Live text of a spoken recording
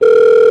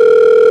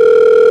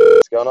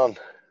going on?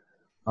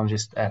 I'm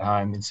just at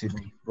home in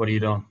Sydney. What are you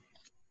doing?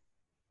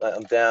 Mate,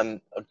 I'm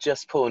down. I'm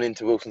just pulling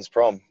into Wilson's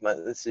Prom. Mate,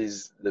 this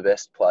is the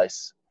best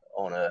place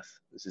on earth.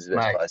 This is the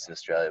best Mate, place in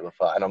Australia by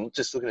far. And I'm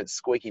just looking at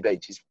Squeaky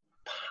Beach. He's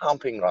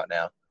pumping right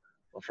now.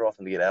 I'm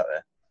frothing to get out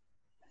there.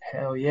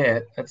 hell yeah,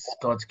 that's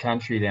God's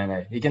country down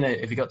there.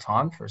 Have you got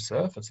time for a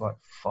surf? It's like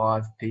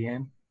 5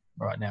 p.m.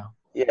 right now.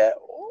 Yeah.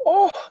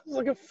 Oh, it's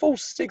like a full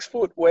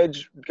 6-foot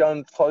wedge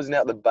closing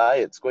out the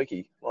bay at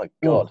Squeaky. My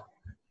God.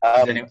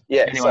 Anyone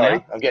Sorry.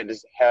 out? I'm getting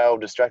just how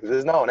distracted.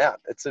 There's no one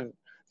out.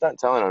 Don't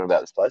tell anyone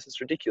about this place.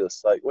 It's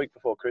ridiculous. Like week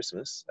before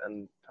Christmas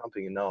and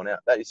pumping and no one out.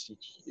 That is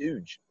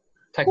huge.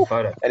 Take a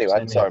photo. Anyway,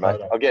 Send me a sorry, mate.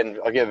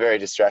 photo. I get very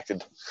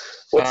distracted.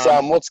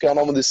 What's going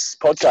on with this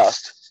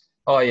podcast?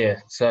 Oh yeah,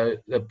 so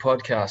the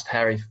podcast,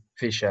 Harry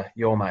Fisher,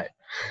 your mate.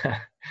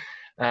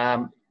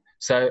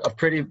 So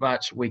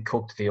we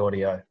cooked the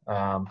audio.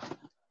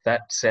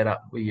 That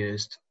setup we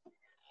used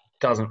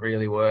doesn't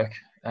really work.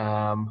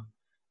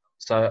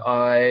 So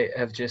I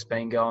have just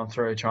been going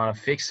through trying to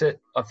fix it.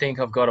 I think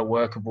I've got a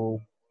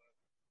workable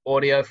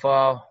audio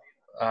file.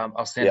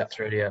 I'll send it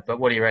through to you. But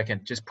what do you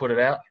reckon? Just put it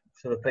out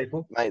to the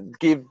people? Mate,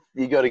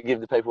 you got to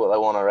give the people what they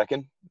want, I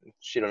reckon.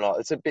 Shit or not.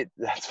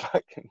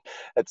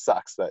 It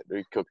sucks that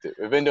we cooked it.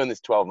 We've been doing this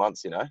 12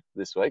 months,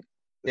 this week.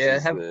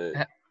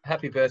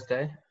 Happy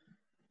birthday.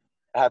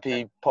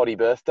 Happy potty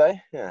birthday.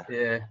 Yeah.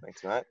 Yeah.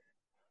 Thanks, mate.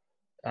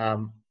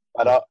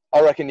 But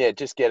I reckon,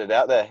 just get it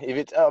out there. If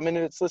it's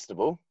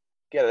listenable,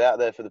 get it out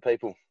there for the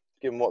people.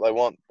 Give them what they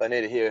want. They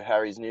need to hear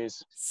Harry's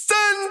news.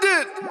 Send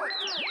it!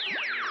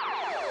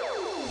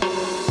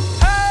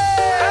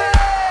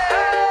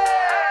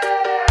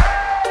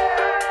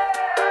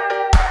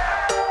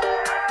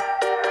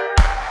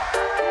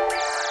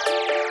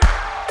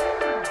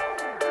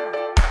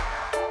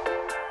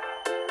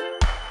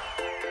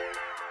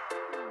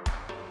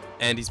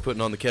 Andy's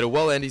putting on the kettle.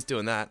 While Andy's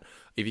doing that,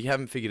 if you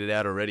haven't figured it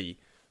out already,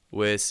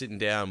 we're sitting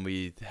down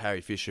with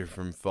Harry Fisher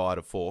from Fire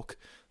to Fork,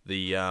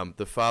 the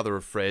father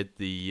of Fred,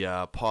 the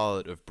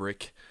pilot of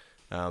Brick,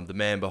 the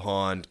man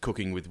behind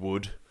Cooking with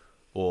Wood,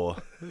 or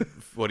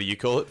what do you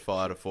call it?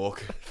 Fire to Fork.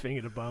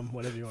 Finger to bum,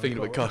 whatever you want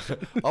Finger to call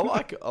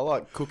it. I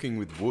like Cooking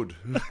with Wood.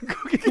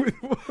 Cooking with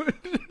Wood.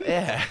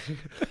 Yeah,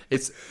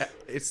 it's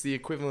the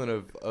equivalent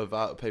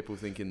of people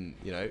thinking,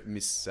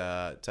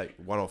 take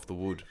one off the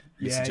wood.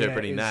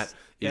 Misinterpreting that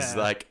is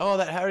like, oh,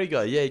 that Harry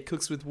guy, he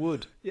cooks with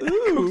wood. Yeah,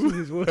 cooks with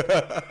his wood.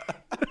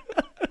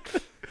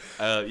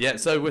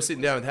 So we're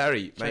sitting down with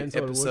Harry, mate.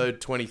 Chainsaw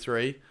Episode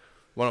 23,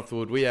 one off the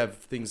wood. We have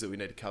things that we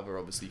need to cover,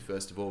 obviously,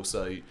 first of all.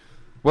 So,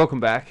 welcome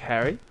back,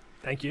 Harry.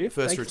 Thank you.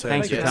 Thanks for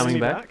guest. coming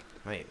back.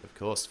 Mate, of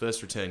course,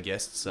 first return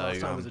guest. So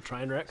last time was a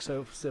train wreck,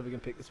 so see if we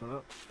can pick this one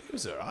up. It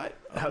was all right.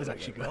 That was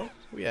actually good.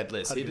 We had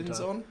Les Had a good Hiddens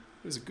time. on. It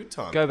was a good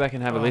time. Go back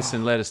and have a listen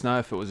and let us know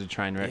if it was a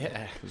train wreck.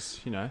 Yeah. Because,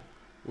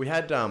 We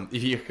had,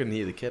 if you can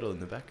hear the kettle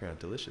in the background,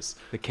 delicious.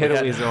 the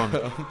kettle is on.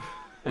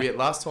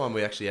 Last time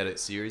we actually had a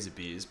series of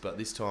beers, but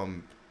this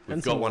time we've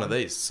And got some one of wine.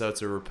 these. So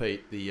it's a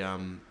repeat. The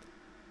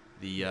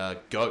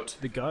goat.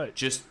 The goat.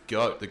 Just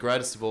goat. The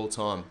greatest of all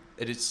time.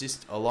 It's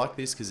just, I like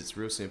this because it's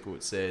real simple.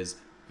 It says,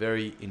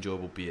 very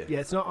enjoyable beer. Yeah,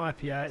 it's not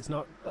IPA. It's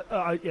not.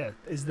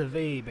 It's the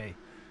VEB.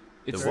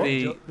 It's what?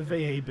 the The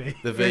VEB.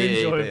 The Very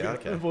VEB,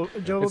 enjoyable- okay.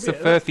 enjoyable it's the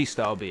beer. Furphy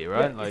style beer,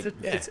 right?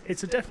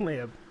 It's definitely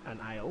an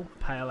ale,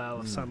 pale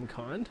ale of some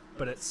kind.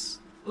 But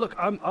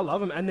I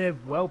love them and they're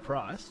well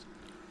priced.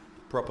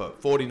 Proper.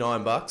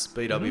 $49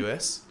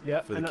 BWS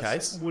Yeah, for and the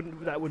case.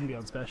 That wouldn't be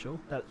on special.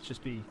 That'd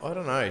just be. I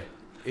don't know.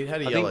 It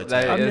had a I yellow think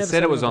tape. I've they never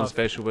said it was seen on them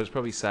special, but it's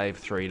probably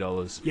saved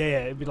 $3. Yeah,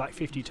 it'd be like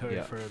 52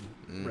 Yeah. for a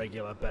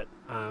regular, but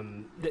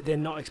they're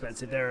not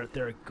expensive. They're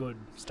a good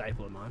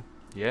staple of mine.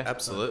 Yeah.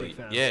 Absolutely. Big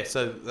fan. Yeah,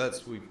 so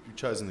we've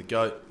chosen the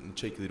goat and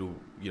cheeky little,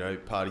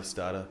 party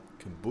starter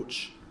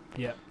kombucha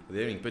Yeah. for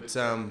the evening. But,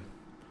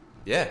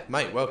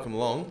 mate, welcome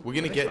along. We're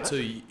going to Thanks, get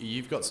to,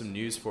 you've got some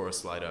news for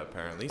us later,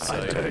 apparently. So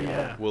I do,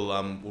 yeah.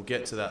 we'll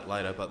get to that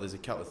later, but there's a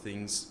couple of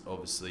things,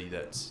 obviously,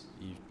 that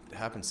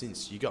happened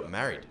since you got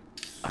married.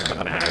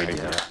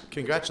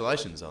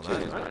 Congratulations on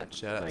that.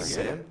 Shout out to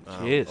Sam.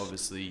 Cheers.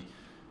 Obviously,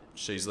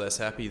 she's less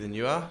happy than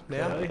you are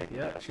now. Really?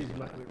 Yeah, she's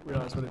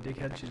realised what a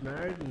dickhead she's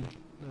married.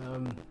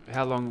 And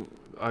How long?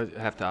 I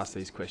have to ask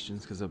these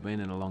questions because I've been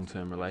in a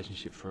long-term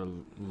relationship for a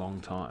long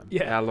time.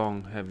 Yeah. How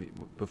long have you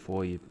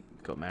before you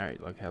got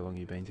married? Like, how long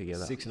you been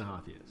together?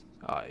 6.5 years.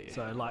 Oh yeah.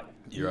 So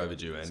You're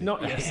overdue, Andy. it's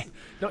not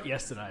not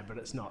yesterday, but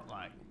it's not.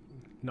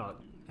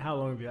 How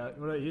long have you? What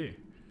about you?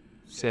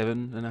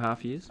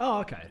 7.5 years. Oh,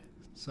 okay.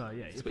 So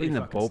yeah, It's you're pretty in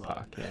the fucking slow.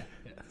 ballpark.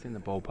 Yeah. It's in the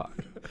ballpark.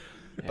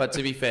 But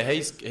to be fair,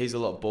 he's a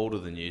lot bolder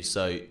than you,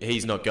 so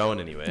he's not going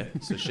anywhere.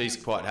 So she's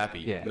quite happy.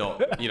 Yeah.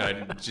 Not,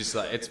 just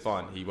like, it's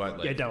fine. He won't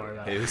leave. Yeah, don't worry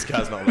about it. This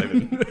guy's not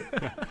leaving.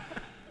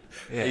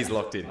 Yeah. He's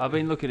locked in. I've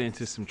been looking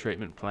into some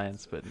treatment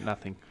plans, but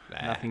nothing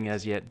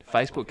as yet.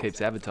 Facebook keeps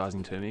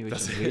advertising to me, which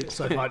is weird.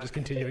 So far, just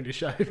continuing to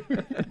shave.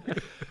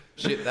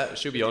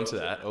 She'll be onto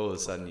that. All of a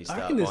sudden, you I start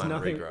reckon there's buying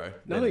nothing. regrow.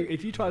 Nothing.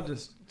 If you tried to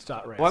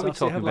start red Why are we stuff,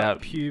 so you talking have,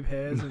 about like, pube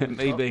hairs? And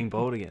me being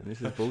bald again?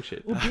 This is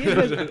bullshit. Well, beard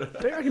hairs.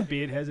 Don't you reckon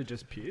beard hairs are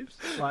just pubes?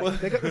 Like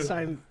they got the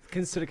same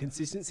sort of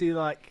consistency.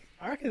 Like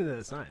I reckon they're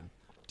the same.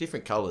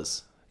 Different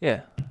colours.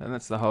 Yeah, and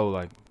that's the whole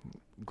like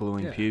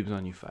gluing Yeah. pubes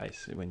on your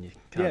face when you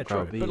can't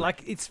grow a beard. But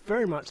like it's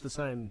very much the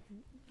same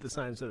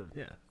sort of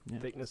Yeah.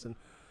 thickness and.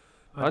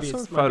 I saw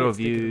a photo of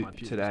you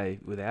today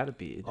without a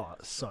beard. Oh,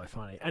 it's so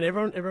funny. And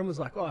everyone was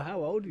like, "Oh,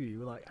 how old are you?" You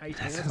were like 18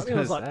 or That's what I was something. I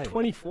was gonna like say.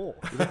 24.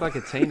 You look like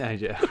a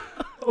teenager.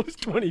 I was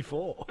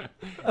 24.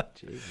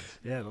 Jesus.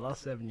 Yeah, the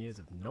last 7 years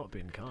have not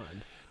been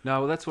kind. No,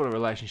 well, that's what a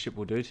relationship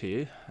will do to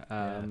you.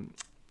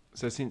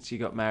 So since you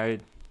got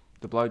married,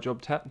 the blowjob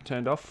tap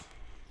turned off.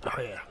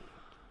 Oh yeah.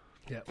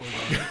 Yeah. All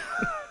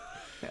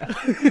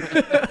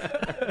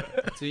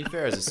To be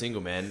fair, as a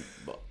single man,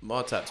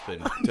 my tap's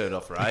been turned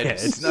off for ages. Yeah,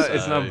 it's not-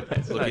 it's so, not-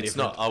 it's look, no it's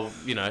not.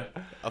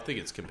 I think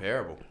it's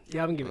comparable. You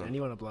haven't given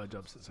anyone a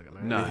blowjob since I got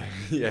married. No,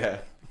 Yeah.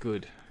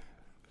 good.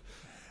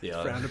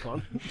 Yeah. Frowned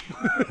upon.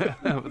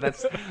 But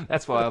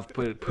that's why I've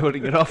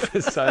putting it off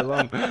for so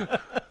long.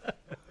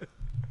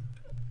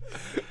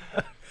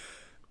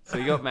 So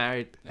you got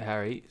married,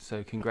 Harry.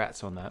 So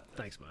congrats on that.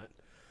 Thanks, mate.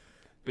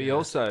 But you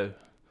also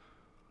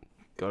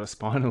got a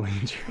spinal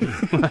injury.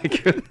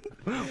 Like,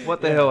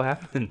 what the hell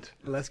happened?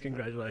 Less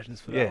congratulations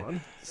for Yeah. that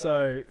one.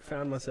 So,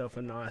 found myself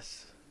a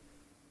nice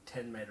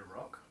 10-metre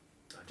rock.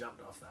 I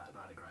jumped off that and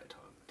I had a great time.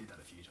 Did that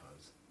a few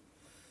times.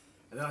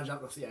 And then I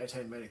jumped off the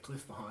 18-metre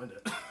cliff behind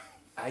it.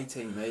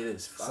 18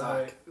 meters.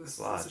 So, it's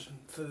large.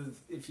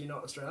 if you're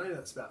not Australian,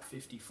 that's about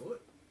 50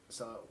 foot.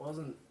 So, it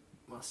wasn't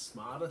my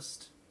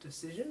smartest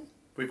decision.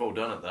 We've all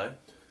done it though.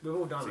 We've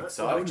all done it.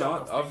 exciting. We've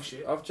jumped off big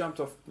shit. I've jumped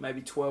off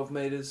maybe 12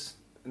 meters,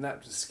 and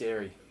that was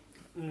scary.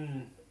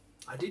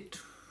 I did,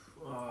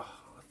 I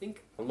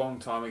think, A long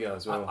time ago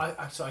as well.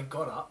 so I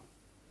got up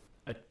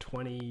a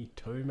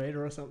 22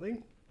 metre or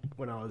something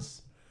when I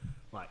was,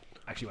 when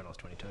I was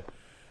 22.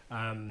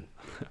 And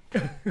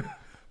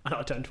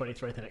I turned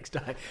 23 the next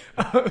day.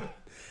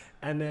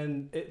 And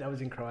then that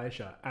was in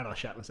Croatia, and I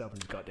shat myself and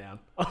just got down.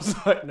 I was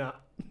like, nah.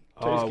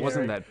 Oh, it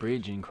wasn't that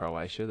bridge in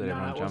Croatia that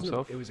everyone jumps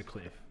off? It was a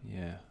cliff,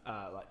 Yeah.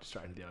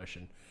 straight into the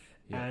ocean.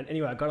 Yeah. And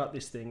anyway, I got up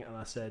this thing, and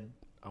I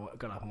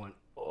got up and went,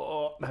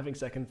 oh, I'm having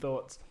second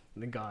thoughts.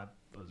 And the guy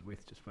I was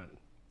with just went,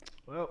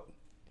 well,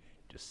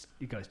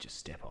 you guys just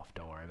step off.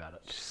 Don't worry about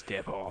it. Just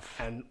step off.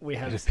 And we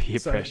have Bit of peer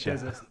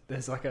pressure.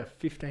 There's like a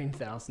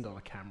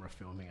 $15,000 camera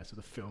filming us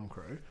with a film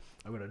crew.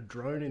 I've got a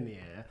drone in the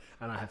air,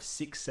 and I have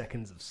 6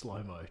 seconds of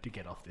slow mo to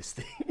get off this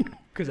thing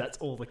because that's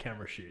all the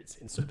camera shoots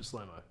in super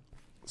slow mo.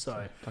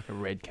 So Like a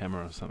red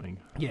camera or something.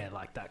 yeah,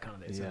 like that kind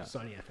of thing. So Yeah.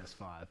 Sony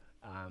FS5.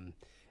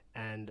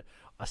 And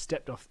I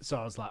stepped off. So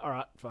I was like, all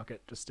right, fuck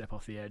it, just step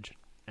off the edge.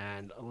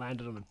 And I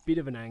landed on a bit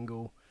of an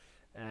angle,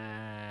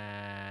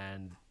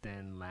 and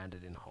then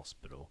landed in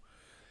hospital.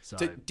 So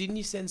Didn't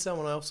you send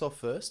someone else off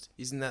first?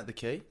 Isn't that the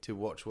key to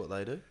watch what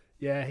they do?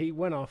 yeah, he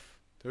went off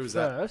Who was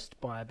that? first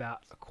by about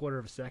a quarter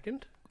of a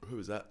second. Who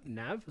was that?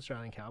 Nav,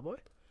 Australian cowboy.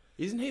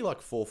 Isn't he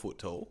like 4 foot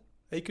tall?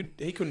 He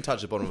couldn't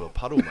touch the bottom of a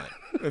puddle, mate.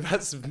 You need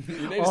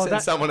to Oh,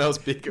 send someone else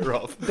bigger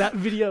off. That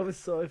video was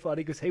so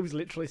funny because he was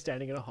literally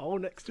standing in a hole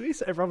next to me.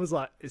 So everyone was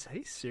like, is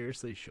he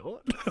seriously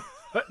short?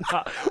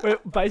 Nah, we're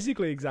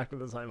basically exactly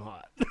the same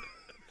height.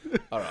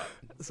 All right,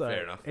 So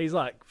fair enough. he's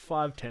like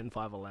 5'10",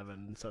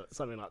 5'11", so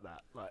something like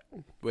that. Like,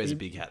 Where's a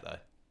big hat though?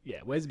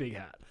 yeah, where's Big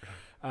Hat?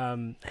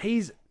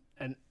 He's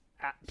an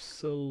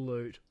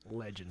absolute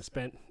legend.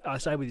 I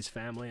stayed with his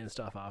family and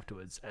stuff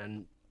afterwards,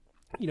 and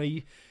you know,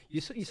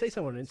 you see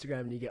someone on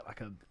Instagram and you get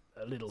like a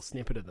little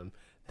snippet of them.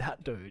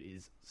 That dude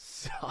is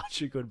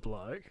such a good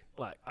bloke.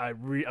 Like,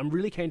 I'm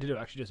really keen to do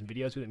some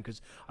videos with him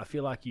because I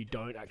feel like you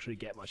don't actually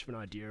get much of an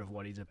idea of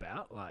what he's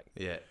about. Like,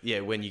 Yeah.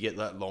 When you get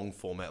that long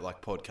format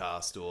like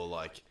podcast or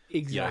like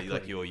Exactly.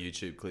 like your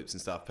YouTube clips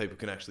and stuff, people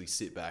can actually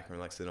sit back and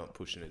relax. They're not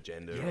pushing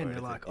agenda. yeah, or and they're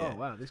anything. like, Yeah. oh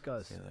wow, this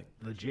guy's like-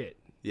 legit.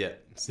 Yeah.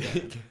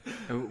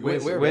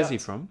 Where's he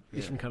whereabouts? from?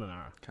 He's from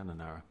Kununurra.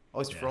 Kununurra. I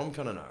was from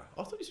Kununurra.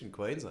 I thought he was from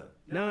Queensland.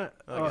 No,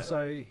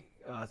 Okay.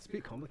 it's a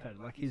bit complicated.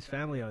 Like, his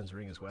family owns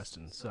Ringers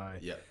Western, so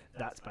Yeah.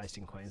 that's based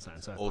in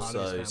Queensland. So Also,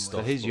 part of his So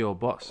family. he's your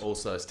boss.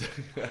 Also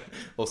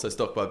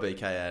stocked by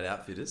BK8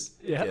 Outfitters.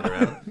 Yeah. Get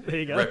around. There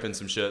you go. Repping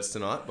some shirts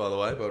tonight, by the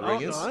way, by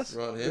Ringers. nice.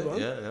 Right Good here. one.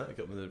 Yeah.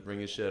 Got the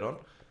Ringers shirt on.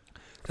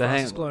 So hang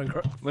Fastest growing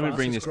let me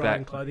bring this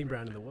growing back. clothing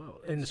brand in the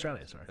world, in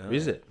Australia. Sorry.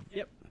 Is it?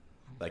 Yep.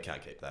 They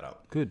can't keep that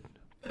up. Good.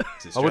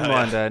 It's I wouldn't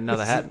Australia. mind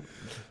another hat.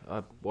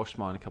 I washed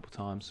mine a couple of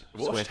times.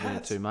 Washed Sweating it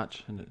hats? too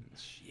much. And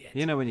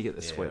you know when you get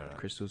the sweat right.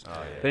 crystals. Oh,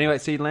 yeah. But anyway,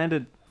 so you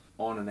landed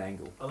on an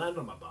angle. I landed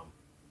on my bum.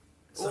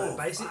 So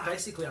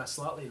basically, I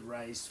slightly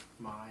raised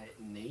my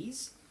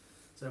knees.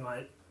 So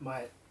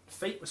my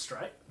feet were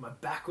straight. My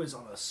back was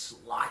on a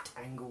slight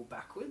angle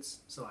backwards.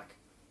 So like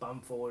bum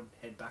forward,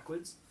 head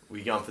backwards. Were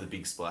you going for the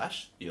big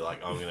splash? You're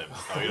like, I'm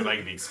gonna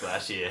make a big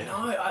splash here. No,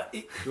 I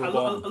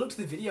looked at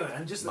the video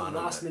and just at the Man,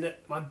 last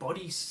minute, my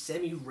body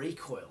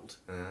semi-recoiled,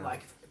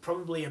 like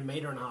probably 1.5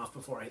 meters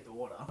before I hit the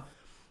water.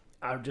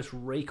 I just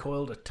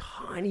recoiled a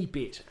tiny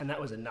bit, and that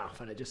was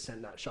enough, and it just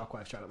sent that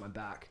shockwave straight up my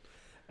back,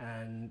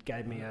 and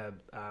gave me a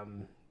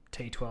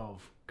T12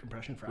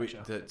 compression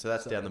fracture. So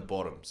that's down the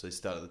bottom. So you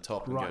start at the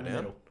top and right go in the down.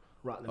 middle.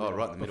 Right in the middle.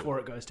 right in the middle. Before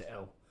it goes to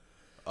L.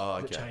 Oh,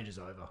 It okay. changes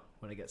over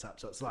when it gets up.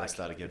 So it's like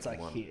start again it's from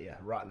like one. here, yeah,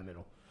 right in the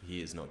middle.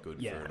 Here's not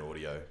good Yeah. for an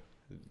audio.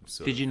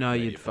 Did you know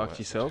media you'd fucked format.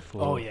 yourself?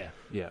 Oh yeah.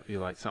 Yeah, you're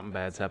like, something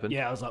bad's happened?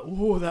 Yeah, I was like,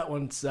 oh,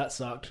 that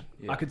sucked.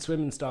 Yeah. I could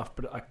swim and stuff,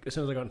 but as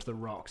soon as I got into the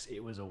rocks,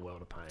 it was a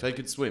world of pain. So you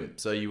could swim.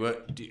 So you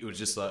weren't. It was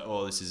just like,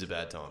 oh, this is a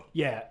bad time.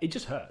 Yeah, it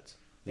just hurts.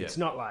 Yeah. It's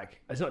not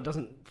like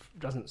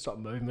doesn't stop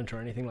movement or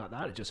anything like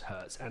that. It just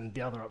hurts. And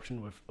the other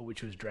option,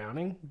 which was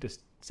drowning,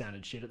 just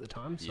sounded shit at the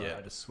time, so Yeah.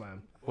 I just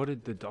swam. What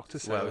did the doctor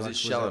say? Well, was it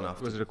shallow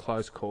enough Was it a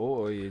close call,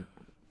 or you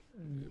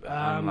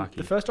unlucky?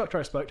 The first doctor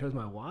I spoke to was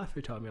my wife,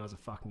 who told me I was a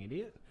fucking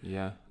idiot.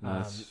 Yeah, no,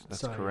 that's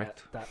So, yeah,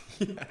 correct.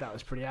 that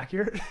was pretty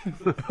accurate.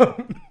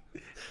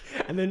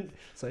 And then,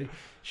 so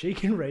she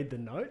can read the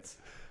notes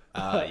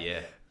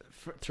Yeah.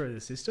 through the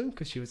system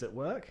because she was at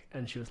work,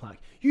 and she was like,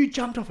 "You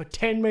jumped off a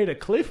 10-meter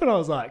cliff," and I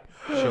was like,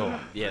 Sure.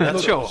 Yeah,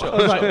 that's Sure. sure. I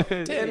was like,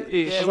 Yeah,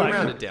 She's we'll like,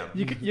 round it down.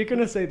 You're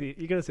gonna see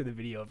the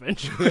video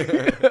eventually.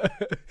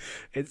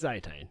 It's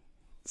 18,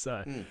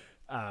 so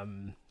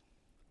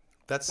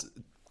That's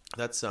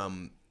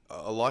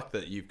I like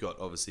that you've got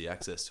obviously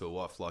access to a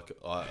wife like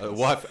a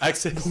wife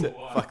access.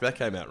 Fuck, that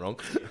came out wrong.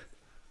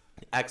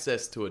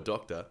 Access to a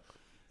doctor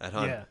at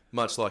home, Yeah.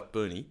 much like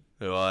Booney,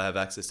 who I have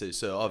access to.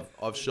 So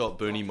I've shot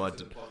Booney my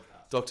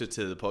doctor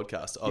to the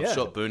podcast. I've Yeah.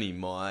 shot Booney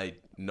my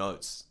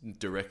notes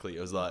directly.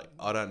 It was like,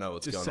 I don't know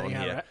what's Just going see on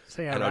how here, ra-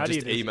 see how and I rowdy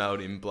just it is.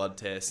 emailed him blood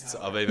tests.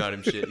 I've emailed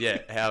him shit. Yeah,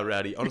 how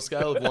rowdy? On a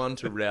scale of 1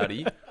 to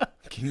rowdy,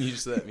 can you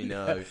just let me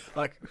know?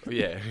 like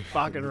Yeah,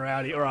 fucking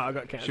rowdy. All right, I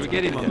got cancer. Should we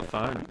get him on the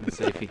phone and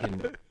see if he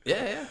can?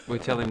 yeah. We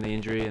tell him the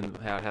injury and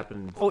how it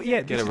happened. Oh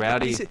yeah, Get a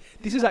rowdy.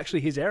 This is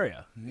actually his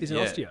area. He's an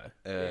Yeah.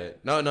 osteo.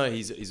 No,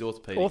 he's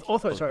orthopedic.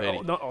 Ortho, sorry,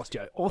 Orthopedic. not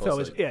osteo. Ortho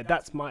is Ortho.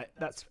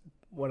 that's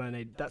what I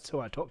need. That's who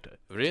I talk to.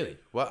 Really?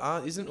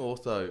 Well, isn't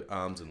ortho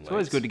arms and legs? It's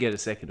always good to get a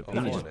second He's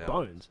opinion. just out.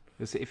 bones.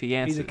 If he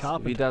answers, if he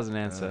carpenter. doesn't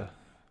answer,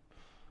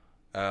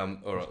 All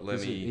right,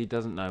 let he me.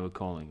 doesn't know we're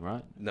calling,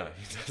 right? No,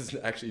 he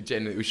doesn't actually.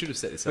 Genuinely, we should have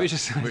set this up. We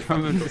just We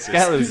from fucking a put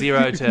scale of this-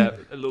 0 to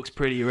it looks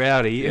pretty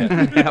rowdy. How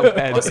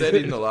bad? I said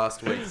in the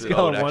last week that I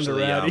Scale would of 1 to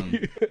actually.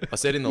 rowdy. I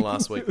said in the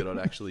last week that I'd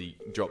actually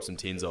drop some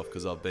tins off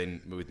because I've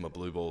been with my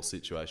blue ball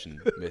situation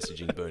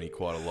messaging Booney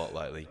quite a lot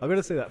lately. I'm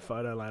gonna see that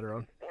photo later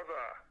on.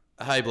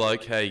 Hey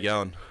bloke, how you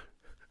going?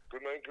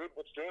 Good, man. Good.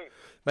 What's doing?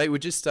 Mate, we're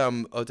just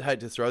I'd hate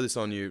to throw this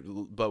on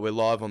you, but we're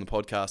live on the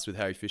podcast with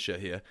Harry Fisher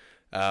here,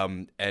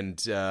 and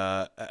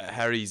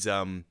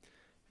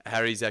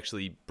Harry's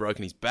actually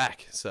broken his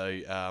back,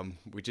 so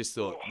we just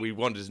thought we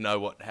wanted to know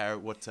what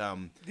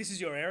This is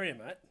your area,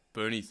 mate.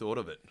 Booney thought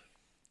of it.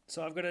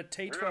 So I've got a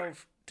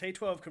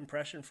T12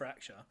 compression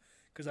fracture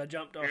because I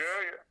jumped off.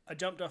 Yeah. I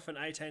jumped off an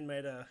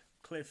 18-meter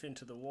cliff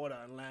into the water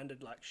and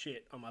landed like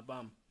shit on my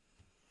bum.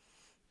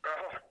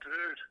 Oh,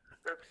 dude,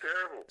 that's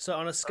terrible. So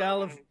on a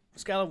scale of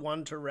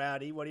 1 to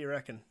rowdy, what do you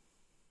reckon?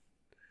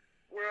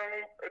 Well,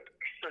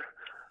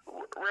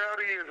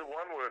 rowdy is a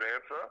one-word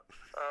answer,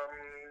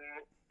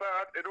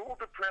 but it all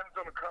depends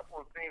on a couple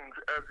of things.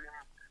 As in,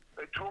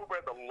 they talk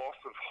about the loss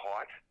of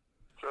height.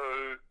 So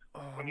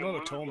I'm when you not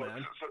a lose tall lots-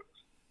 man.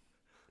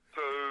 So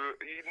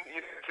you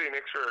can see an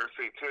X-ray or a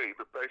CT,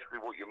 but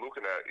basically what you're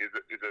looking at is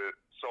a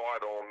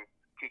side-on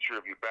picture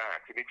of your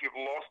back. And if you've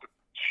lost a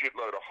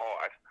shitload of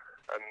height,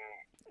 and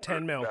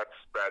 10 mil. that's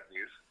bad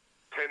news.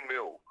 10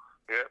 mil,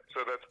 yeah.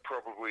 So that's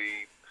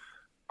probably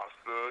a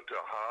third to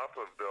a half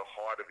of the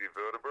height of your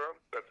vertebra.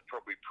 That's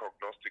probably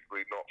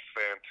prognostically not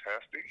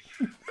fantastic.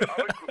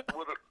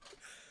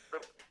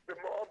 The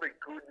mildly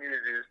good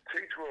news is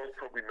T12 is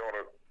probably not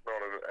an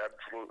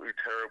absolutely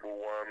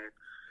terrible one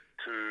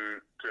to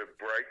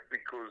break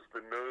because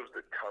the nerves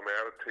that come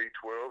out of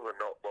T12 are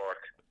not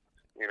like,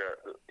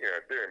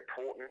 they're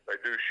important. They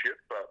do shit,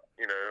 but,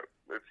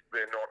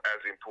 they're not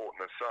as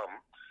important as some.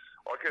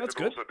 I guess That's it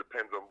good. also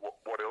depends on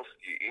what else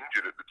you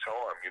injured at the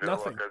time.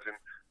 Nothing. Like as in,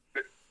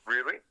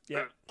 really?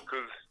 Yeah.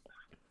 Because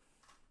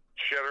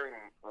shattering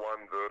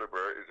one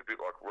vertebra is a bit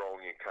like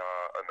rolling your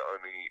car and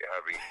only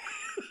having,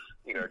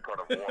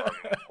 kind of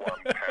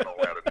one panel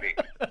out of nick.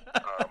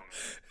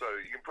 So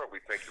you can probably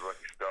thank your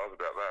lucky stars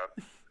about that.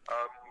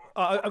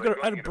 I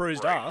had a you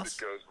bruised brace ass.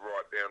 that goes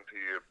right down to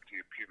your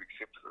pubic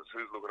symptoms.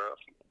 Who's looking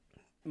after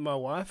you? My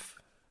wife.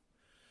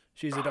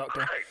 She's a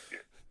doctor.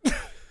 Great.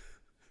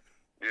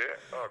 Yeah.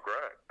 Oh,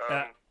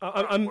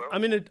 great.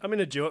 I'm in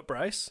a Jewett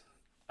brace.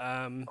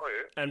 And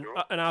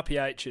sure. an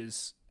RPH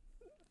is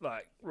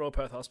like Royal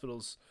Perth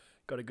Hospital's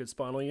got a good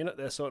spinal unit.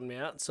 They're sorting me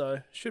out,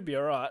 so should be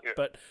all right. Yeah.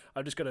 But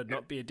I've just got to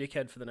not be a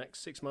dickhead for the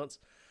next 6 months,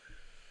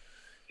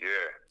 Yeah.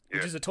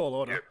 which is a tall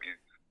order. Yep, you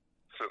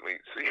certainly,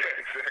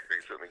 exactly.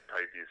 Certainly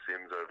pay for your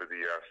sins over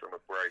the summer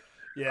break.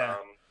 Yeah.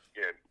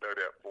 No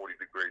doubt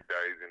 40-degree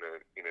days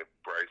in a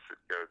brace that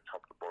goes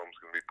top to bottom is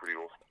going to be pretty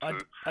awesome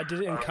too. I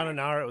did it in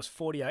Kununurra. It was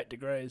 48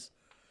 degrees.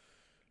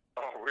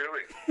 Oh, really?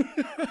 really?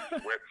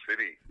 Wet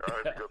City. I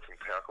hope you got some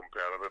talcum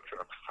powder. That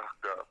sounds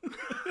fucked up.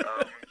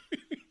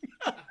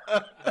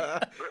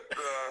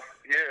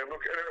 Yeah,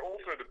 look, and it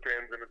also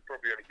depends, and it's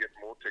probably only getting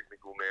more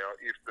technical now,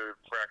 if the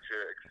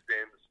fracture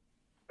extends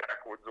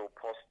backwards or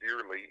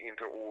posteriorly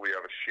into all the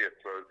other shit.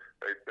 So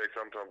they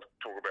sometimes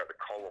talk about the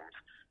columns.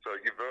 So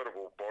your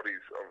vertebral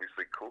body's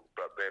obviously cooked,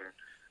 but then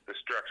the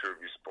structure of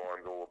your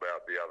spine's all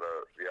about the other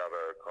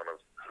kind of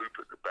hoop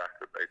at the back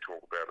that they talk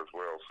about as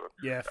well. So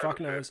Yeah,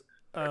 fuck knows.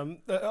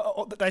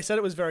 They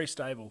said it was very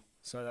stable,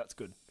 so that's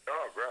good.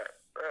 Oh, great.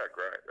 Yeah,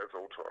 great. That's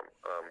all time.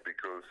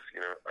 Because,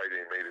 18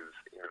 metres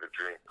into the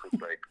drink could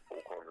make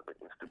all kinds of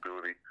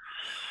instability.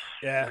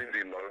 Yeah.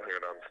 Lindsay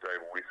Lohan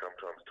unstable, we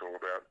sometimes talk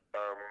about.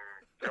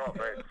 Oh,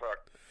 mate, fuck.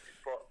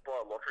 Buy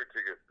a lottery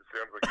ticket. It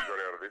sounds like you got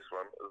out of this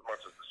one, as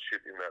much as the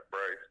shit in that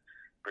brace.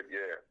 But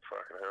yeah,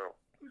 fucking hell.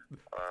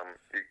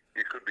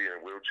 You could be in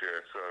a wheelchair,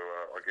 so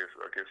I guess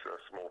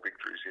small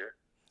victories, yeah?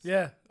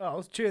 Yeah.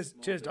 Oh, cheers,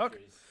 Doc.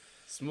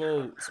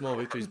 Small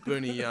victories.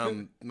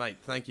 Booney, mate,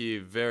 thank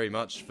you very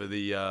much for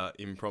the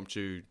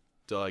impromptu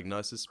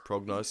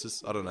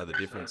prognosis. I don't know the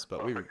difference,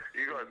 but You guys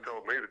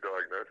told me the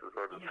diagnosis.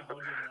 I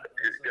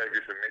just gave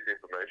you some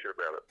misinformation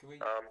about it.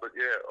 But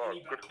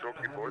yeah, good to talk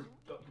to you, boys.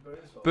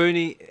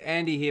 Booney,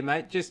 Andy here,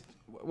 mate. Just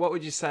what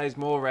would you say is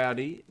more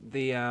rowdy,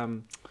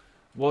 the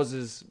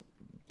Waz's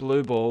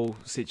blue ball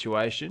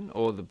situation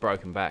or the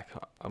broken back?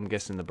 I'm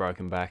guessing the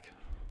broken back.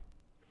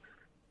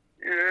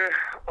 Yeah,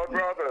 I'd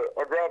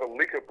rather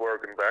lick a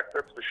broken back.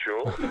 That's for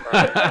sure.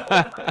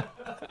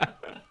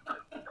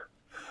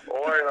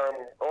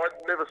 I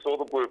never saw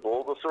the blue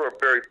balls. I saw a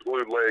very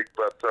blue leg,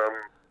 but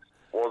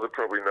Wazza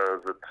probably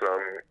knows that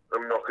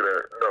I'm not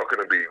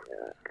gonna be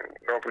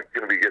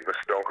getting a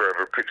stonker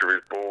over a picture of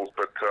his balls.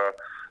 But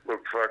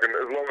look, fucking,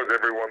 as long as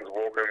everyone's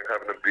walking,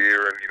 having a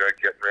beer, and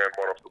getting around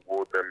one off the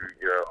wood, then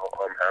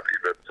I'm happy.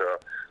 But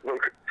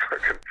look,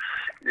 fucking,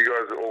 you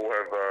guys all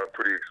have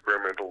pretty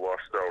experimental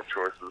lifestyle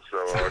choices.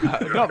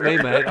 So Not me,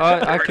 mate.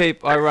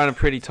 I run a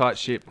pretty tight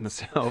ship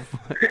myself.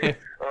 I'm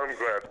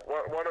glad.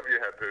 One of you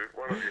had to.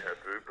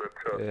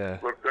 But Yeah.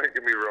 look, don't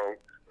get me wrong.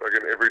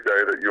 Fucking every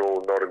day that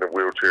you're not in a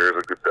wheelchair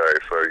is a good day.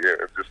 So yeah,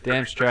 it's just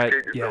Damn straight.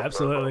 keep yourself Yeah,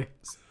 absolutely.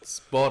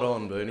 spot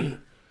on, Booney.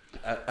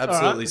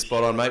 Absolutely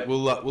spot on, mate. We'll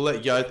let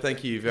you go.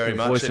 Thank you very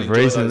much. Voice And of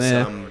enjoy reason those,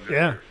 there.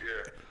 Yeah.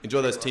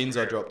 Enjoy those tins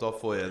I dropped off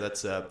for you.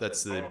 That's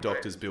the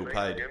doctor's bill Thanks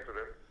paid. again for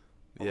them.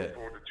 I Yeah. look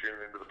forward to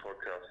tuning into the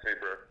podcast. See you,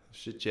 bro.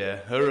 Shit, yeah.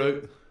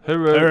 Hooroo.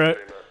 Hooroo. All right.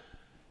 See you, mate.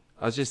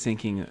 I was just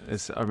thinking,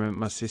 I remember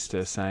my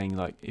sister saying,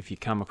 like, if you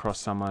come across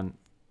someone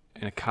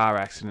in a car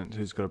accident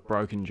who's got a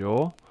broken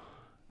jaw,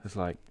 it's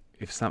like,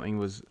 if something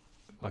was,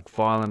 like,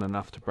 violent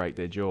enough to break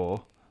their jaw,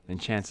 then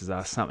chances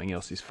are something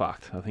else is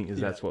fucked. I think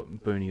that's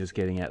what Booney was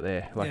getting at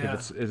there. Like, Yeah.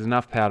 if it's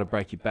enough power to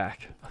break your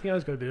back. I think I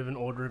was got a bit of an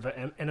order of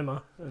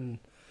enema and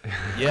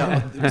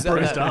Yeah, was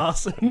bruised that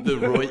ass. the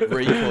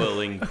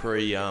recoiling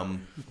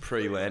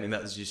pre-landing?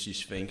 That was just your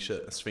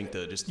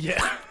sphincter just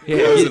Yeah. Yeah,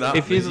 closing up.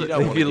 if You you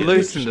don't wanna get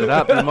loosened it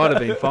up, you might have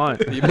been fine.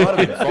 You might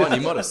have been fine.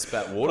 You might have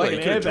spat water. Like You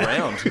an could have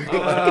drowned.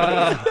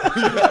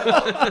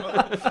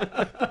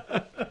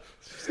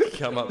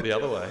 Come up the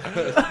other way.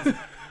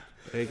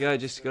 There you go,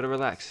 just got to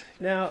relax.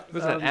 Now,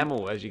 Look at that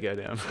amyl as you go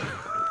down.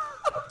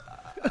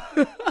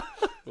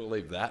 We'll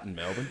leave that in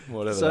Melbourne,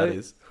 whatever so that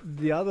is.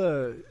 the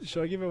other,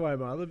 should I give away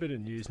my other bit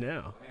of news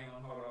now? Hang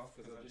on, hold off,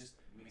 because I just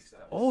mixed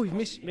up. Oh, you've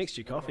mixed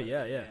your coffee.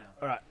 Yeah.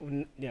 All right.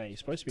 Well, yeah, you're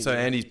supposed to be. So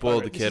doing Andy's this.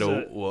 boiled the This is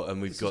kettle, a-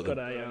 and we've this got has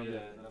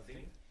the.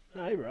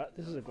 No, you're right.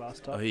 This is a glass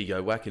top. Oh, here you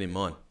go. Whack it in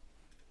mine.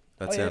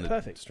 That Oh, yeah, sounded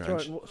perfect.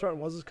 strange. Throw it in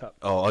Waz's cup.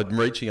 Oh, I'm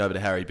reaching over to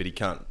Harry, but he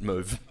can't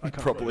move can't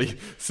properly.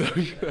 So,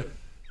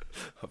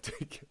 I'll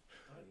take.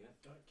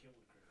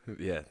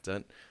 Yeah,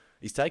 don't.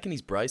 He's taking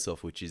his brace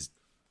off, which is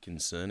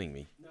concerning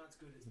me. No, it's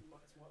good. It's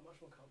much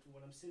more comfortable.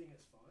 When I'm sitting,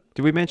 it's fine.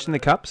 Did we mention the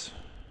cups?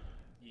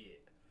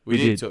 We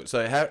did. did talk.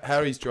 So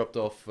Harry's dropped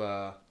off.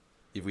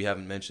 If we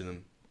haven't mentioned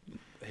them,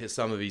 here's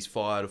some of his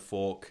fire to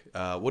fork.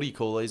 What do you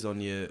call these on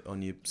your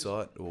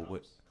site or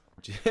what?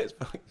 Yes,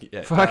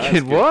 yeah, Fucking that's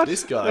good. what?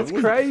 This guy. That's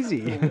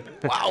crazy.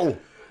 Wow.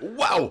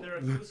 They're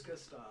a Cusca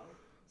style.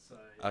 So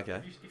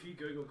Okay. if you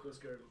Google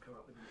Cusca, it'll come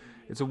up with an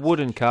Indian. It's a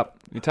wooden cup.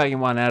 You're taking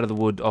one out of the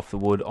wood, off the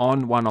wood,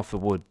 on one off the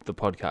wood, the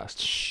podcast.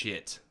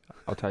 Shit.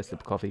 I'll taste the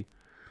coffee.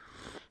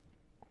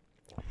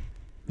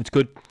 It's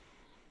good.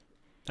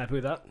 Happy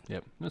with that?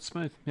 Yep. It's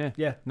smooth. Yeah.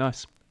 Yeah.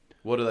 Nice.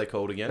 What are they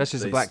called again? That's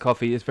just a These black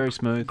coffee. It's very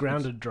smooth.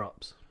 Grounded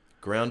drops.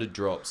 grounded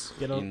drops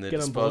Get on- in the get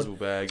on disposable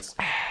bags.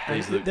 And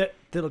These look,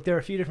 look, there are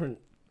a few different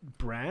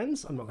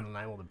brands. I'm not going to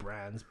name all the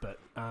brands, but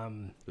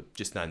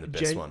just name the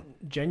best one.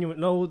 Genuine.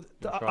 No,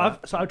 try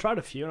I've tried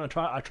a few, and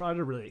I tried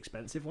a really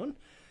expensive one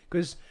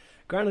because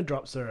grounded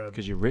drops are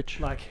Because you're rich.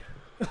 like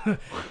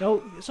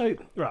no. So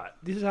right,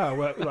 this is how I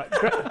work. Like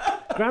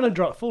grounded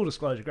drop. Full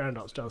disclosure, grounded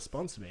drops does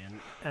sponsor me,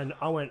 and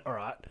I went, all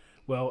right.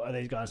 Well, are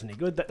these guys any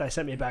good? They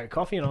sent me a bag of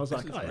coffee, and I was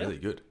like, It's oh, really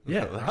good.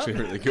 Yeah, They're actually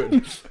right. really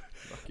good.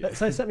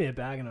 So they sent me a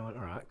bag, and I went,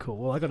 all right, cool.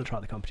 Well, I got to try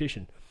the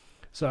competition.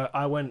 So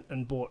I went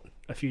and bought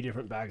a few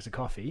different bags of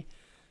coffee,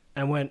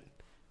 and went,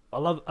 I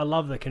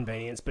love the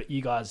convenience, but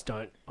you guys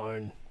don't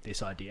own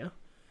this idea.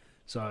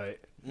 So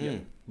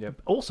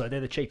Yep. also they're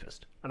the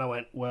cheapest. And I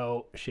went,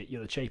 well, shit,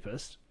 you're the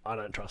cheapest. I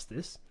don't trust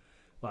this.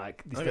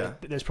 Like,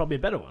 there's probably a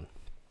better one.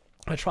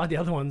 I tried the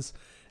other ones,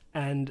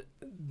 and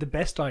the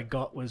best I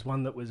got was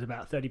one that was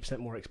about 30%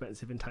 more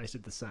expensive and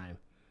tasted the same.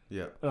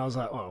 Yeah. And I was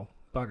like, oh,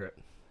 bugger it.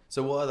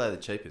 So why are they the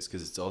cheapest?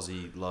 Because it's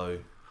Aussie low.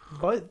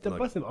 Both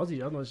of them Aussie.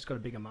 The other one's just got a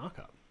bigger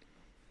markup.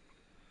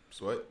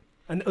 Sweet.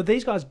 And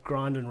these guys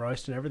grind and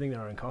roast and everything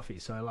their own coffee.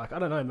 So, like, I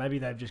don't know. Maybe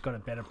they've just got a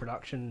better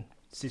production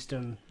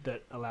system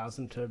that allows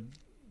them to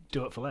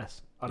do it for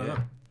less. I don't know.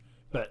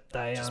 But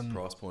they Just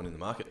price point in the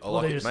market. I well,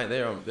 like they're it, just- mate.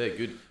 They're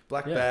good.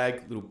 Black Yeah.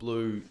 bag, little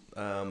blue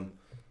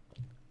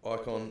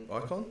icon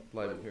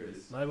label. Here it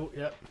is. label.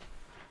 Yep.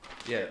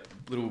 Yeah,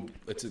 little.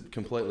 It's a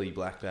completely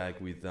black bag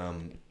with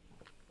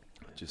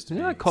just. You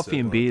know, coffee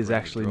and beer is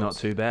actually not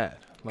too bad.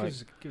 Like,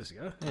 Give us a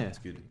go. yeah. It's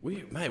good.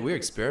 We're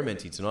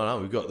experimenting tonight, aren't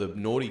we? We've got the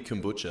naughty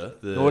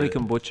kombucha. The Naughty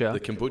kombucha. The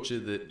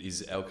kombucha that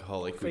is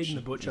alcoholic, Feeding which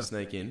the butcher. you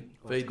sneak in.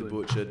 Oh, Feed it's the good.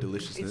 butcher,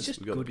 deliciousness. It's just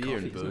We've got good beer coffee,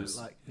 and isn't it? booze,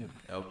 Like,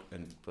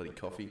 and bloody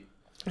coffee.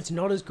 it's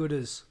not as good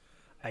as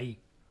a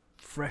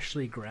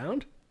freshly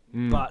ground,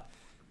 Mm. but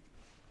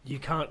you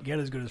can't get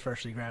as good as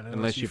freshly ground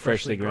Unless you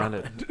freshly ground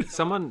it.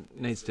 Someone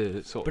needs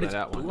to sort But that it's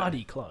out one bloody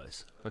day.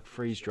 close. Like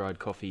freeze-dried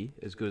coffee,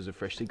 as good as a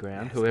freshly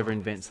ground. Yes. Whoever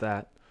invents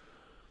that,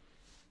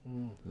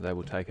 they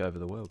will take over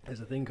the world. There's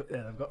a thing.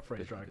 Yeah, they've got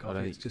freeze dried I coffee.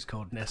 don't It's just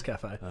called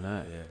Nescafe. I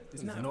know. Yeah,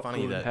 isn't It's that not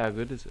funny good. that? How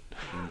good is it?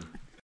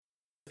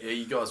 Yeah,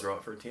 you guys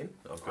right for a 10?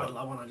 I've I'd got.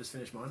 love one. I just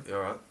finished mine. All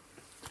right,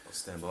 I'll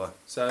stand by.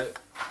 So,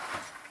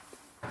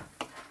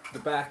 the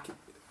back,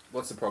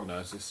 what's the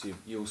prognosis?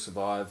 You'll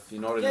survive.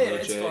 You're not in Yeah, a yeah,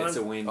 it's wheelchair. It's a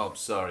fine. win. Oh,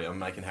 sorry, I'm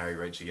making Harry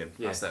reach again.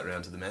 Yeah. Pass that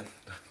round to the man.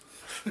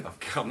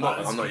 it's I'm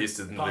not good. used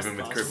to Pass living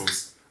the with pass.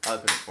 cripples.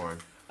 Open it for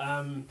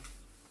him.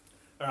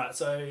 All right,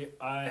 so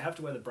I have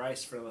to wear the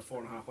brace for another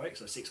 4.5 weeks,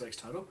 so 6 weeks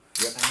total.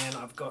 Yep. And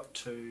then I've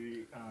got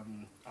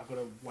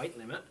a weight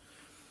limit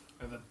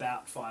of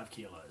about 5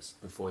 kilos.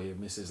 Before your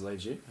missus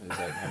leaves you, is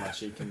that how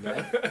much you can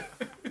go?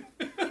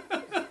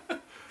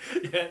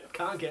 Yeah,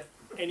 can't get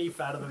any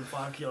fatter than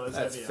 5 kilos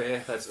That's heavier.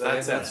 fair. That's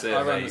fair. That's fair,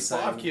 I run mate. the same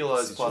 5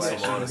 kilos plus or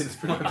situation minus with is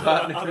pretty my good.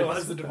 partner, Otherwise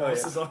Chris. the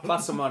divorce is on.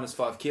 Plus or minus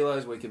 5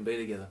 kilos, we can be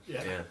together.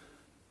 Yeah.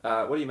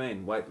 Yeah. What do you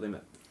mean, weight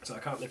limit? So I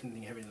can't lift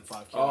anything heavier than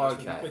 5 Oh,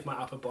 kilos okay. with my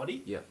upper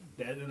body. Yeah.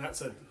 Yeah, and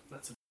that's a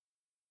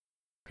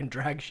I can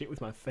drag shit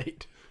with my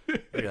feet.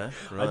 Okay,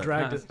 I right.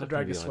 dragged No, it. it's I not dragged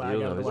gonna the be swag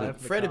ideal, out of the though, way. is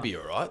of the Fred would car. be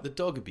alright. The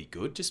dog would be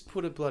good. Just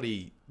put a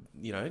bloody,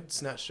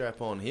 snatch strap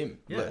on him.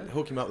 Yeah.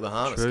 Hook him up with a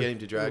harness. True. Get him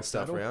to drag Little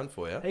stuff saddle. around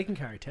for you. He can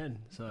carry 10,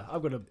 so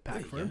I've got a pack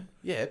There for you him. go.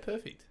 Yeah,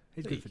 perfect.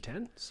 He's There good for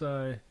 10.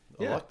 So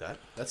I yeah, like that.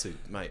 That's a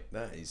mate.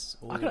 That is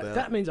all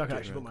that means I can getting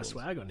actually put around my corners.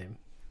 swag on him.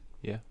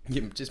 Yeah.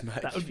 Yeah, just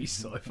mate. That would be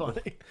so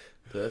funny.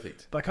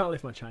 perfect. But I can't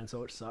lift my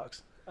chainsaw, which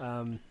sucks.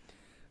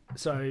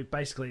 So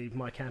basically,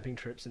 my camping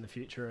trips in the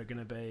future are going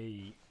to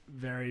be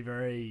very,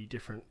 very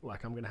different.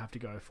 Like, I'm going to have to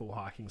go full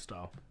hiking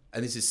style.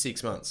 And this is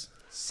 6 months.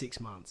 6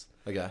 months,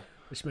 Okay.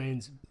 which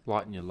means,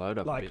 Lighten your load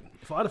up a like, bit.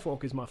 Fighter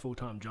Fork is my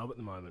full-time job at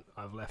the moment.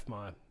 I've left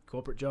my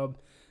corporate job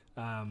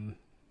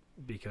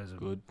because of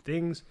Good.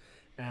 things,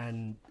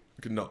 and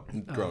Not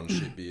growing a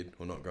shit beard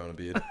or not growing a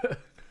beard.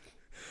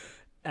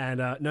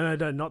 no,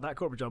 not that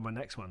corporate job. My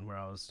next one, where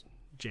I was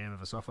GM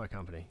of a software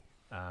company.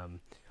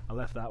 I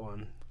left that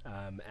one,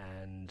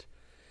 and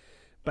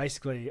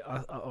basically,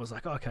 I was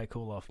like, okay,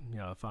 cool.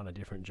 I'll find a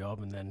different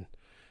job, and then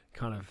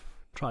kind of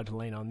tried to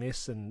lean on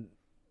this and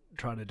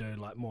try to do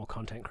like more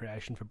content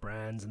creation for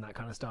brands and that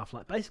kind of stuff.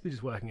 Like basically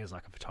just working as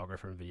like a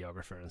photographer and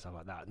videographer and stuff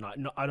like that.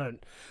 No, I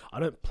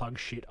don't plug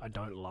shit I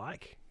don't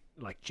like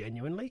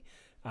genuinely.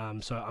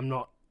 So I'm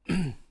not.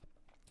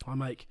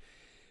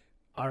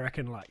 I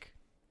reckon like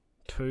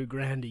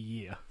 $2,000 a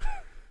year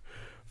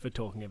for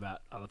talking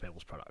about other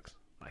people's products.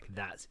 Like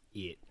that's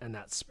it, and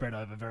that's spread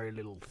over very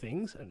little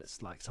things. And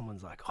it's like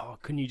someone's like, "Oh,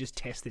 can you just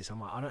test this?" I'm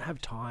like, "I don't have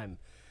time.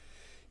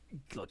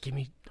 Like, give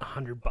me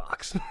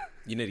 $100."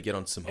 You need to get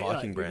on some Like,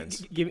 hiking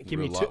brands. Give me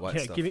Real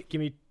lightweight stuff. give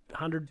me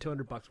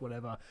 $100-$200,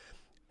 whatever,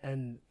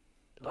 and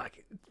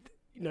like.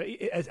 You know,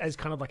 as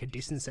kind of like a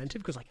disincentive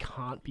because I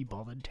can't be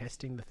bothered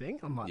testing the thing.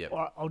 I'm like, Yep.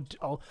 "All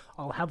right,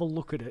 I'll have a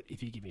look at it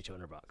if you give me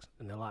 $200."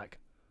 And they're like,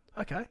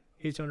 "Okay,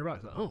 here's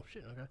 $200." Like, oh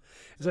shit, okay.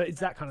 So it's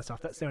that kind of stuff.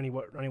 That's the only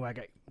way I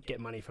get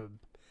money for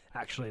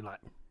actually like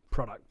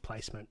product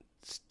placement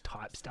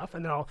type stuff.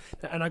 And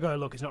then I go,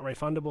 look, it's not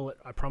refundable.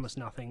 I promise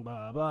nothing.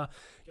 Blah blah. Blah.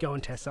 Go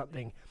and test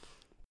something.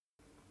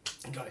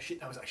 And go, shit,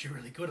 that was actually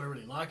really good. I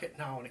really like it.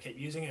 Now I want to keep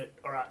using it.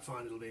 All right,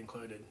 fine, it'll be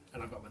included,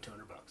 and I've got my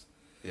 $200.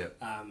 Yeah.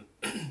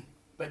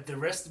 But the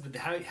rest of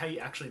how you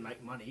actually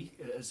make money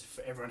is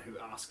for everyone who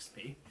asks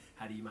me,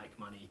 how do you make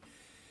money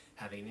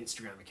having an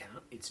Instagram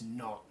account? It's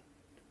not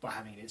by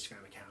having an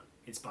Instagram account.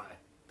 It's by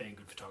being a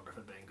good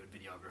photographer, being a good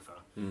videographer,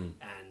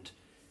 and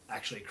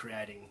actually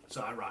creating.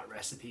 So I write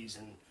recipes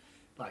and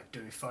like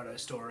do photo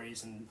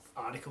stories and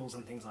articles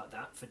and things like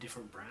that for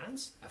different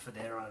brands for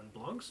their own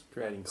blogs.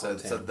 Creating So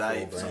content. so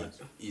they for brands.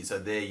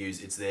 so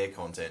it's their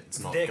content. It's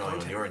not their going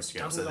content. on your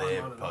Instagram. So Doesn't go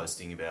they're on at all.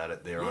 posting about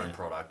it, their own Yeah.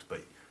 product,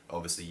 but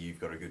obviously you've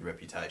got a good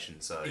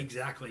reputation, so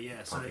Exactly,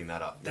 yeah. So pumping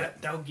that up.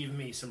 they'll give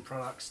me some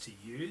products to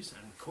use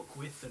and cook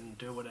with and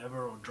do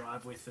whatever, or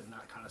drive with and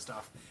that kind of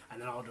stuff,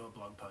 and then I'll do a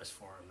blog post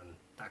for them and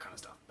that kind of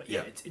stuff. But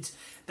yeah, Yeah.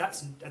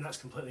 that's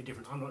completely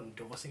different. I'm not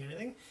endorsing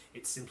anything.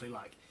 It's simply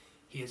like,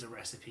 here's a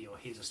recipe or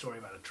here's a story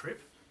about a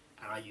trip,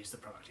 and I use the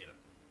product in it.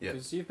 Yeah.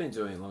 Because you've been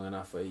doing it long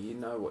enough where you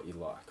know what you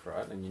like,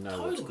 right? And you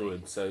know what's Totally.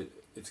 good. So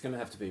it's going to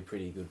have to be a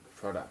pretty good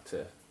product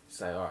to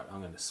say, all right,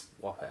 I'm going to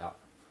swap out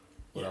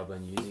what Yeah. I've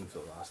been using for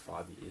the last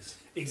 5 years.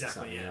 for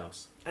Exactly, something yeah.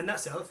 else. And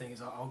that's the other thing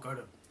is I'll go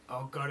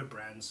to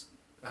brands,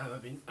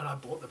 and I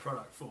bought the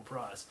product full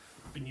price.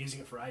 I've been using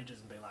it for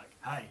ages and be like,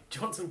 hey, do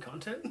you want some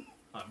content?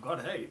 I've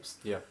got heaps.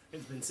 Yeah.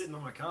 It's been sitting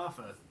on my car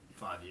for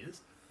 5 years.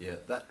 Yeah,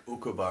 that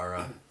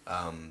Ukabara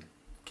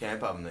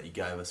camp oven that you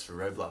gave us for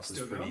Red Bluffs was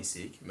Still pretty going?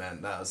 sick,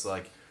 man. That was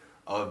like,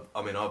 I've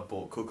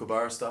bought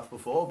Kookaburra stuff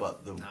before,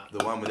 but the Nah.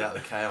 the one without the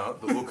K on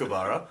it, the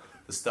Ukabara,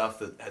 the stuff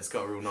that has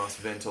got real nice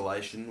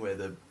ventilation where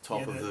the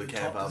top Yeah, of the the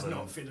camp top does oven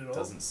not fit at all.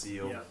 doesn't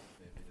seal. Yeah.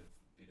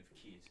 Bit of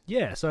kit.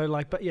 Yeah, so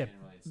like, but yeah,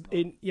 Generally it's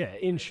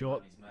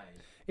not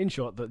in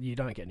short, that you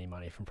don't get any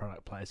money from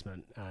product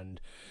placement,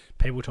 and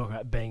people talk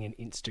about being an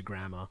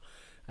Instagrammer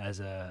as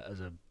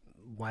a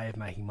way of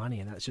making money,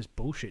 and that's just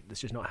bullshit.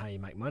 That's just not how you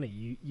make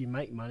money. You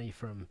make money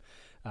from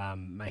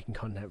making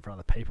content for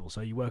other people.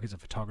 So you work as a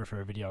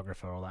photographer, a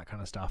videographer, all that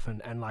kind of stuff.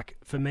 And like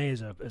for me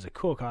as a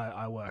cook,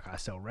 I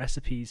sell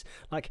recipes.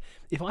 Like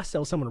if I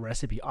sell someone a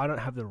recipe, I don't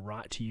have the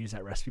right to use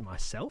that recipe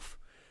myself.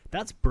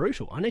 That's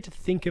brutal. I need to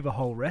think of a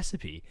whole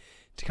recipe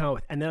to come up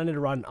with, and then I need to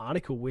write an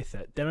article with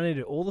it. Then I need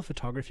to do all the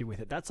photography with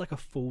it. That's like a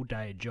full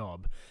day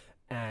job,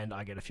 and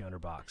I get a few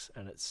 $100.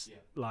 And it's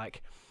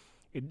like,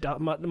 it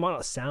might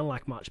not sound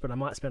like much, but I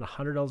might spend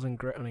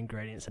 $100 on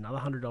ingredients, another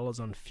 $100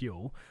 on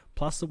fuel,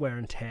 plus the wear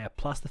and tear,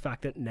 plus the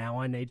fact that now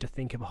I need to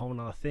think of a whole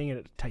other thing, and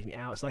it takes me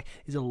hours. Like,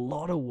 there's a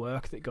lot of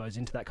work that goes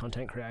into that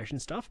content creation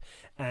stuff,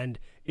 and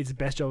it's the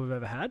best job I've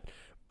ever had.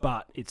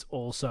 But it's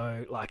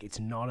also like it's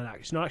not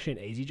actually an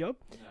easy job.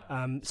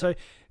 So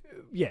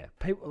yeah,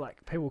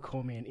 people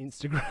call me an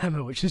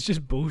Instagrammer, which is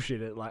just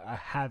bullshit. Like I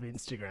have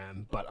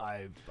Instagram, but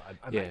I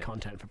Yeah. make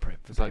content for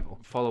It's like people.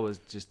 followers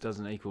just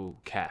doesn't equal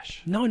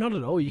cash. No, not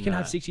at all. You can No.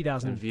 have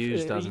 60,000 And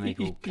views doesn't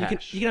equal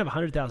cash. You can have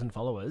 100,000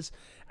 followers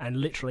and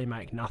literally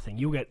make nothing.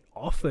 You'll get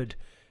offered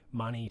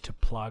money to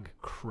plug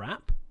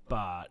crap,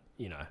 but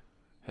you know.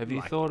 Have you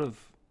Like- thought of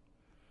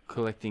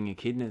collecting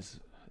echidnas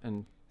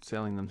and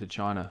selling them to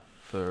China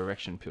for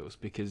erection pills?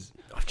 Because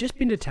I've just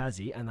been to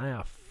Tassie and they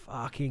are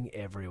fucking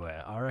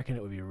everywhere. I reckon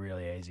it would be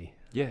really easy.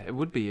 yeah, it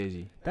would be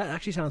easy. That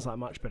actually sounds like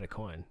much better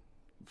coin.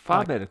 Far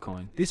Like- better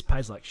coin. This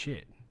pays like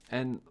shit.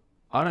 And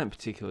I don't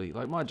particularly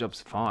like my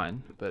job's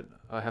fine, but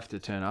I have to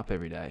turn up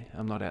every day.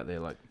 I'm not out there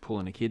like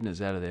pulling echidnas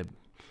out of their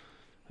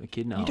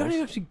echidna You don't holes.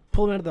 even have to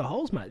pull them out of the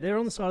holes, mate. They're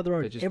on the side of the They're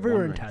road just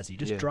everywhere wandering. in Tassie.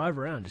 Just Yeah. drive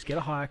around. Just get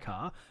a hire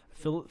car,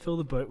 fill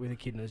the boat with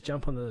echidnas,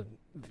 jump on the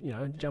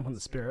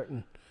Spirit,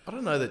 and I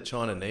don't know that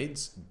China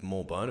needs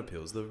more boner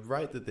pills. The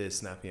rate that they're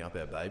snapping up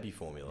our baby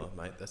formula,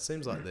 mate, that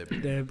seems like they're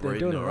they're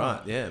breeding doing all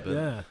right. Yeah, but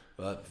yeah.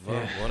 well,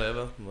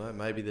 whatever. Well,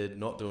 maybe they're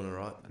not doing it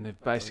right. And they've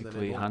They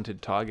basically need more.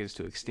 hunted tigers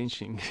to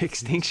extinction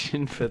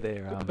for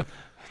their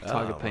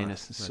tiger right.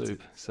 penis That's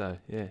soup. So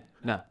yeah,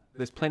 no,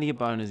 there's plenty of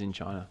boners in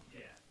China.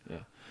 Yeah.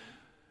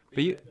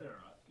 But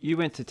you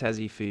went to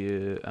Tassie for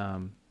your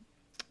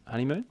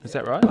honeymoon, is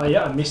that right? Oh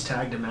yeah, I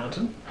mistagged a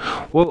mountain.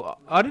 Well,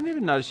 I didn't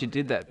even notice you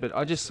did that, but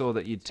I just saw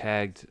that you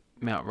tagged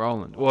Mount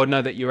Roland. Well,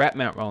 no, that you're at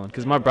Mount Roland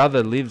because my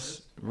brother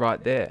lives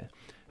right there,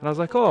 and I was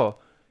like, oh.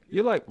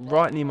 You're like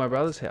right near my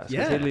brother's house. 'Cause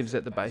Yeah. he lives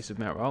at the base of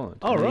Mount Roland.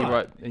 Oh, and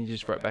right. And you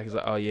just wrote back, he's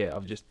like, oh yeah,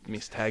 I've just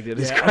mistagged it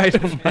as Yeah.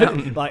 Cradle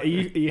Mountain. Like, are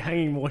you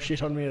hanging more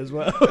shit on me as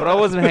well? But I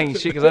wasn't hanging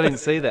shit because I didn't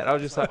see that. I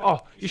was just like, oh,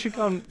 you should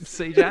go and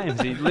see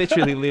James. He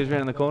literally lives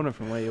around the corner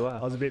from where you I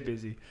are. was a bit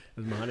busy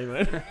with my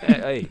honeymoon.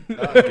 Hey, Oh,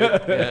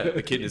 good. Yeah,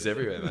 the kid is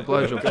everywhere, the mate.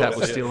 blowjob tap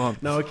was still on.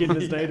 No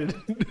echidnas needed.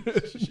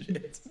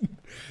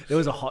 There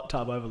was a hot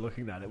tub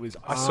overlooking that. It was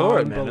I saw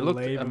it, man. It looked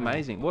unbelievable.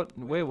 amazing.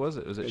 Where was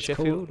it? Was it It's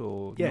Sheffield called-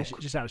 or? Yeah, Nook?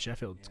 just out of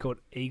Sheffield. It's called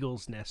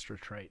Eagle's Nest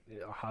Retreat.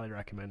 I highly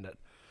recommend it.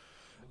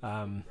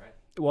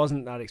 It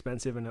wasn't that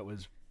expensive, and it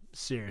was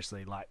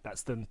seriously like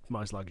that's the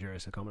most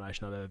luxurious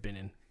accommodation I've ever been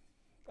in.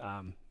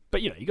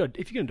 But you know,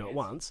 if you're gonna do it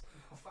once,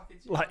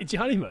 like it's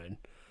your honeymoon.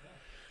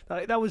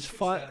 Like, that was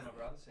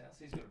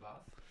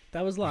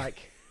That was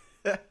like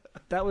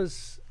that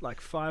was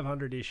like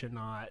 500-ish a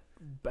night,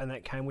 and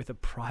that came with a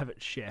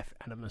private chef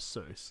and a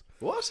masseuse.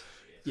 What?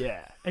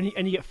 Yeah, and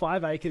you get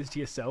 5 acres to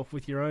yourself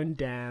with your own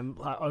dam,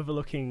 like,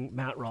 overlooking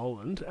Mount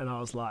Roland. And I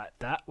was like,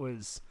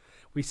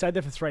 we stayed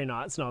there for 3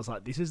 nights, and I was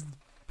like, this is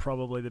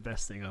probably the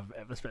best thing I've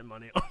ever spent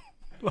money on.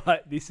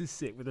 Like, this is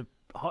sick, with a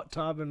hot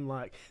tub, and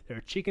like there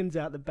are chickens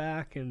out the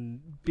back and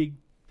big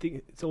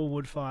thing. It's all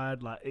wood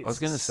fired. Like, it's I was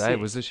going to say, sick.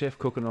 was the chef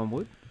cooking on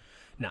wood?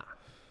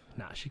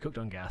 Nah, she cooked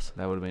on gas.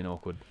 That would have been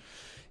awkward.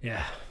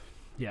 Yeah.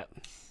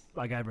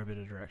 I gave her a bit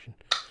of direction.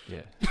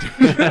 Yeah.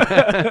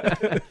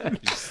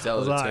 Just tell her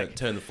was to like,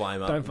 turn the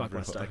flame up. Don't fuck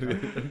my steak.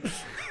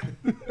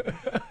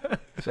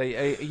 So are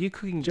you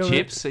cooking Do you want me-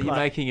 chips? Are you like-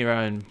 making your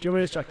own? Do you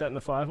want me to chuck that in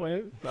the fire for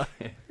you?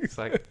 It's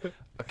like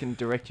I can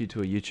direct you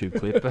to a YouTube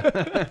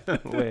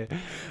clip where.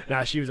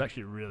 Nah, she was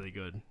actually really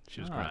good.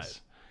 She was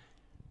Nice.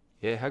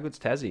 Yeah, how good's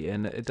Tassie?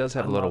 And it does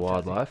have I a lot of love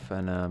Tassie. wildlife,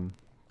 and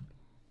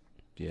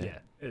great.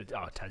 yeah.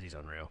 Tassie's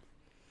unreal.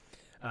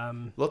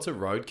 Lots of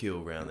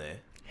roadkill around there.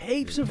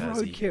 Heaps of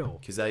Tassie. roadkill.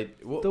 Because they.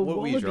 What The were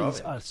you wallabies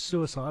driving? are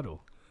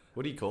suicidal.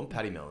 What do you call them?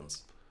 Paddy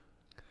melons.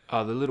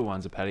 Oh, the little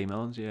ones are paddy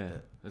melons. Yeah,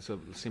 it's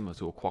similar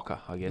to a quokka,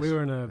 I guess. We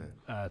were in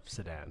a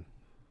sedan.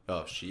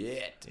 Oh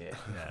shit! Yeah,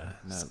 Yeah.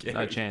 no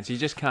Scary. chance. You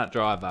just can't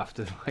drive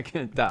after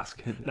like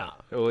dusk. Nah.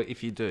 Or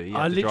if you do, you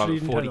I have to drive literally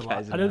at didn't 40 turn the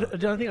lights. k's I an hour.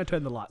 don't think I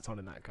turned the lights on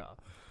in that car.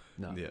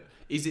 No. Yeah.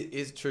 Is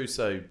it true?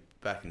 So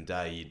back in the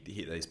day, you'd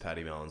hit these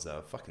paddy melons. They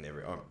were fucking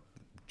everywhere. I've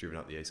driven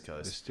up the east They're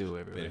coast. still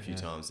everywhere. Been a few yeah.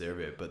 times there,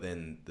 everywhere. But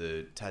then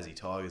the Tassie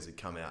tigers would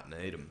come out and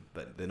eat them,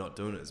 but they're not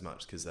doing it as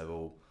much because they've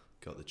all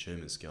got the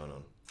tumours going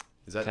on.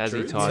 Is that Tassie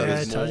true?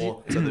 tigers. So there's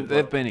more. So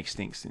They've been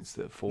extinct since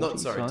the 40s. not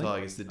sorry, I think.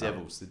 tigers. The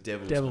devils. The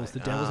devils. Devils. The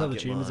mate. devils have the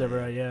get tumours mine.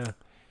 everywhere. Yeah.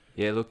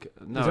 Yeah, look,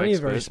 no There's only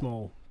expert.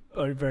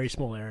 a very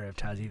small area of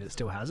Tassie that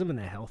still has them and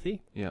they're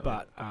healthy. Yeah.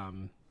 But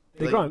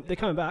They- they're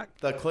coming back.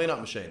 They're clean-up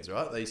machines,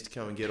 right? They used to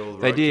come and get all the.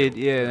 They roadkill. did,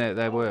 yeah,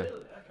 they were.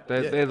 Yeah.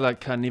 They're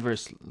like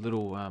carnivorous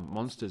little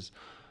monsters.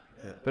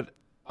 Yeah. But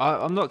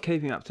I'm not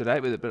keeping up to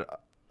date with it,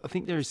 but I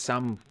think there is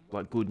some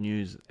like good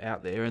news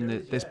out there, and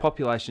there's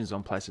populations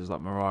on places like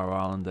Maria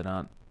Island that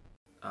aren't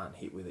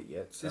hit with it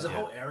yet. So. There's a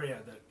whole area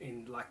that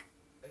in like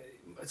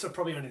it's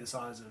probably only the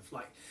size of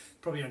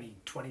probably only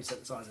 20%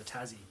 the size of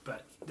Tassie,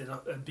 but there's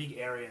a big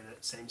area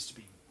that seems to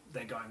be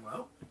they're going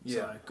well. Yeah.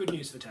 So good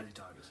news for Tassie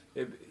Tigers.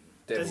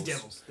 Devils. Tassie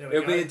Devils. There we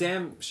It'll go. be a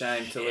damn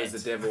shame to lose the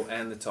Shit. devil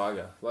and the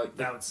tiger. Like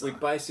That would we suck.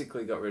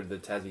 basically got rid of the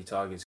Tassie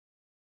Tigers.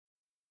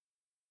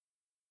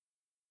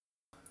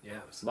 Yeah.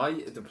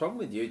 The problem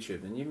with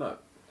YouTube, and you might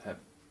have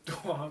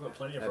Oh, I've got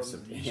plenty of Have problems some-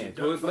 with YouTube. yeah,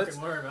 Don't well, fucking let's-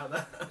 worry about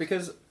that.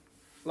 because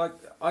like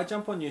I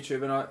jump on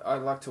YouTube and I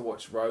like to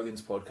watch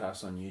Rogan's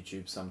podcast on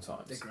YouTube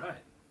sometimes. They're great.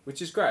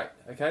 Which is great,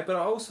 okay? But I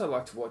also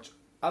like to watch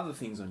other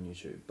things on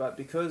YouTube. But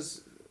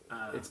because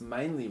it's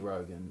mainly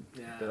Rogan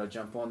Yeah. that I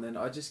jump on, then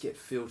I just get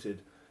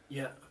filtered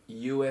Yeah.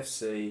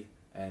 UFC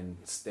and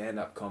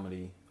stand-up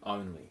comedy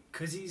only.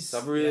 Because he's So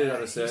I've really got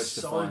to he's search to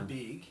so find-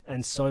 big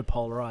and so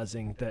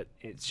polarizing that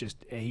it's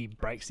just he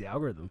breaks the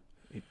algorithm.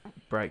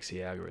 breaks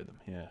the algorithm.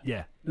 Yeah.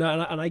 Yeah, no,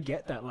 and I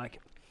get that. Like,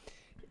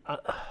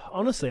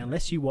 honestly,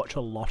 unless you watch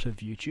a lot of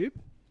YouTube,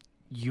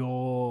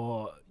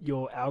 your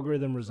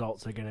algorithm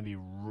results are going to be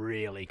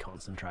really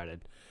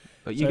concentrated.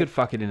 But you So- could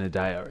fuck it in a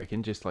day, I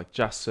reckon. Just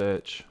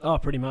search. Oh,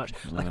 pretty much.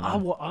 Like don't I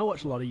know.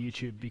 watch a lot of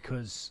YouTube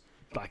because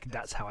like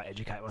that's how I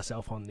educate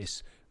myself on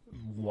this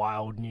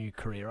wild new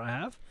career I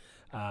have,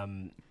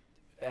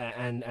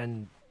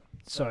 and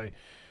so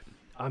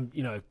I'm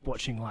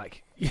watching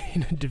like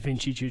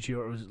DaVinci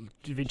tutorials.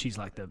 DaVinci's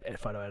like the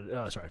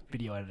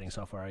video editing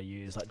software I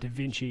use, like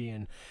DaVinci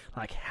and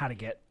like how to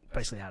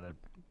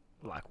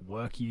like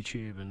work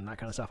YouTube and that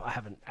kind of stuff. I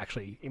haven't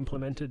actually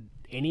implemented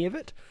any of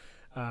it.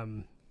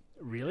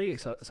 Really,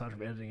 aside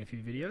from editing a few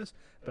videos,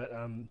 but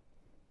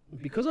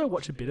because I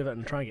watch a bit of it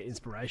and try and get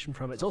inspiration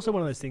from it, it's also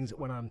one of those things that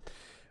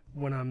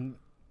when I'm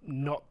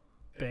not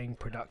being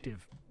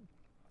productive,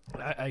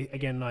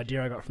 again, an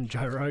idea I got from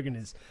Joe Rogan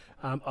is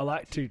I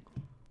like to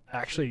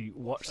actually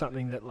watch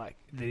something that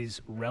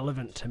is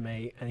relevant to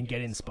me and get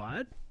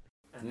inspired,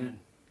 and then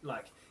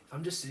if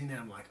I'm just sitting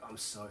there, I'm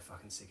so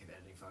fucking sick of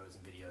editing photos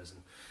and videos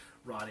and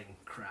writing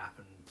crap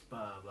and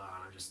blah blah,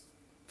 and I'm just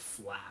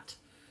flat.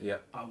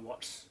 Yep. I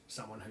watch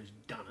someone who's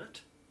done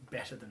it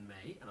better than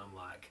me, and I'm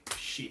like,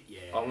 shit,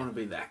 yeah. I want to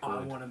be that good.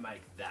 I want to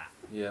make that.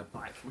 Yeah.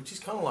 Which is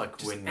kind of like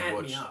Just when amp you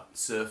me watch up.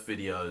 surf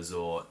videos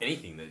or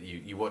anything that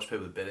you watch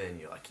people that are better than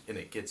you, and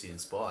it gets you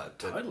inspired.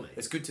 But Totally.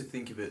 it's good to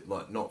think of it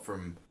not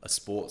from a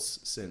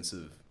sports sense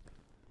of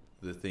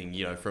the thing,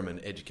 from an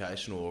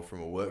educational or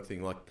from a work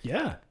thing.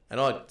 Yeah. And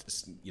I,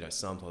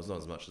 sometimes not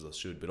as much as I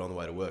should, but on the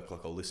way to work,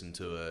 I'll listen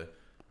to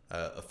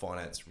a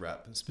finance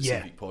rap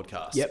specific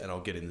podcast, Yep. and I'll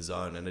get in the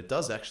zone, and it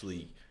does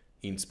actually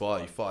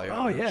inspire you, fire.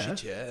 Oh, yeah.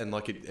 shit, yeah, and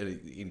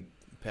it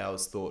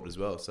empowers thought as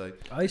well. So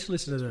I used to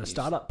listen to the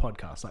startup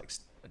podcasts, like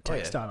tech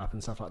yeah. startup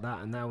and stuff like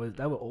that, and they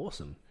were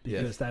awesome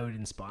because they would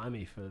inspire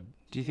me for.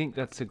 Do you think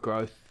that's a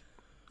growth?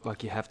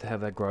 Like you have to have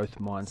that growth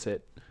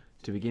mindset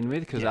to begin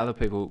with, because Yeah. other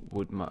people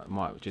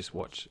might just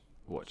watch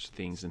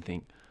things and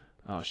think,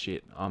 "Oh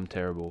shit, I'm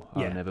terrible.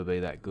 Yeah. I'll never be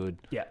that good.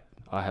 Yeah.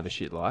 I have a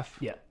shit life."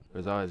 Yeah.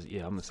 Whereas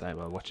I'm the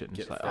same. I watch it and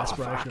Get it's like,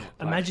 Aspirational. oh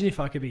fuck. Imagine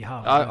if I could be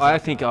half. I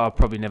think I'll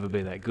probably never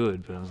be that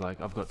good, but I was like,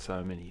 I've got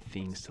so many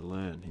things to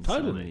learn in so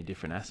Totally. many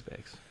different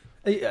aspects.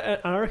 I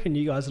recken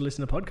you guys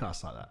listen to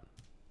podcasts like that.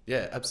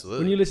 yeah,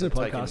 absolutely. When you listen to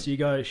Taking- podcasts, you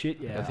go, shit,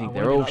 yeah. I think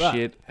wanna they're be all like that.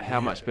 shit. How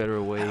much better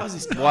are we? How's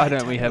this Why guy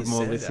don't we have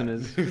more telling us that?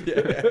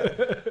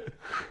 listeners?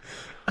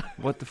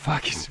 What the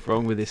fuck is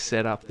wrong with this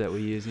setup that we're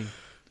using?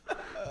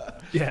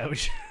 Yeah,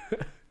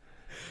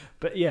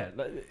 but yeah,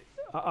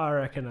 I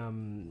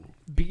reckon.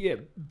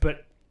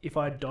 But if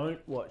I don't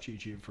watch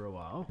YouTube for a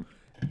while,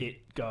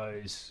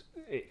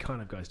 it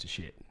kind of goes to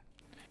shit.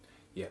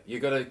 Yeah, you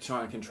got to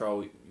try and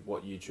control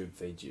what YouTube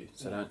feeds you.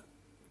 So don't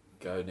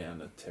go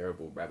down a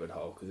terrible rabbit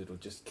hole because it'll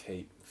just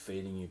keep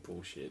feeding you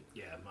bullshit.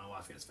 Yeah, my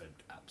wife gets fed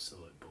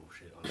absolute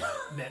bullshit on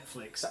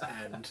Netflix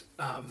and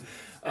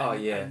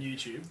and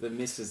YouTube. The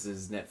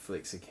missus's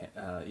Netflix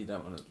account. You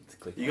don't want to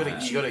click. You gotta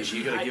give them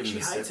She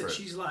a hates separate. it.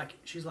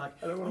 She's like,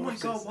 oh my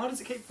god, why does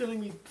it keep feeding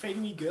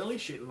me girly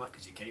shit? I'm like,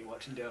 because you keep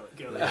watching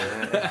girly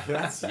shit.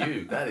 That's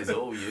you. That is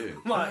all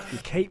you. I'm like, you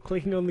keep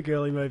clicking on the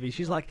girly movie.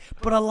 She's like,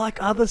 but I like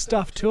other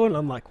stuff too, and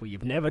I'm like, well,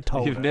 you've never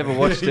told You've her. never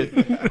watched it.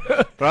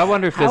 But I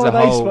wonder if there's How a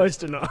are they whole. supposed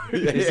to know?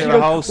 Is there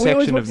a whole section of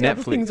We always watch the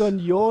other things Netflix? on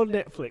your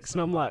Netflix,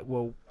 and I'm like,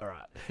 well, all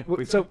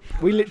right. So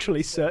we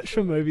literally search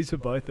for movies for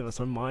both of us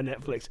on my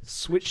Netflix,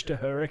 switch to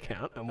her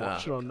account, and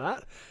watch it on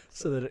that,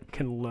 so that it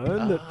can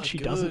learn that she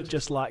doesn't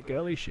just like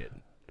girly shit.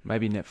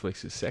 Maybe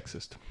Netflix is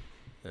sexist.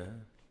 Yeah.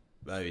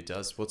 Maybe it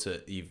does. What's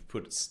it?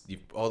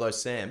 Although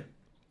Sam,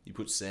 you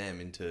put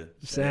Sam into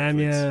Sam, Netflix.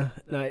 yeah,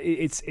 no,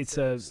 it's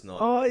a not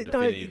no, definitive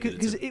that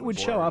because it's a it would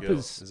boy show or a up girl,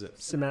 as is it?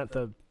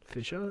 Samantha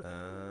Fisher.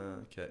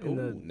 Okay. In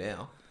Ooh,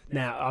 now.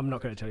 Now, I'm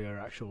not going to tell you her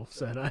actual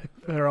surname,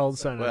 her old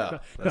surname. Wow,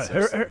 No, that's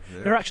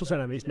her actual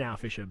surname is now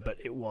Fisher, but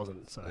it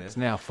wasn't. So It's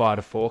now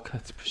Fighter Fork.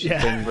 She's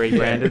Yeah. been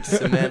rebranded.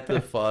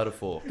 Samantha Fighter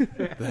Fork.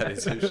 That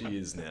is who she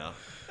is now.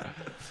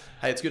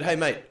 Hey, it's good. Hey,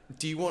 mate,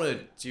 do you want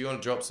to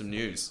drop some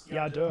news?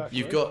 yeah, I do. Actually.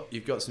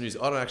 You've got some news.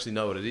 I don't actually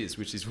know what it is,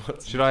 which is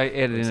what. Should I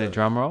edit in a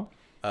drum roll?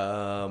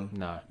 No.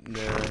 No.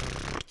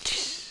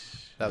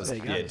 That was There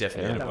you go.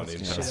 definitely Yeah, one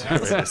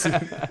that in.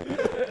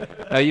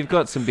 was- No, you've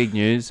got some big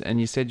news, and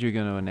you said you were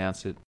going to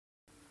announce it.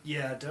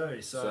 Yeah, I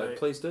do. So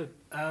please do.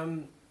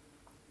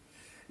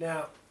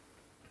 Now,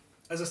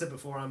 as I said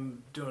before,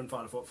 I'm doing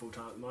Fighter Fork full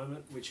time at the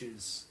moment, which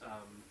is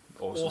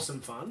awesome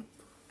fun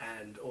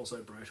and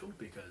also brutal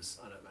because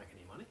I don't make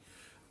any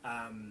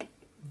money.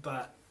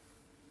 But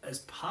as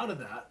part of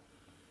that,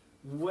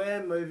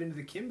 we're moving to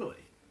the Kimberley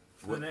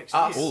for the next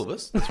year. All of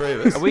us, the three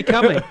of us. Are we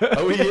coming?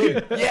 Are we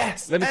in?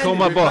 Yes. Let me call Andy,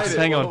 my we boss. made it.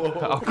 Hang on. Whoa, whoa,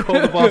 whoa. I'll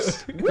call the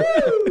boss.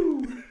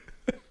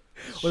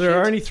 Well, there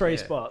are only Shit. 3 Yeah.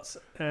 spots,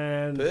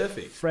 and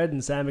Perfect. Fred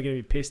and Sam are going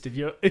to be pissed if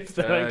they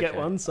don't get Okay.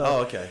 one. So,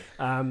 Oh, okay.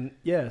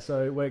 yeah,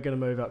 so we're going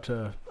to move up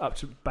to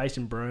based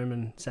in Broome,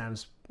 and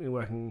Sam's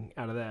working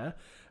out of there,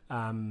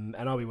 and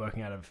I'll be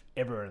working out of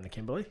everywhere in the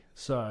Kimberley.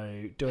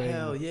 So doing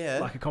Hell yeah.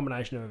 like a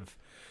combination of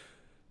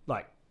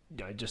like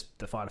just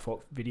the Fighter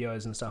Fork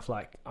videos and stuff.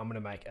 Like I'm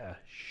going to make a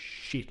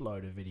shitload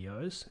of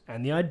videos,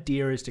 and the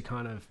idea is to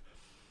kind of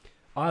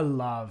I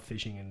love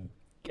fishing and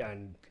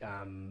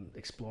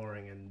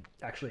exploring and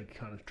actually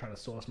kind of trying to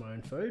source my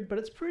own food, but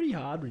it's pretty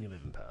hard when you live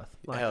in Perth.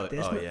 Like,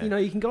 yeah.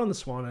 you can go on the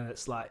Swan and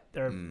it's like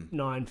there are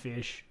 9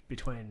 fish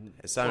between.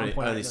 There's only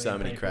 1.8 so million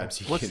many people. crabs.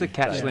 You What's can the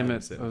catch catch.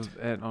 limit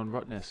on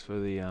Rottnest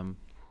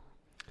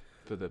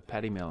for the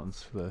paddy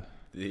melons? For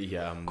The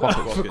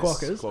For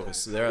quackers.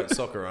 Quackers. They're at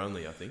soccer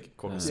only, I think.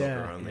 Quackers Yeah.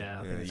 soccer only. Yeah,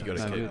 I think you so. got to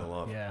No keep good. them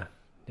alive.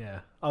 Yeah.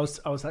 I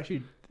was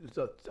actually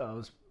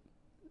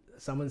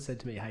someone said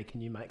to me, "Hey, can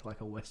you make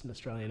like a Western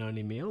Australian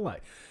only meal?"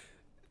 Like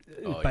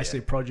Oh, basically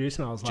yeah. produce,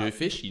 and I was like,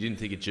 Jewfish? You didn't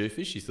think of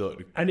jewfish? You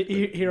thought. and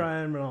here I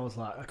am, and I was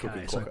like, okay,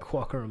 Cooking so quokka.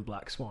 quokka and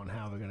black swan,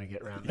 how are we going to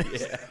get around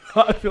this? Yeah.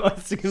 I feel like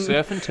some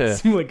surf and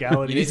turf.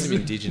 legalities. You need some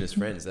indigenous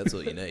friends. That's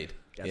all you need.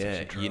 That's yeah.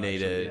 actually true, You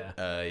need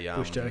actually, a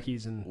bush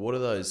turkeys and What are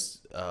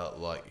those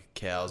like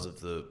cows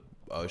of the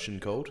ocean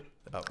called?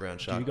 Up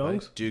around Shark Bay?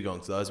 Dugongs?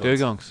 Dugongs. Those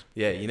ones. dugongs.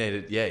 Yeah, you need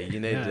it. Yeah, you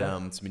need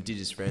Yeah. some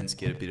indigenous friends.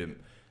 Get a bit of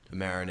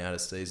Marin out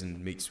of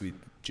season mixed with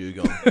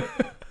dugong,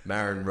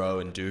 Marin roe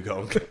and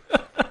dugong.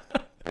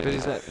 But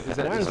is that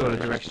the sort of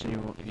direction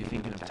you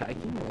thinking of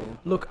taking? Or?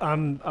 Look,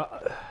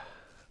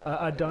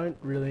 I don't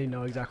really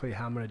know exactly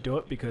how I'm going to do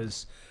it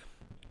because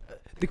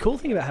the cool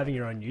thing about having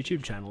your own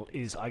YouTube channel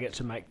is I get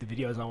to make the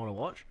videos I want to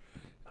watch.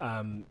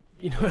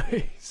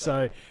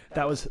 So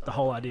that was the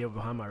whole idea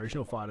behind my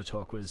original Fighter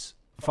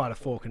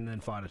Fork and then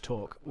Fighter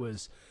Talk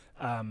was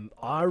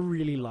I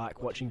really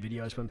like watching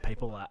videos when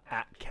people are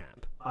at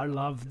camp. I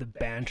love the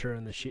banter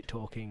and the shit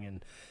talking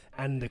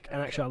and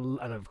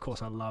of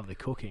course I love the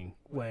cooking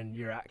when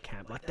you're at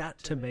camp. Like that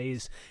to me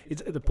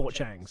it's the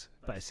porchangs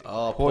basically.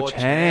 Oh,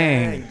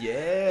 Porchang.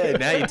 Yeah.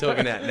 Now you're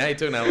talking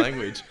our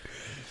language,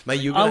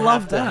 mate. You're I gonna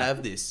love have to that.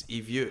 have this.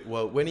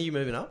 when are you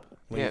moving up?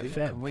 When Yeah, do you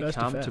think? can we First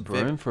of come Feb. to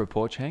Broome for a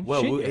porchang?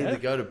 Well, Shit, we'll yeah. either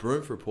go to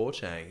Broome for a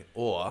porchang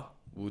or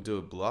we'll do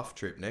a Bluff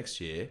trip next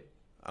year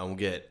and we'll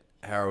get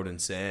Harold and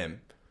Sam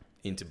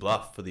into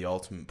Bluff for the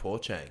ultimate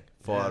porchang.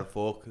 Fighter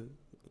Fork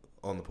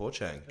on the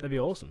porchang. That'd be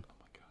awesome.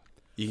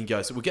 You can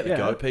go. So we'll get the Yeah.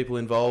 Go people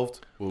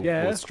involved. We'll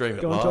stream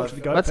it Go and talk to live.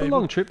 the goat That's a people.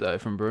 long trip though,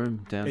 from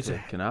Broome down It's to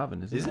a-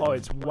 Carnarvon, isn't Is it? it? Oh,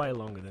 it's way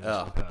longer than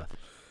Oh. it's Perth.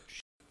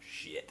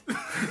 Shit.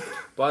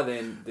 By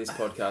then, this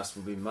podcast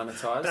will be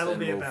monetized That'll and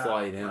be we'll about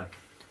fly you down.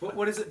 like,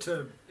 what is it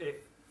to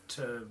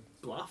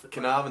Bluff?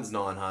 Carnarvon's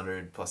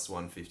 900 plus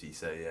 150,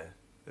 so yeah,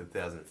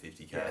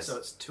 1,050 k's. Yeah, so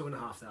it's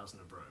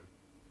 2,500 a Broome.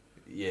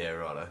 Yeah,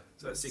 righto.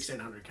 So it's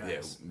 1,600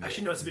 k's. Yeah,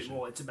 Actually, no, it's a bit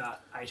more. It's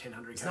about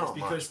 1,800 k's not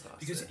much because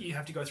faster. you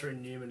have to go through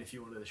Newman if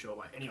you want to do the short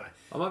way. Anyway,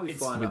 I might be It's-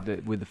 flying up.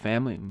 With the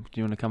family. Do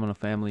you want to come on a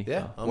family?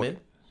 Yeah, I'm in.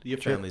 Your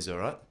family's all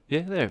right.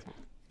 Yeah, they're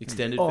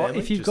Extended Or family.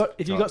 if you've Just got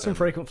tight some family.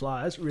 frequent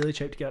flyers, really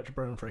cheap to get up to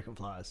Brennan frequent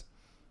flyers.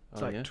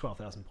 It's like yeah.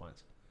 12,000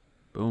 points.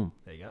 boom.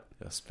 There you go.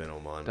 I spent all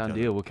mine. Done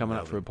going deal. to We're coming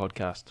up for a Melbourne.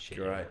 podcast.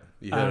 Great.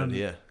 You heard Um, it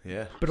here.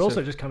 Yeah. But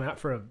also just come out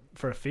for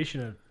a fish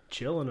and a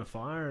chill and a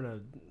fire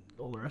and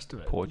all the rest of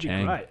it. Poor It'd be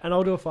Chang. great. And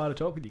I'll do a fire to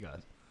talk with you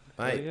guys.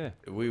 Mate, yeah.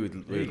 we would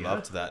you love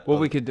go. to that. Well,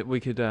 we could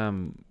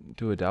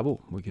do a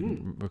double. We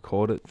could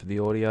record it for the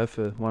audio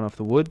for One Off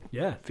the Wood,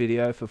 Yeah,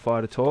 video for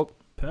Fire to Talk.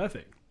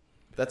 perfect.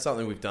 That's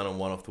something we've done on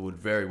One Off the Wood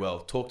very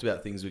well. Talked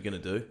about things we're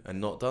going to do and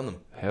not done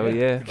them. Hell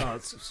yeah. Oh,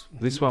 it's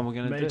This one we're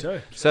going me to do.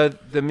 too. So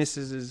the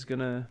missus is going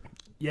to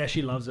Yeah,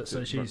 she loves it. So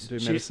do she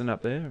medicine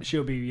up there.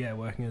 she'll be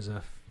working as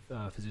a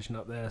physician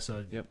up there.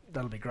 So Yep.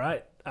 that'll be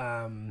great.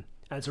 And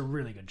it's a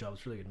really good job.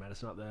 It's really good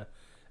medicine up there.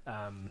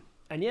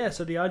 And yeah,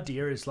 so the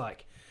idea is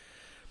like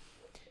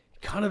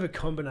kind of a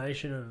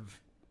combination of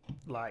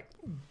like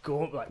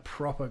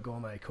proper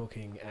gourmet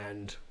cooking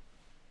and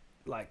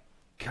like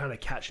kind of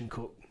catch and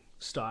cook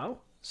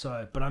style.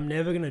 So, but I'm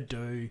never gonna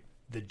do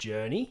the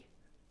journey.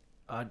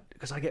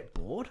 Because I get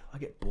bored. I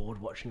get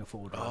bored watching a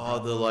full drive. Oh,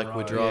 down the the like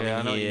we're road. driving Yeah,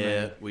 I know what you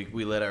here.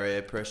 We let our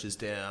air pressures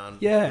down.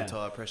 Yeah. The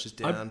tire pressures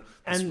I- down.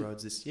 This and-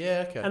 road's this.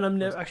 Yeah. Okay. And I'm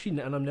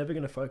never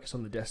going to focus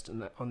on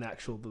the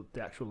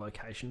actual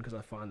location because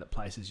I find that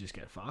places just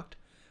get fucked.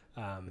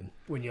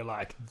 When you're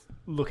like,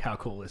 look how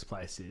cool this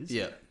place is.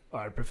 Yeah.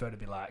 I'd prefer to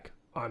be like,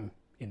 I'm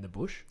in the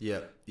bush,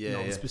 Yeah. Yeah.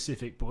 Yeah.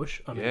 non-specific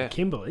bush. I'm Yeah. in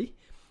Kimberley,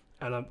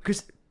 and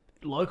because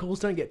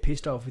locals don't get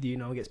pissed off with you.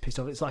 No one gets pissed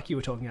off. It's like you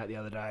were talking about the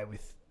other day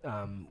with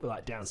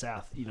like down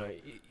south. You know,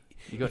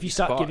 You got if you your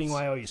start spots. giving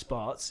away all your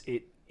spots,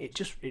 it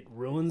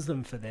ruins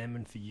them for them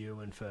and for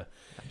you and for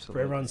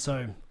Absolutely. everyone.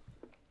 So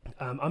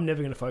I'm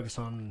never going to focus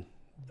on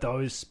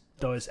those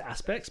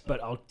aspects,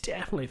 but I'll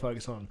definitely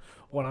focus on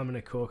what I'm going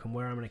to cook and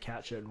where I'm going to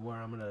catch it and where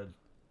I'm going to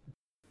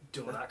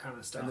do all that kind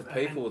of stuff. And the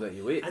people that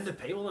you're with. And the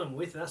people that I'm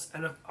with,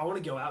 and I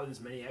want to go out with as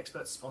many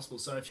experts as possible.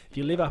 So if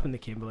you live up in the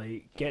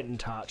Kimberley, get in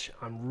touch.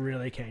 I'm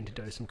really keen to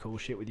do some cool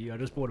shit with you. I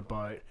just bought a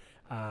boat,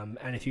 and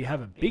if you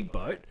have a big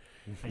boat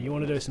and you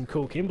want to do some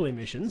cool Kimberley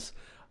missions,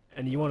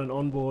 and you want an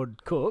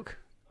onboard cook,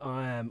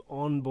 I am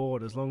on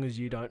board as long as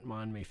you don't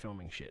mind me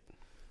filming shit.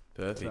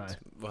 Perfect.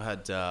 I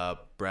had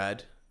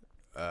Brad,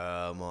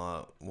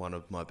 one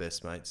of my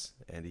best mates,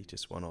 Andy,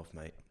 just one of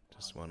my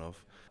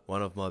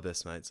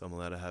best mates. I'm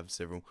allowed to have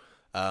several.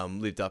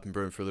 Lived up in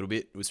Broome for a little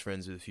bit. Was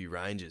friends with a few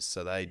rangers,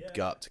 so they'd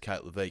go up to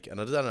Cape Leveque, and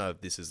I don't know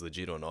if this is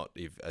legit or not,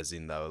 if as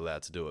in they were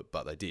allowed to do it,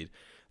 but they did.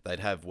 They'd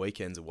have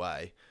weekends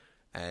away,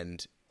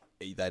 and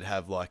they'd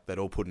have they'd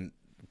all put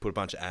a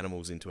bunch of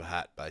animals into a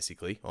hat,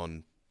 basically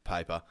on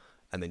paper,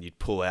 and then you'd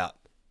pull out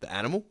the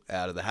animal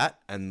out of the hat,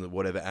 and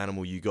whatever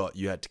animal you got,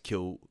 you had to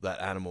kill that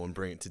animal and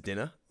bring it to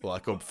dinner,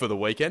 for the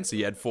weekend. So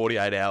you had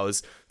 48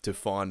 hours to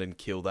find and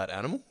kill that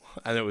animal,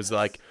 and it was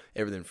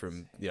everything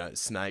from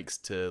snakes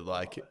to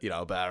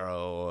a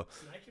barrow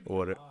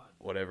or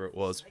whatever it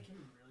was.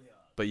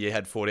 But you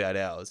had 48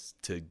 hours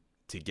to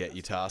get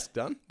your task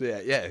done. Yeah,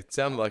 it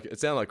sounded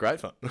like great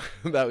fun.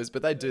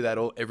 But they do that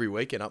every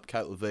weekend up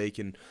Cape Leveque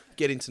and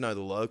getting to know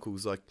the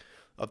locals. Like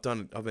I've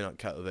been up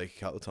Cape Leveque a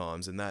couple of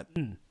times, and that.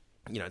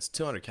 It's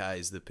 200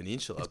 k's the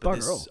peninsula, It's but bugger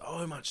there's all.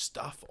 so much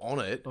stuff on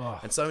it, Oh.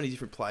 and so many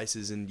different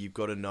places, and you've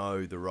got to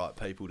know the right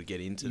people to get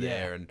into Yeah.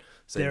 there. And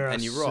so, There are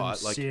and you're some right,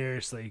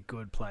 seriously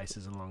good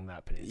places along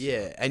that peninsula.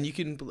 yeah, and you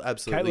can Cape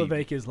absolutely,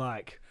 Leveque is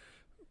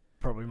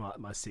probably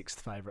my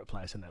sixth favourite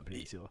place in that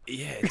peninsula.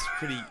 yeah, it's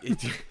pretty.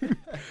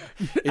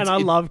 And I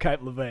love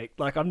Cape Leveque.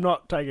 I'm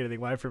not taking anything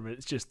away from it.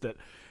 It's just that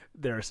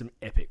there are some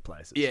epic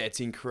places. Yeah, it's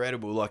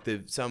incredible.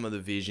 Some of the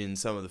vision,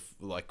 some of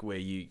the where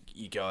you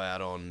go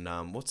out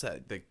on what's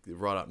that?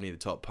 Right up near the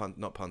top,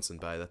 not Punson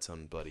Bay. That's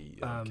on bloody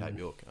Cape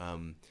York.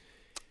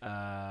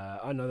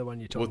 I know the one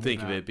you're talking We'll about.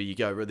 think of it, but you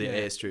go the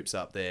Yeah. airstrips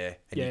up there,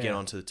 and you Yeah, get yeah.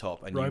 onto the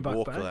top, and Roebuck you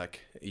walk Bay? walk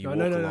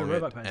No, along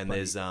Roebuck it, Bay's and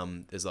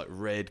bloody- there's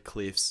red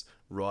cliffs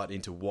right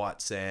into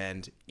white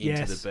sand into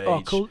Yes. the beach.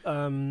 Oh, cool.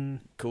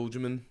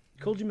 Coolgerman.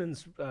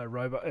 Coolgerman's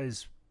Roebuck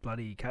is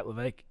bloody Cape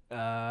Leveque.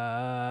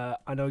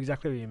 I know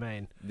exactly what you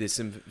mean. There's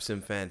some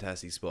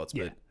fantastic spots,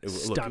 Yeah, but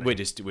look, stunning. we're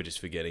just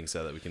forgetting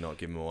so that we cannot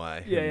give them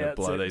away. Yeah, and yeah,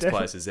 blow so these definitely-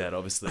 places out,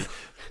 obviously.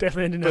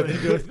 Definitely had nothing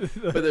to do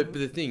with But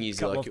the thing is,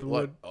 Couple off the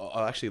wood.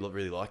 I actually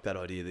really like that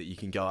idea that you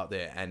can go up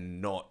there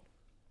and not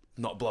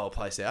blow a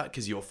place out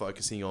because you're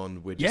focusing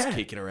on we're just Yeah.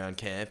 kicking around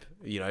camp.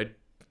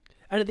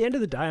 And at the end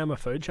of the day, I'm a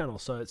food channel,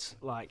 so it's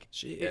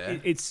Shit, yeah.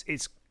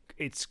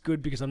 it's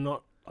good because I'm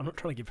not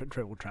trying to give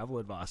people travel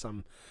advice.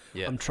 I'm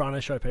Yeah. trying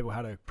to show people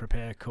how to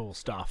prepare cool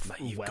stuff.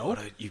 Mate, well.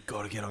 you've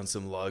got to get on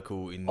some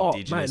local Oh,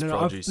 indigenous mate, no,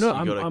 produce.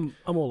 I'm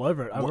all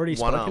over it. I've already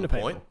one spoken arm to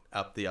people. point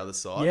up the other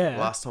side. Yeah.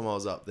 Last time I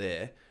was up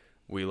there,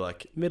 we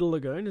Middle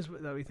Lagoon is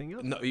that we think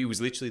of? no, it was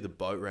literally the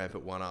boat ramp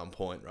at one arm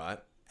point, right?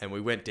 And we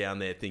went down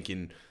there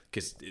thinking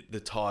because the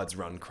tides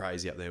run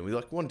crazy up there. And we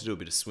wanted to do a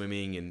bit of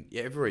swimming, and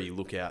everywhere you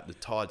look out, the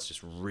tide's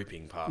just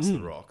ripping past the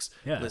rocks.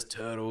 Yeah. And there's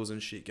turtles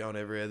and shit going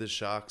everywhere. There's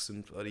sharks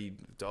and bloody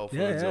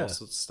dolphins and Yeah. all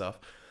sorts of stuff.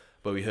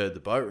 But we heard the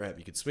boat ramp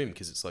you could swim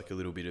because it's like a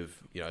little bit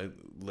of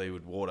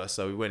leeward water.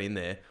 So we went in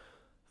there.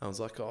 I was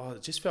like, oh,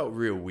 it just felt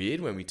real weird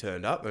when we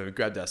turned up and we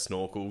grabbed our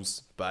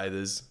snorkels,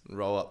 bathers,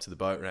 roll up to the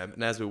boat ramp.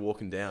 And as we're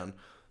walking down,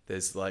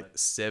 there's like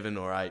 7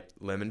 or 8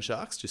 lemon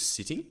sharks just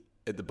sitting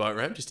at the boat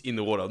ramp, just in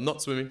the water,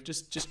 not swimming,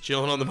 just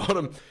chilling on the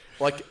bottom.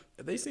 Like,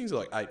 these things are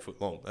like 8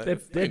 foot long. They're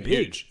fucking big.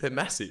 huge. They're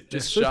massive. They're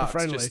Just super sharks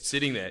friendly. just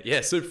sitting there.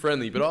 Yeah, super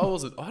friendly. But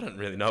I don't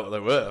really know what they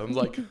were. I'm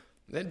like,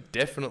 they're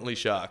definitely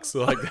sharks.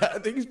 Like,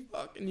 that thing's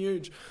fucking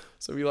huge.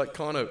 So we like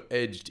kind of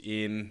edged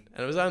in,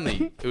 and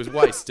it was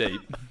way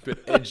steep, but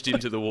edged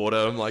into the water.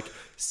 I'm like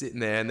sitting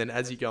there, and then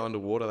as you go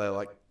underwater, they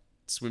like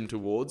swim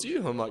towards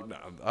you. I'm like, no,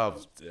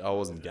 I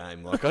wasn't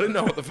game. Like, I didn't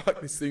know what the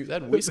fuck this thing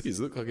had. Whiskers,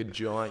 looked like a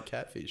giant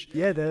catfish.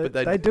 Yeah, But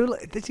they do.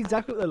 That's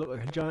exactly what they look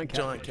like, a giant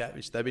catfish. Giant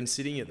catfish. They've been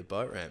sitting at the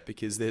boat ramp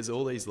because there's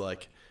all these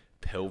like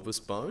pelvis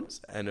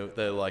bones, and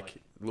they like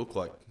look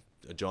like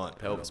a giant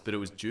pelvis, but it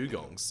was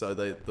dugongs. So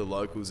the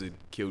locals had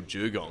killed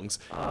dugongs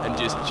and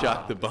just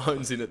chucked the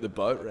bones in at the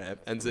boat ramp,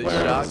 and the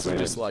sharks were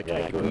just like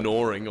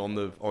gnawing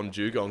on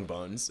dugong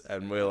bones,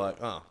 and we're like,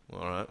 oh, all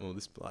right, well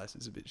this place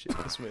is a bit shit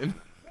to swim.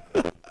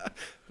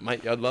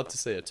 Mate, I'd love to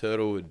see a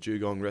turtle with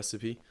dugong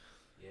recipe.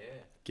 Yeah,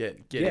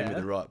 get in with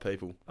the right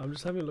people. I'm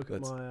just having a look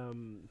at my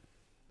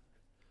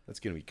That's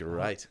gonna be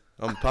great.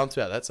 I'm pumped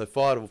about that. So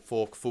Fire to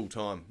Fork full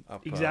time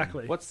up.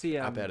 exactly. What's the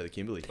Up out of the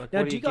Kimberley. Like, Now,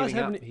 what are do you you guys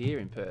giving have up here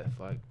in Perth?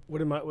 Like,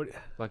 What am I? What,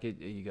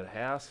 you got a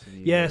house? Have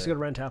you yeah, got so got to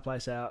rent our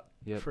place out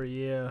Yep. for a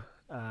year.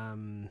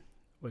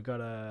 We've got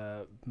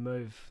to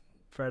move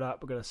Fred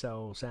up. We've got to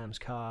sell Sam's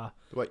car.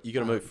 Wait, you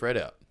got to move Fred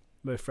out.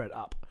 Move Fred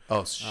up.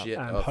 Oh shit!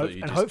 I thought you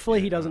And just- hopefully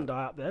he yeah, doesn't right.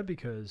 die up there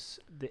because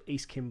the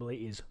East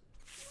Kimberley is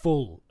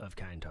full of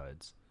cane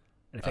toads.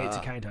 And if he eats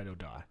a cane toad, he'll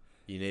die.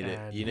 You need it.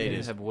 And You You need need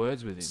to to have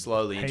words with him.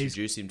 slowly He's-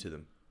 introduce him to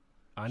them.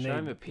 I Show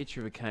him a need.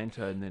 picture of a cane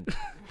toad and then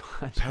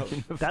punch him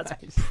in the That's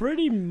face.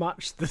 pretty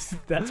much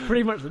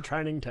the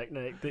training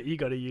technique that you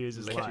got to use.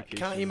 Is like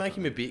Can't you make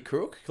him a bit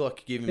crook?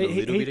 Like give him a he,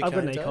 little bit of I've got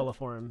an cane toad? e-collar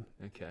for him.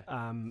 Okay.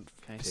 Cane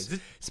s-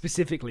 toad.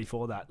 specifically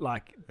for that.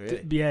 Like,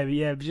 Really?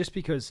 yeah, just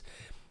because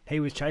he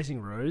was chasing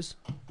roos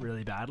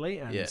really badly,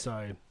 and Yeah.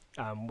 so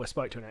we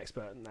spoke to an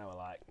expert, and they were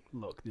like,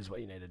 "Look, this is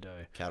what you need to do."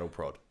 Cattle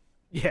prod.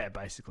 Yeah,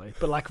 basically,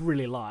 but like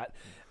really light.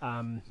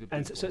 And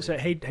so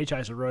he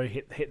chased a roo,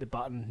 hit the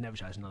button, never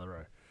chased another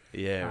roo.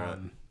 Yeah, right.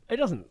 It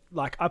doesn't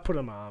like I put it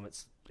on my arm.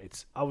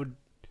 It's I would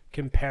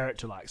compare it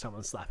to like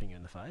someone slapping you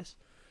in the face.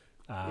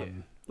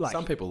 Like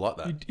Some people like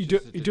that. you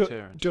Just a do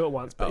deterrent. it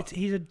once, but Oh.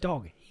 he's a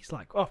dog. He's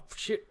like, oh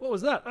shit, what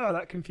was that? Oh,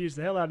 that confused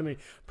the hell out of me.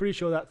 Pretty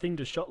sure that thing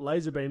just shot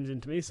laser beams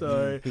into me.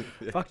 So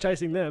fuck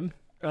chasing them.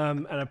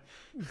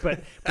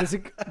 But it's a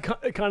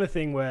kind of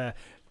thing where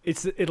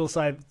it'll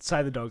save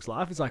the dog's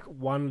life. It's like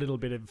one little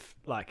bit of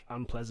like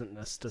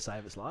unpleasantness to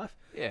save its life.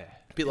 Yeah.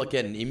 A bit like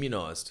getting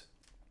immunised.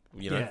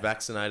 Yeah.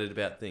 Vaccinated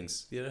about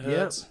things. Yeah, it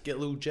hurts. Get a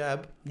little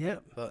jab, Yeah,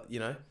 but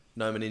no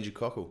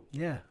meningococcal.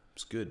 yeah.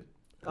 It's good.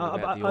 What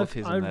about the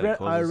autism that it I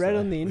causes, read though?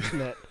 on the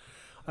internet.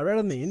 I read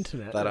on the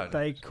internet They that don't.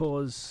 they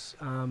cause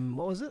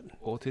what was it?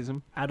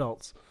 Autism.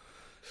 Adults.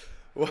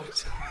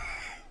 What?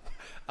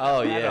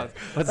 Oh yeah.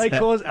 They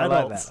cause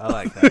adults. I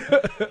like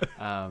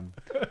that.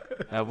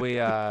 We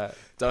are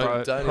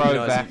Don't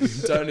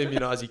pro-vax.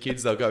 immunise your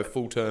kids. They'll go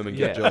full term and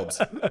get Yeah.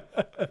 jobs.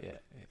 Yeah.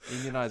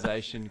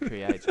 Immunisation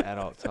creates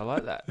adults. I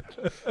like that.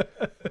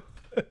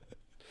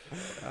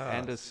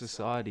 And a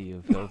society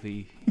of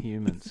healthy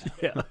humans.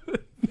 Yeah,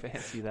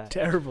 Fancy that.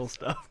 terrible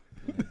stuff.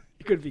 You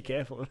got to be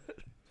careful.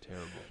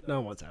 Terrible. No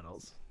one wants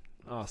adults.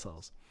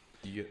 Arseholes.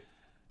 You,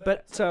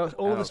 But so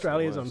all of Adults are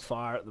Australia's on worse.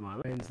 fire at the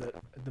moment. Means that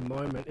at the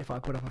moment, if I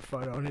put up a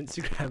photo on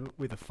Instagram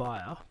with a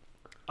fire,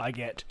 I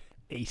get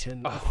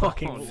eaten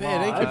fucking fair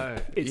live.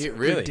 dinkum. It's Yeah,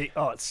 really?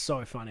 it's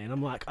so funny, and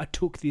I'm like, I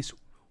took this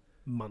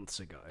months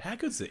ago. how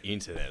good's the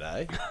internet,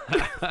 eh?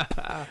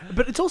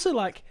 But it's also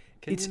like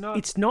Can you not-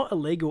 it's not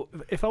illegal.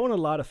 If I want to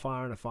light a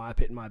fire in a fire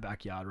pit in my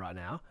backyard right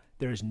now,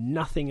 there is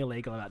nothing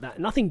illegal about that.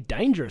 Nothing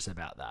dangerous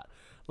about that.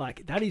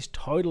 Like that is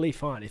totally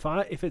fine.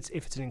 If it's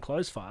an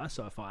enclosed fire,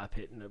 so a fire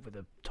pit with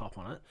a top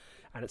on it,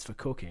 and it's for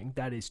cooking,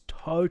 that is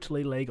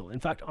totally legal. In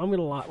fact, I'm going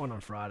to light one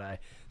on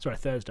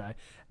Thursday,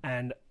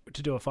 and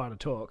to do a fire to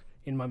talk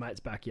in my mate's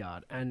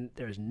backyard, and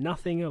there is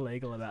nothing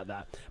illegal about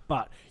that.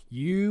 But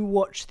you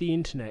watch the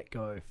internet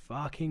go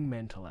fucking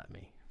mental at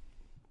me.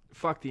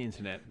 Fuck the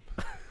internet.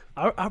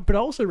 But I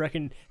also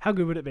reckon, how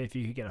good would it be if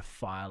you could get a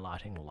fire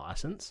lighting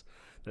license?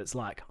 That's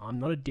like, I'm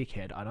not a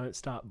dickhead. I don't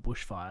start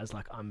bushfires.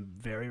 Like, I'm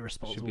very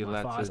responsible be with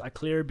my allowed fires. to- I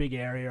clear a big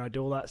area. I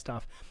do all that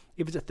stuff.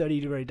 If it's a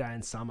 30-degree day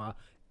in summer,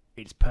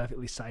 it's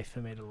perfectly safe for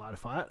me to light a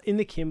fire. In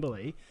the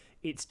Kimberley,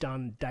 it's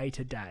done day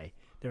to day.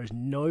 There is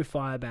no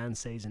fire ban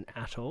season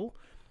at all.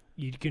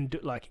 You can do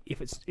like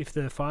if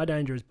the fire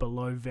danger is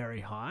below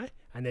very high,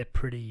 and they're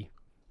pretty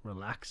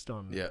relaxed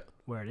on Yeah.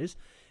 where it is,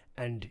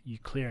 and you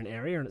clear an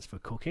area and it's for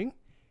cooking,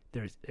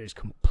 there is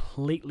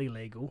completely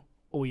legal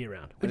all year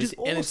round, which is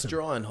awesome. And it's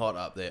dry and hot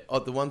up there. Oh,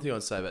 the one thing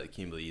I'd say about the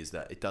Kimberley is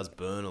that it does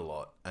burn a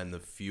lot, and the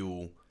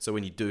fuel. So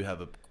when you do have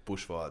a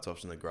bushfire, it's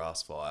often a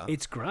grass fire.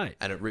 It's great.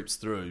 And it rips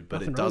through, but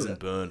Nothing it wrong with doesn't it.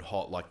 burn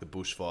hot like the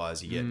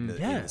bushfires you get in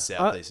Yeah. the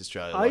southeast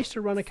Australia. I like used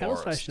to run a cattle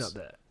forests. station up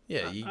there.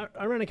 Yeah,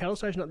 I ran a cattle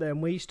station up there,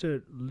 and we used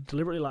to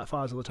deliberately light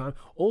fires all the time.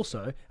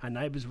 Also, our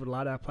neighbours would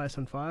light our place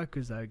on fire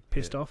because they were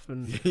pissed off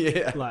and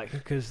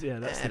because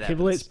that's the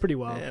Kimberley. It's pretty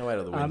wild. Yeah, wait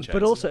till the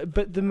wind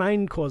but the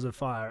main cause of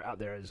fire up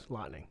there is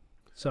lightning.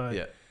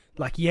 So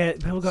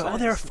people go,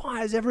 there are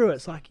fires everywhere.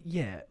 It's like,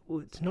 well,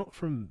 it's not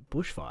from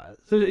bushfires.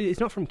 So it's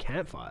not from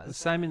campfires. The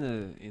same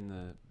in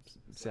the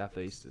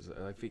southeast,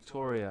 like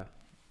Victoria.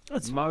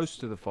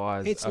 Most of the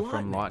fires are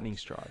from lightning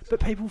strikes. But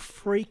people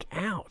freak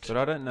out. But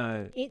I don't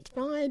know. It's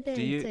fireband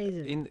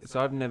season. So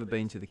I've never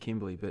been to the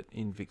Kimberley, but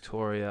in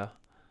Victoria,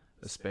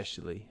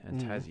 especially, and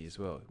Tassie as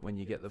well, when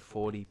you get the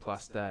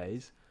 40+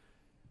 days,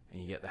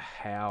 and you get the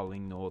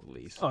howling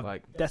northerlies,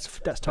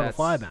 that's total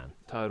fireban.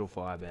 Total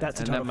fireban. That's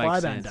a total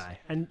fireban day,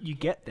 and you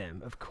get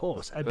them, of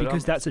course,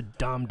 because that's a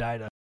dumb day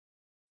to.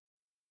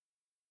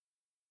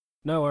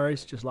 No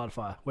worries, just light a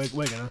fire. We're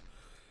gonna.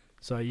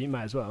 So you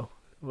may as well.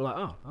 We're like,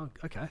 oh,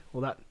 okay.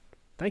 Well,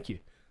 thank you.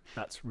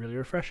 That's really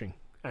refreshing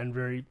and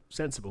very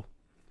sensible.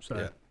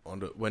 So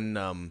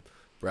when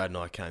Brad and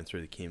I came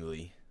through the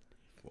Kimberley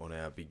on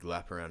our big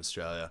lap around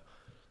Australia,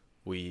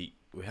 we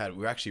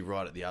were actually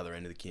right at the other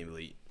end of the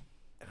Kimberley.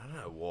 And I don't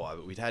know why,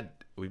 but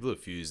we blew a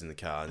fuse in the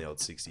car in the old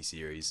 60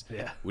 series.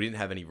 Yeah. We didn't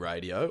have any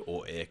radio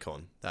or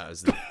aircon. That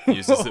was the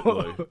fuses that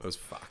blew. It was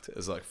fucked. It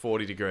was like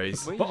 40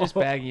 degrees. Were you just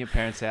bagging your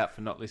parents out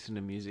for not listening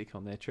to music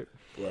on their trip?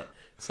 Yeah.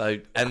 So,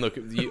 and look,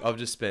 I've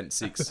just spent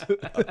 6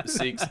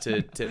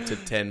 to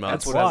 10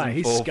 months. That's why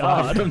he's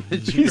scarred.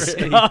 He's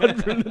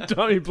scarred from the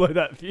time he blew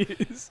that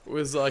fuse. It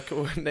was like,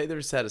 neither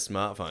of us had a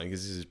smartphone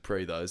because this is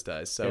pre those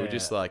days. So we're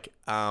just like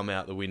arm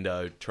out the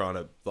window trying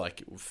to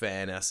like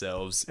fan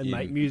ourselves. And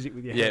make music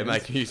with your hands. Yeah,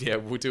 make music. Yeah,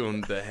 we're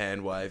doing the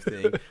hand wave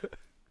thing.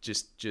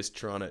 just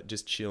trying to,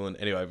 just chilling.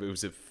 Anyway, it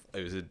was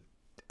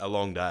a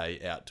long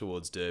day out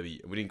towards Derby.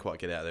 We didn't quite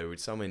get out there. We were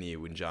somewhere near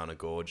Winjana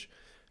Gorge.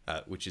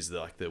 Which is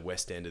like the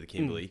west end of the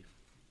Kimberley,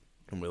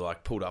 and we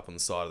like pulled up on the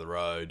side of the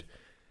road,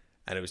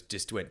 and it was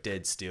just went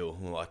dead still.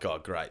 And we're like, oh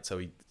great! So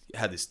we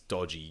had this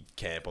dodgy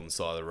camp on the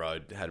side of the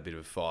road, had a bit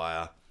of a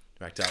fire,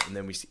 racked up, and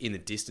then in the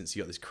distance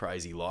you got this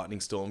crazy lightning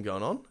storm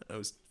going on. It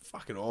was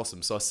fucking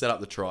awesome. So I set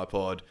up the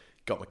tripod,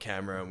 got my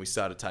camera, and we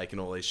started taking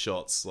all these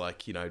shots,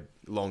 like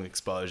long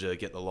exposure,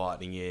 get the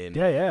lightning in.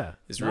 Yeah.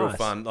 It's real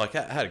fun. Like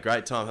had a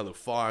great time. Had a little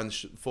fire in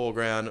the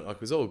foreground. Like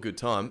it was all a good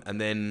time,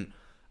 and then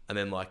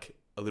like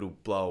a little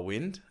blow of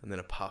wind and then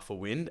a puff of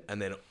wind,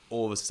 and then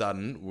all of a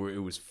sudden it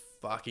was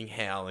fucking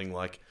howling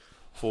like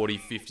 40,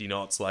 50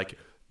 knots, like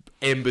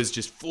embers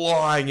just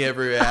flying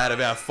everywhere out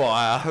of our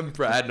fire. And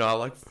Brad and I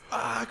like,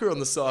 fuck, we're on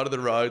the side of the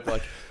road,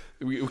 like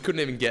we couldn't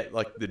even get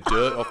like the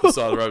dirt off the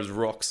side of the road. It was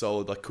rock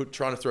solid. Like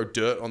trying to throw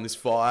dirt on this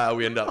fire.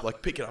 We ended up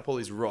like picking up all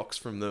these rocks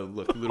from the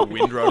little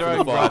windrow from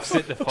the fire.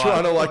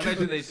 Trying to like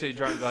imagine these two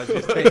drunk guys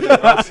just taking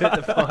rocks at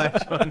the fire,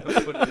 trying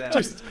to put it out.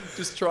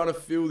 Just trying to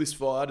fuel this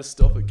fire to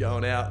stop it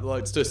going out,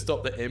 like to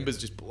stop the embers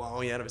just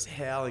blowing out of us,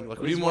 howling. Like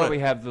we didn't want to. We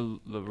have the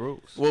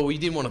rules. Well, we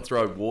didn't want to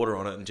throw water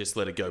on it and just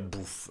let it go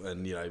boof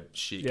and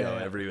shit go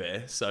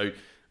everywhere. So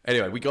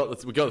anyway, we got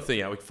the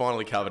thing out. We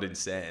finally covered it in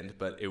sand,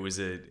 but it was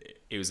a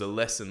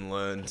lesson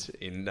learned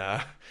in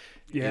there.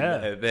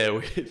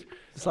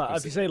 It's like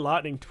if you see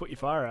lightning, to put your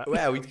fire out.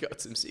 Wow, we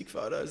got some sick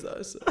photos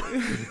though. So.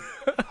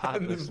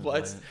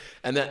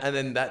 And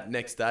then that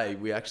next day,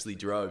 we actually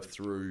drove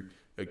through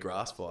a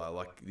grass fire.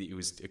 Like it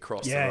was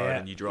across the road,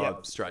 and you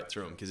drive straight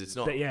through them because it's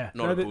not a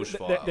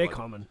bushfire. They're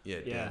common.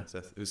 Yeah. So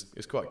it was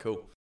quite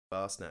cool.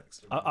 Bar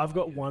snacks. I've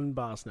got one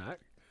bar snack,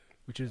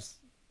 which is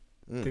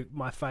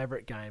my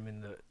favourite game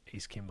in the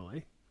East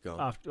Kimberley.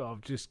 I'll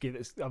just give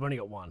it. I've only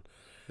got one.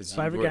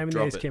 Favourite game in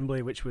the East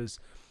Kimberley, which was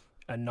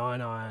a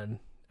 9-iron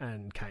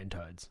and cane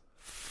toads.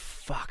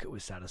 Fuck, it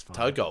was satisfying.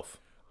 Toad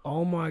golf.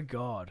 Oh my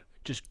god,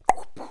 just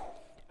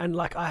and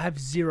like I have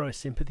zero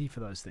sympathy for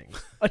those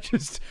things. I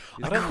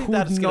don't think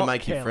that's gonna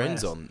make you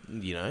friends on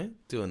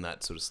doing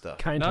that sort of stuff.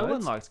 Cane no toads?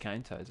 one likes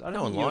cane toads.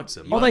 No one likes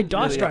them. Oh, they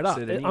die straight up.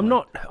 I'm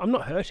not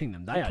hurting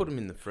them. They put them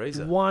in the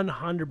freezer.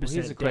 100%.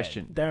 Here's a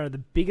question. They are the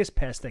biggest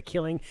pest. They're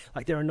killing.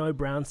 Like there are no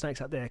brown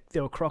snakes up there.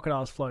 There were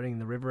crocodiles floating in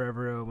the river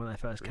everywhere when they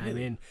first came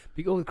in.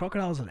 Because all the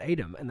crocodiles would eat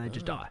them and they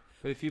just die.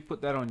 But if you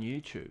put that on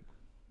YouTube,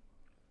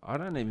 I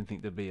don't even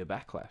think there'd be a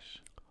backlash.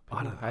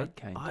 People hate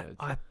cane toads.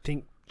 I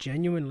think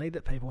genuinely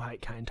that people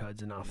hate cane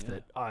toads enough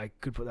that I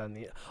could put that in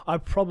the. I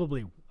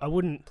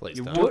wouldn't. Please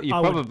you don't. You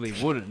probably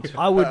wouldn't.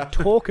 I would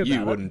talk about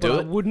you wouldn't do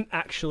it. I wouldn't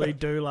actually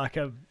do like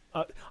a.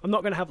 I'm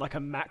not going to have like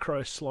a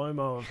macro slow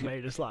mo of me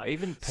just like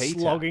even Peter,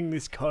 slogging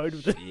this code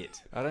with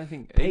it. I don't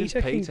think Peter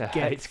hates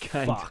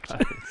cane toads.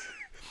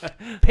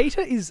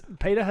 Peter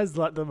has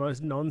like the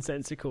most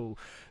nonsensical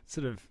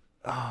sort of.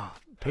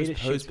 Peter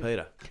Who's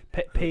Peter?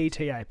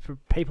 PETA,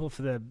 people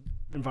for the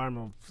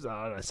environmental.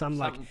 I don't know,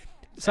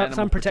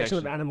 some protection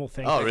of animal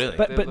thing. Oh, really?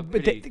 But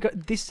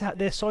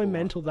they're so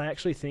mental. They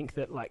actually think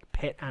that like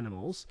pet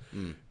animals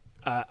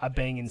are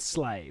being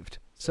enslaved.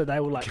 So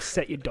they will like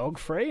set your dog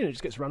free, and it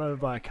just gets run over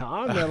by a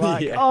car. And they're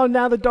like, "Oh,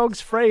 now the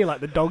dog's free."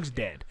 Like the dog's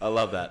dead. I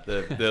love that.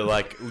 The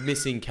like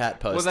missing cat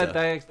poster. Well,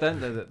 they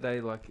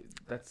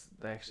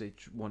actually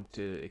want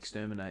to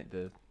exterminate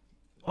the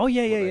Oh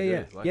yeah, yeah, what yeah, they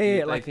yeah, do. Like, yeah, you- yeah.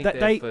 they Like think that,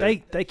 they're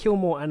they kill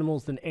more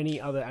animals than any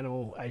other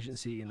animal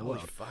agency in the Holy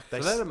world. fuck! So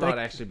that might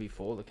actually be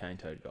for the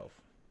cane-toed golf.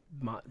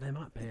 They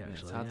might be Yeah,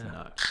 actually. it's hard yeah.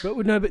 to know.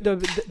 But no,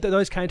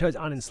 those cane toads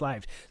aren't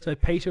enslaved. So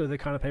Peter are the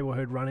kind of people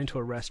who'd run into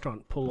a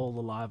restaurant, pull all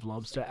the live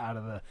lobster out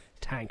of the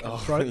tank, and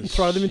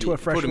throw them into a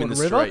Put them in freshwater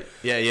the river. street.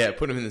 Yeah.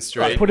 Put them in the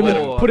street. Right, put them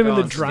Or in go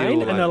the and drain, steal,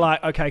 and like- they're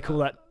like, okay, cool,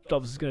 that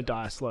lobster's going to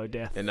die a slow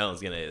death. and no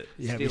one's gonna eat it.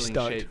 Yeah, be Stealing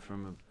stoked. sheep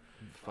from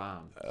a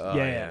farm. Oh,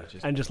 yeah,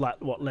 just- and just let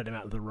him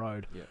out of the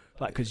road. Yeah.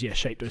 Like, because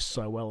sheep do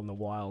so well in the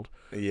wild.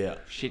 Yeah.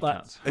 Shit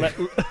Let,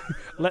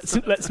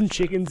 cunts. let some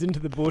chickens into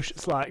the bush.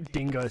 It's like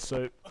dingo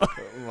soup. Oh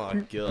my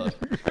god.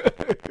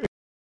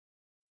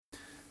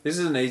 This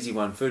is an easy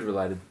one, food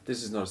related.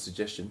 This is not a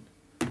suggestion.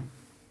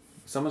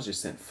 Someone's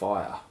just sent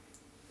fire.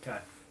 Okay,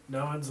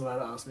 no one's allowed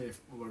to ask me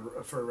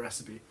for a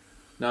recipe.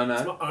 No.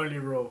 my only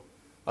rule.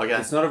 Okay.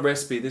 It's not a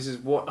recipe. This is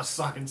what. I'm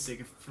fucking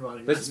sick of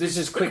providing. This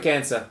is quick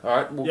answer. All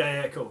right. Well,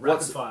 Yeah, cool. what's-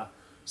 Rapid fire.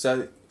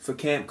 So for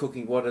camp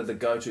cooking, what are the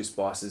go-to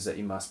spices that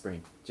you must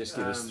bring? Just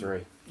give us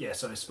 3. Yeah,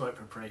 so smoked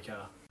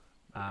paprika.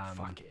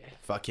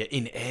 Fuck yeah.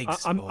 In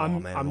eggs. I'm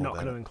man, not all going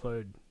to about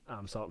include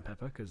salt and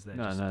pepper because they're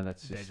No,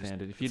 that's they're just just-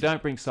 standard. If you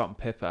don't bring salt and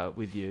pepper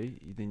with you,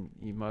 then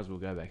you might as well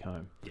go back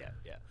home. Yeah.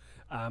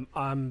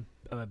 I'm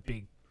a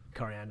big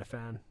coriander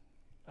fan.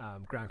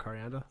 Ground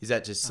coriander. it. Is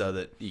that just so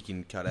that you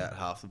can cut out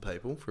half the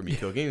people from your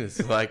cooking? It's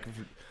like,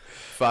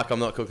 fuck, I'm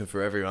not cooking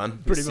for everyone.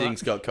 Pretty This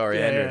thing's much. got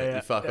coriander in it. Yeah,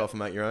 You fuck yeah. off and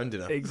make your own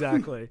dinner.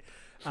 Exactly.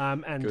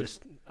 And Good.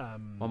 just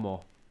One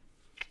more.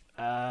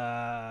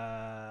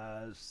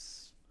 I'm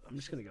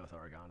just gonna go with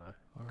oregano.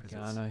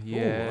 Oregano, Ooh,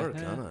 yeah.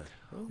 oregano.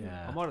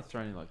 Yeah. I might have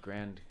thrown in like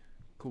ground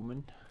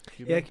cumin.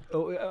 Yeah,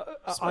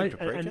 Smoked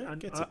paprika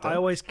gets it I done.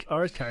 always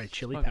carry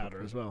chili Smoked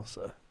powder as well.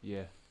 So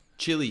Yeah.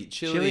 Chili.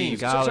 Chili and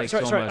garlic.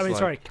 sorry, almost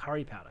sorry, like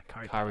curry powder.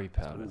 curry That's what I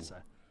powder. meant to say.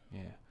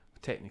 Yeah.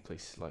 Technically,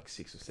 like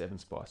 6 or 7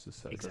 spices.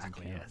 So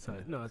Exactly. It Yeah. doesn't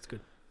count. So no, it's good.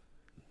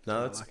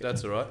 No,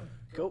 that's all right.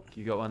 Cool.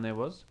 You got one there,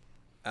 was?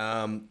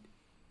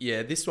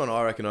 Yeah, this one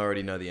I reckon I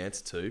already know the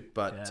answer to,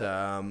 but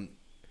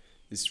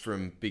this is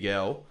from Big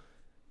L.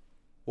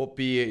 What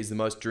beer is the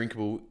most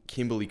drinkable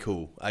Kimberley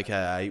Cool,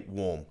 aka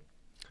warm?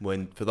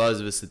 When for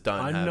those of us that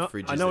don't have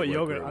fridges, I know what that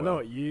you're work gonna. very I know well.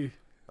 what you.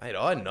 Mate,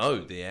 I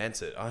know the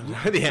answer. I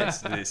know the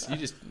answer to this. You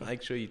just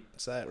make sure you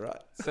say it right.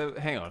 So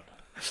hang on.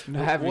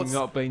 Having what's-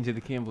 not been to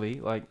the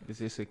Kimberley, like, is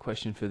this a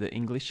question for the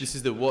English? This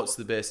is the what's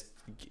the best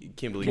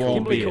Kimberley Warm Cool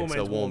Kimberley beer? Cool So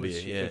means warm warm beer,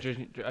 as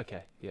yeah.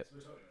 Okay, yep.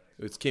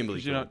 It's Kimberley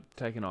Because you're Cool. not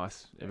taking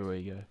ice everywhere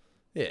you go.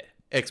 Yeah,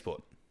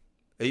 export.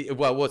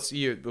 Well,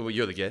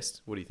 you're the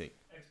guest. What do you think?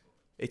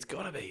 It's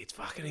gotta be. It's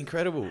fucking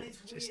incredible.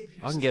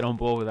 I can get on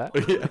board with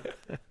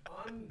that.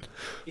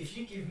 If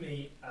you give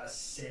me a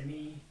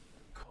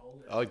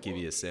semi-cold, I'd give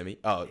you a semi.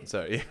 Oh,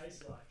 sorry. Yeah.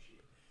 tastes like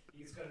shit.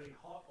 It's gonna be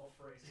hot or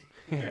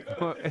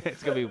freezing.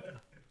 It's gonna be.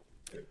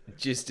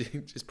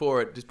 Just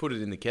pour it. Just put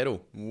it in the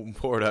kettle.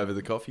 Pour it over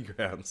the coffee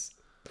grounds.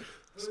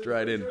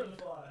 Straight in.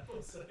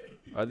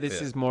 This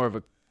Yeah. is more of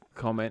a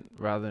comment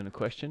rather than a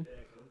question.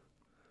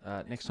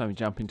 Next time you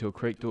jump into a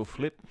creek, do a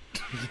flip.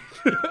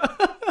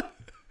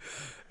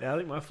 Yeah, I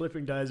think my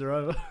flipping days are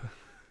over.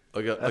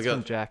 I That's from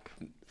got Jack.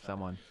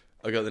 Someone.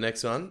 the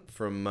next one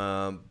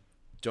from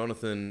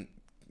Jonathan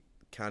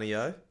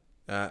Canio.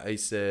 He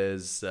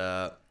says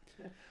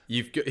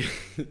you've got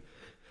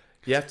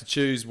you have to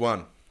choose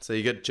one. So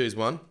you got to choose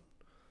one: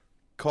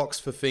 cocks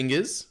for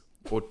fingers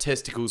or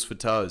testicles for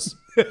toes.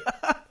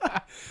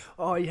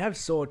 Oh, you have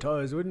sore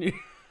toes, wouldn't you?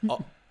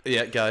 Oh,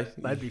 yeah, go.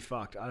 They'd be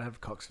fucked. I'd have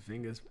cocks for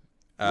fingers,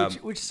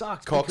 which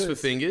sucks. Cocks for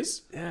because-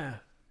 fingers. Yeah.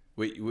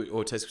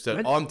 Or testicles for toes.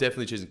 When- I'm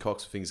definitely choosing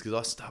cocks for fingers because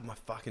I stub my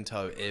fucking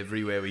toe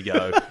everywhere we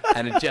go,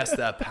 and it's just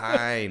a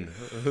pain.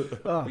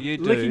 Oh, You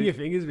do. licking your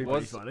fingers would be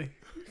Was- pretty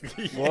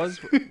funny. Was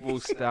will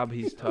stub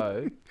his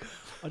toe,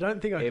 I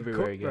don't think I can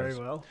Everywhere cook he very goes.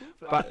 well.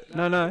 but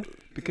no,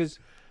 because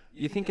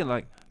you're thinking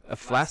like a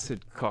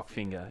flaccid cock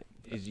finger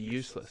is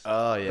useless.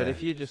 Oh yeah. But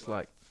if you just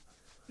like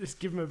Just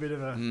give him a bit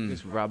of a.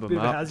 just rub Bit them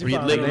of a up, hazard Well, you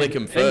bar lick, there. lick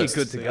 'em then you're first.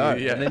 good to go.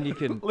 Yeah. And then you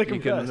can Lick 'em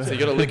you can first. So you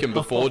got to lick them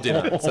before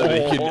dinner, so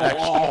that you can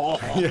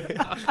actually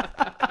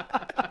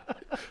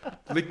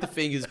lick the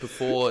fingers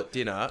before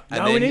dinner, and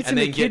No, we then need some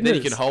then you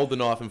echidnas. can hold the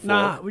knife and fork.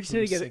 Nah, we just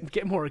need to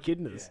get more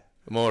echidnas.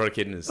 More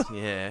echidnas.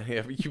 Yeah.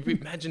 You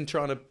imagine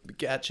trying to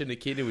catch an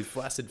echidna with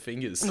flaccid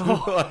fingers.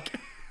 Oh. Like,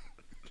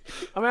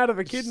 I'm out of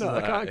echidna.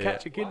 I can't yeah.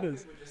 catch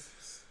echidnas.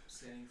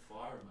 Sending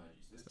fire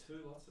emojis.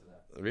 There's 2 lots of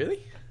that.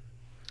 really?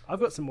 I've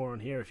got some more on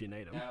here if you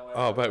need them.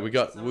 Oh, but we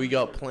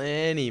got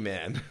plenty,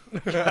 man.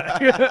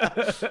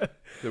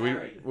 So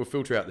we'll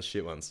filter out the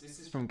shit ones. This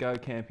is from Go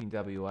Camping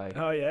WA.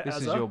 Oh yeah, This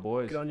is Azza. your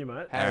boys. Good on you,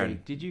 mate. Harry,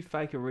 Aaron. did you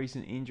fake a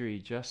recent injury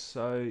just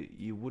so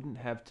you wouldn't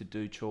have to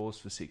do chores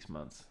for 6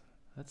 months?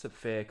 That's a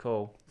fair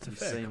call. It's a You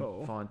fair seem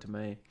call. fine to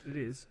me. It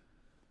is.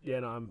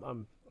 Yeah, no,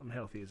 I'm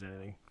healthy as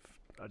anything.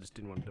 I just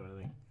didn't want to do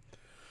anything.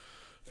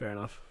 Fair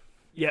enough.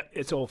 Yep,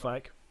 it's all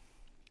fake.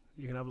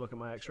 You can have a look at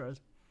my X-rays.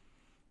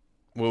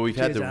 Well, we've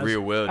had Cheers, the Az.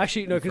 real world.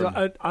 Actually, no, because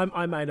from-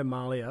 I made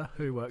Amalia,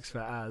 who works for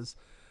Az,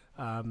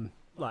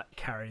 like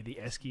carry the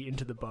esky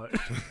into the boat.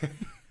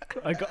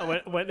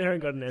 I went there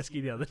and got an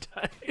esky the other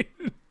day.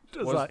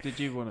 Did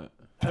you want it?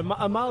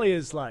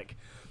 Amalia's like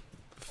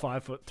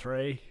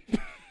 5'3",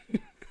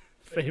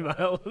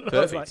 female. Perfect. I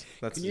was like,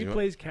 That's can you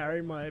please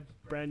carry my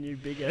brand new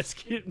big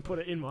esky and put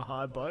it in my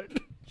high boat?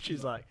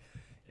 She's like,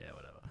 yeah,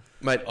 whatever.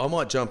 Mate, I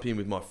might jump in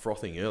with my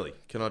frothing early.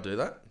 Can I do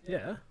that?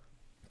 Yeah.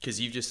 Because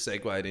you've just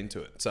segued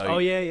into it. So, Oh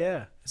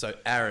yeah. So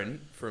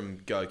Aaron from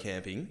Go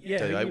Camping,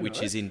 Yeah,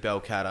 which is in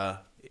Belcatta,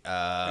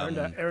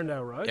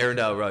 Arundel Road.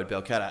 Arundel Road,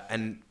 Belcatta,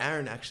 and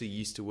Aaron actually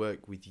used to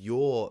work with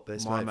your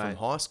best My mate from mate.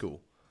 high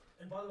school,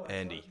 And by the way,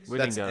 Andy.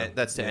 Whittingham.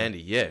 That's to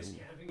Andy, yeah. this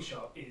camping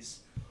shop is.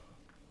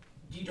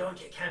 You don't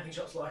get camping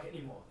shops like it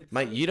anymore. It's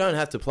Mate, you don't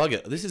have to plug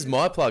it. This is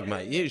my plug,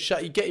 mate. You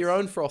get your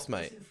own froth,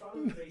 mate. in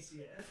front of the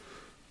BCF,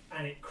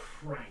 and it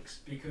cranks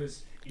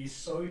because it is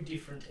so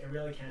different to every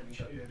other camping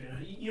shop you've ever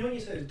been in. You know when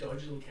you see those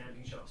dodgy little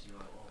camping shops, you're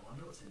like, oh, I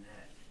wonder what's in there.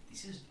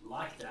 This is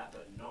like that,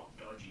 but not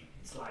dodgy.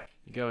 It's like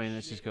You go in,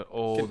 it's just got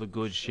all the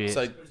good shit.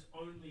 So, but it's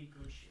only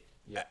good shit.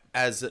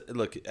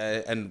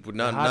 and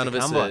none hard of to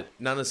us come by.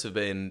 none of us have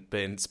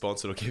been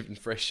sponsored or given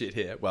fresh shit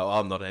here. Well,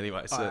 I'm not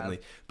anyway, certainly.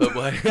 But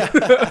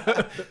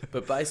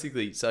but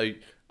basically, so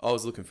I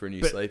was looking for a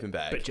new sleeping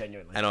bag, But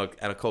genuinely. and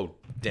I called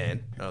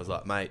Dan and I was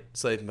like, mate,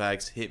 sleeping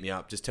bags, hit me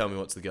up. Just tell me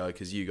what's the go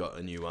because you got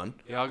a new one.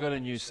 Yeah, I got a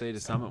new Cedar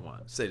Summit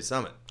one. Cedar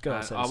Summit. Go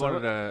I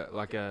wanted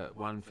a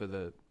one for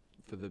the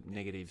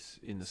negatives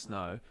in the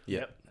snow.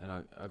 Yep. And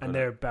I got And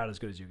they're about as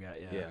good as you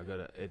get, yeah. yeah, I got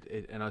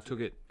it. And I took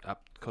it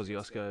up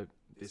Kosciuszko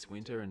this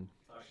winter, and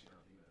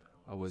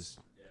I was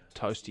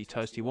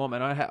toasty warm.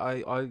 And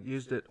I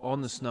used it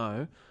on the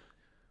snow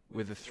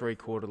with a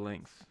 3/4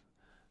 length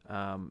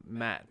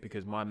mat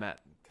because my mat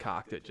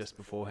carked it just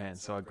beforehand.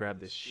 So I grabbed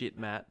this shit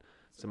mat.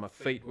 So my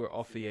feet were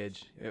off the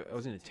edge. I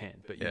was in a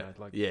tent, but you know,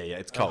 like yeah,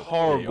 it's a cold.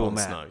 horrible on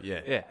mat. snow. Yeah.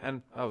 Yeah,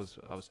 and I was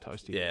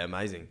toasty. Yeah,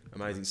 amazing.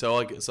 So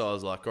I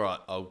was like, all right,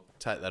 I'll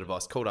take that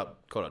advice. Called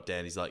up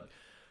Dan. He's like,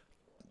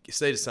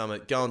 Cedar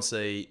Summit, go and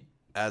see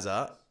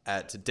Azza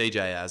at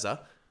DJ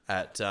Azza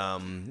at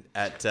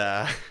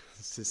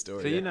it's the story.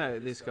 So there. you know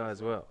this guy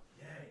as well.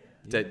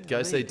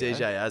 Go see There you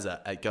go. DJ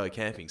Azza at Go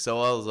Camping. So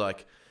I was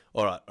like,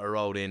 all right, I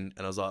rolled in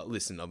and I was like,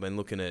 listen, I've been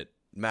looking at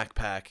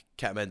Macpac,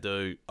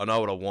 Kathmandu. I know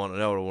what I want. I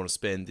know what I want to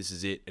spend. This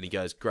is it. And he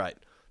goes, great.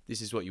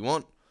 This is what you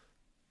want.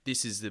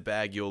 This is the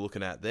bag you're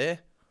looking at there.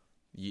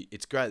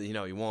 It's great that you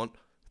know what you want.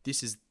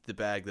 This is the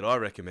bag that I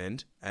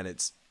recommend, and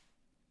it's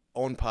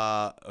on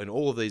par in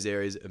all of these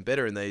areas and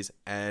better in these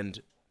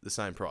and the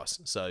same price.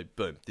 So,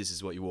 boom, this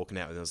is what you're walking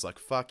out with. And I was like,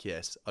 fuck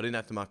yes. I didn't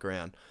have to muck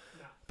around.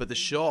 But the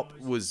shop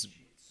was...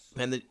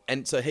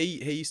 And so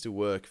he used to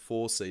work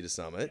for Cedar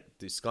Summit,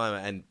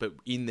 disclaimer, but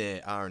in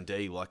their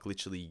R&D, like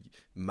literally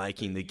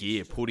making the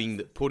gear, putting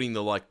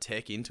the like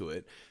tech into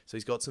it. So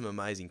he's got some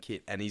amazing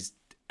kit, and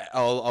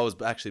I was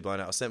actually blown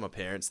out. I sent my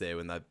parents there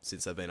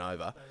since they've been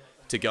over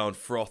to go and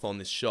froth on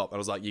this shop, and I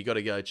was like, you got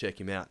to go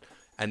check him out.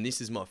 And this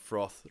is my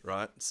froth,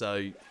 right?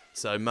 So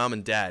mum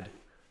and dad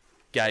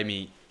gave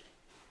me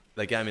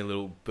a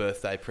little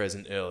birthday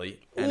present early.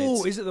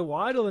 Oh, is it the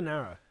wide or the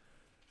narrow?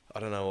 I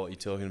don't know what you're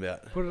talking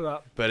about. Put it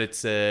up. But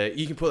it's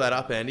you can put that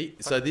up, Andy.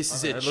 So this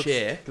is a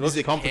chair. This is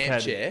a camp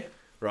chair,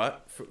 right?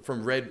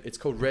 From Red. It's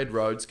called Red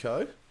Roads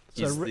Co.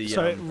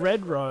 So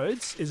Red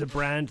Roads is a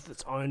brand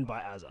that's owned by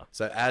Azza.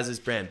 So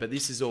Azza's brand, but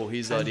this is all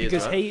his And ideas,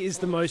 because right? he is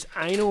the most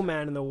anal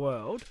man in the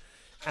world,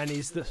 and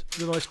is the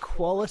most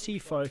quality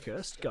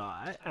focused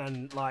guy,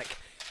 and like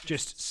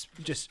just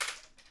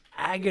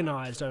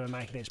agonized over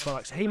making these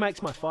products. He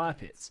makes my fire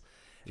pits,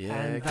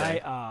 and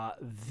they are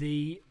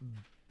the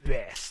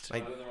best.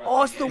 Mate,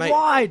 oh, it's the mate,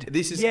 wide.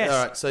 this is- yes.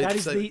 all right, so-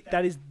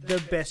 that is the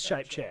best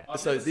shaped chair.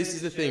 So this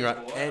is the thing, right?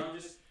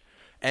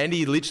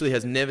 Andy literally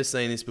has never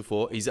seen this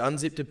before. He's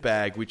unzipped a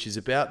bag which is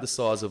about the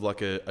size of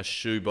like a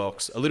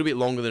shoebox, a little bit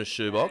longer than a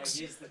shoebox.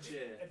 A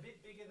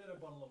bit bigger than a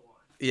bottle of wine.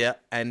 Yeah,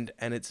 and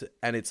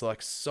it's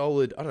like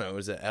solid. I don't know,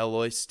 is it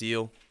alloy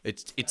steel?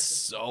 It's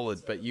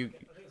solid, but I think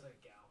it's like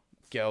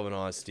a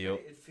galvanized steel.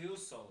 It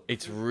feels solid.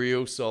 It's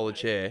real solid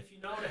chair. If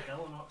you know what a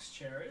Helinox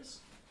chair is,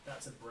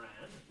 that's a brand.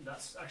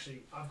 That's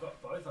actually, I've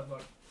got both. I've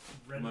got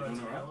Red Roads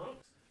and Helinox.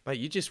 Mate,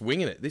 you're just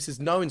winging it. This is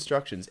no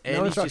instructions.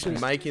 Andy's instructions.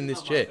 just making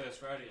this chair.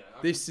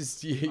 This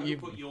is you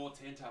put your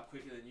tent up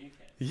quicker than you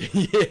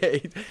can. yeah.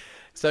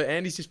 So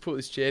Andy's just put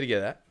this chair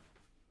together.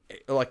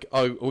 Like,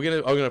 I'm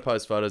gonna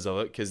post photos of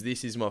it because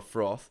this is my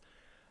froth.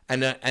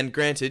 And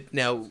granted,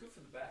 now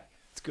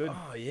It's good.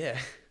 oh yeah.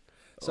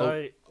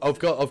 So I've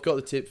got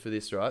the tip for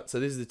this, right? So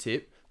this is the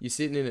tip. You're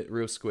sitting in it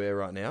real square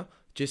right now.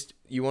 Just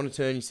you want to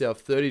turn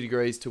yourself 30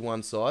 degrees to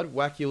one side,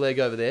 whack your leg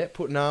over there,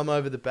 put an arm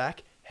over the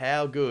back.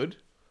 How good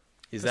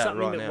is for that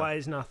something right that now?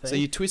 weighs nothing. So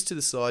you twist to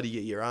the side, you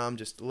get your arm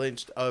just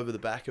lenched over the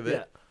back of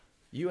it.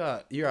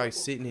 Yeah. You are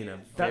sitting in a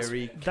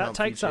very that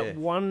comfy takes chair. up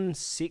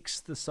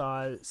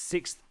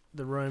 1/6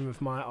 the room of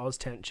my Oz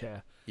tent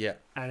chair, Yeah.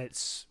 and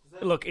it's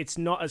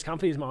not as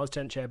comfy as my Oz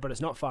tent chair, but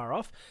it's not far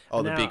off.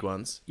 Oh, Now, the big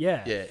ones.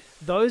 Yeah. Yeah.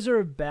 Those are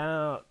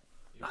about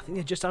I think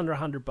they're just under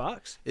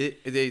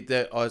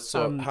 $100. I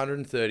saw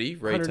 130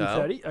 retail.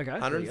 130, okay.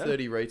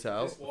 130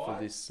 retail for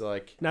this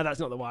like. No, that's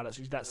not the wide.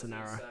 That's the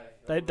narrow.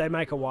 They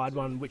make a wide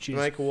one, which is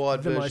Make a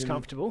wide the most version.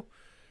 comfortable.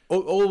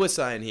 All we're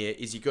saying here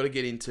is you got to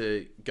get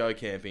into go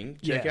camping,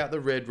 check Yeah. out the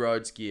Red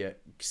Roads gear,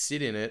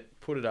 sit in it,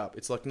 put it up.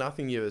 It's like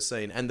nothing you've ever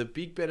seen. And the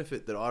big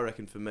benefit that I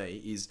reckon for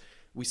me is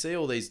we see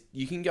all these.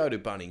 You can go to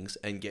Bunnings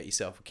and get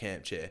yourself a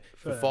camp chair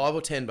for $5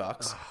 or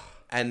 $10,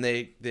 and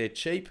they're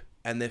cheap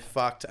and they're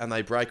fucked and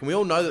they break. And we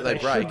all know that they They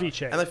break should be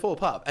cheap. and they fall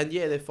apart. And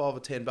yeah, they're $5 or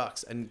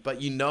 $10,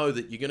 but you know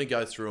that you're going to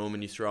go through them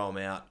and you throw them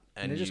out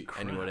and they're you just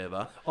and crap.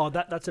 whatever. Oh,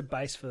 that's a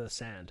base for the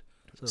sand,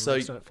 so the So-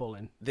 roots don't fall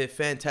in. They're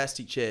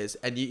fantastic chairs,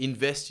 and you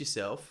invest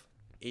yourself.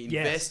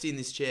 Invest in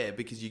this chair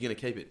because you're going to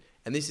keep it.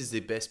 And this is the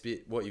best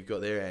bit. What you've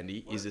got there,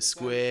 Andy, is a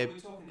square. Are we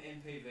talking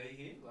MPV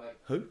here? Like,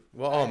 Who?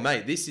 Well, oh,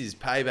 mate, this is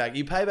payback.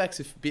 Your payback's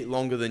a bit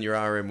longer than your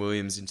RM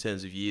Williams in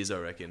terms of years, I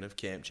reckon, of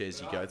camp chairs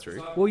you go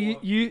through. Well,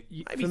 you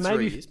Maybe for 3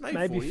 maybe years,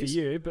 maybe 4 for years.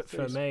 you, but for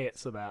 3 years. me,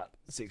 it's about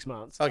 6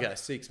 months. Okay,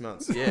 6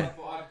 months. Yeah,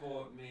 I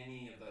bought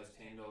many of those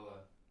 $10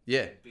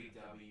 yeah. Big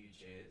W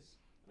chairs,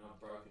 and I've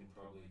broken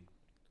probably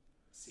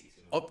 6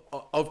 of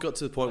them. I've got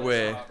to the point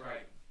where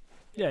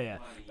Yeah.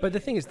 But the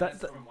thing is that.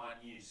 from one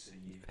use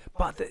a year.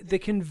 But the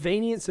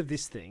convenience of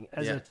this thing,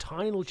 as Yeah. a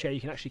tiny little chair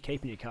you can actually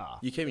keep in your car.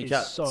 you keep your is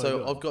cut. So, So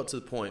good. I've got to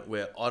the point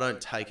where I don't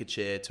take a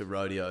chair to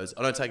rodeos.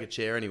 I don't take a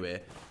chair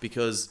anywhere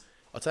because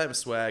I take my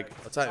swag.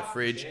 I take my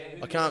fridge.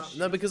 I can't.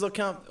 No, because I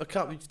can't.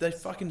 They're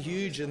fucking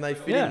huge and they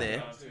fit Yeah. in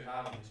there. I'm too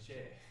hard on this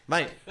chair.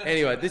 Mate,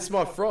 anyway, this is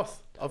my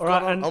froth. All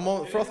right, and- I'm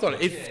on froth on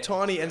it. It's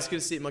tiny and it's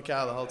going to sit in my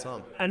car the whole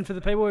time. And for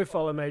the people who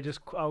follow me,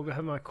 I'll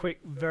have my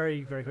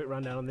very quick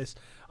rundown on this.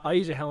 I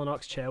use a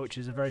Helinox chair, which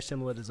is a very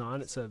similar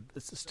design. It's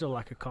still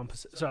like a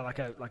composite, sorry,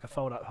 like a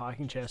fold up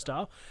hiking chair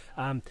style.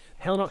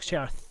 Helinox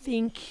chair, I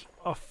think,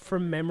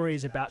 from memory,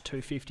 is about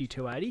 $250,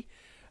 $280.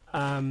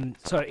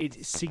 So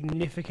it's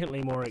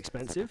significantly more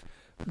expensive.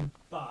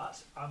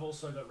 But I've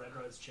also got Red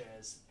Roads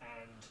chairs,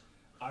 and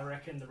I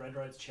reckon the Red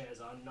Roads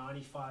chairs are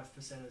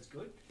 95% as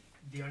good.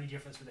 The only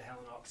difference with the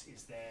Helinox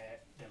is they're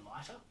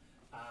lighter,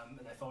 and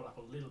they fold up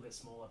a little bit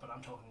smaller, but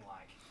I'm talking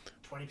like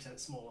 20%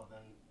 smaller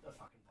than a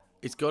fucking bottle.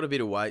 It's got a bit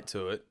of weight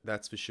to it,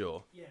 that's for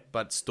sure. Yeah.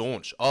 But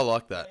staunch. I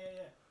like that.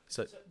 Yeah.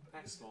 So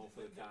That's small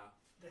for the car.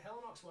 The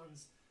Helinox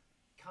ones,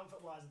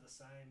 comfort-wise, are the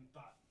same,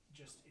 but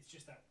it's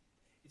just that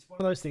it's one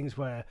of those things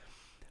where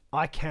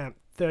I camp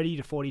 30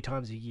 to 40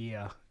 times a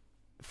year.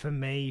 For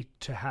me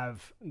to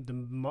have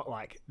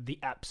the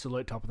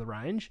absolute top of the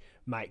range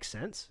makes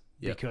sense.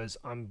 Yep. Because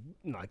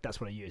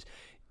that's what I use.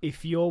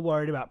 If you're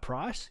worried about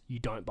price, you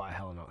don't buy a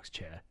Helinox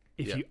chair.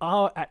 If Yep. you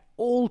are at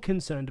all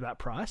concerned about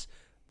price,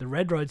 the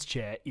Red Roads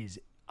chair is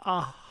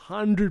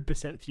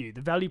 100% for you.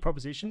 The value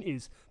proposition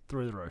is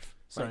through the roof.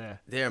 So mate, yeah.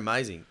 they're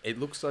amazing. It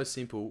looks so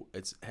simple.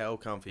 It's hell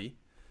comfy,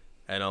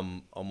 and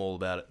I'm all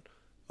about it.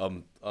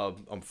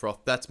 I'm froth.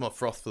 That's my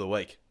froth for the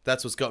week.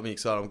 That's what's got me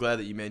excited. I'm glad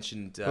that you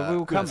mentioned. But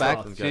we'll good come back.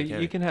 froth and So go you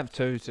camping. can have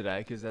 2 today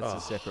because that's Oh,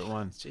 a separate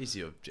one. Jeez,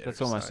 you're generous.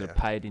 That's almost a aren't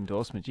you? paid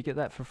endorsement. Did you get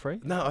that for free?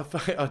 No,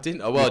 I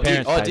didn't. Oh, Your well, I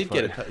parents did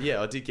paid get for it.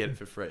 Yeah, I did get it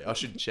for free. I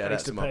should shout out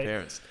Thanks to to my Pete.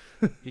 parents.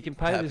 You can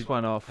pay this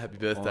one off. happy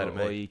birthday to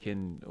me.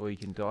 Or you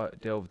can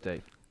delve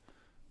deep.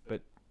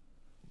 But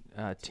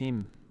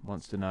Tim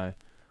wants to know,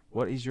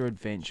 what is your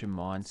adventure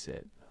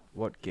mindset?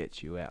 What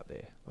gets you out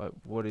there? Like,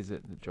 what is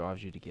it that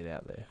drives you to get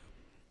out there?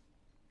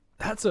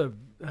 That's a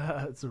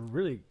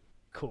really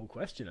cool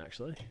question,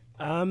 actually.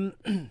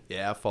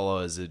 Yeah, our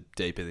followers are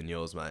deeper than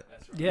yours, mate.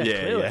 That's right. Yeah,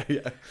 clearly.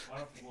 yeah. I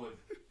don't wood.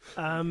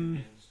 Um,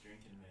 Man's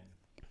drinking,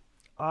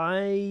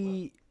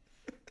 man.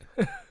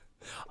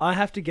 I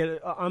have to get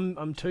it.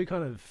 I'm too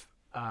kind of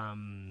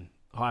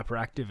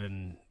hyperactive,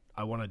 and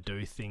I want to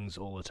do things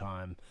all the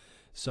time.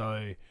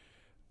 So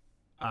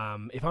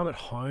if I'm at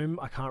home,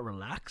 I can't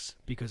relax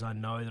because I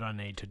know that I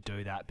need to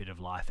do that bit of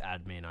life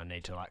admin. I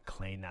need to like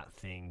clean that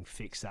thing,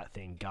 fix that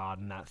thing,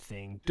 garden that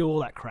thing, do all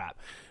that crap.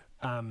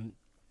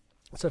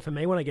 So for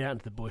me, when I get out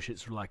into the bush,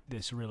 it's like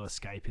this real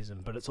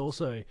escapism, but it's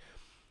also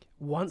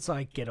once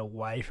I get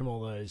away from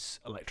all those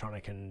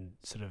electronic and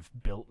sort of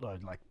built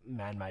like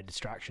man-made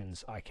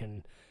distractions, I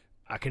can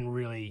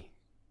really,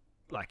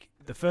 like,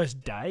 the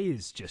first day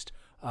is just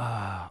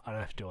I don't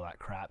have to do all that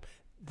crap.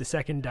 The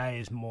second day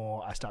is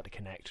more I start to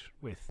connect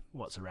with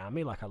what's around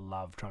me. Like I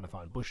love trying to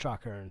find bush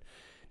tucker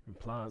and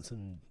plants,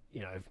 and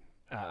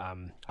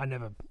I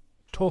never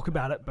talk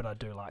about it, but I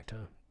do like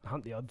to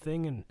hunt the odd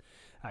thing and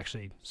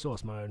actually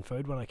source my own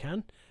food when I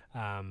can.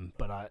 I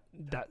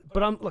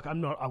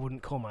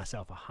wouldn't call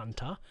myself a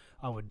hunter.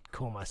 I would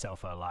call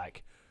myself a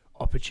like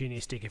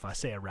opportunistic. If I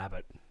see a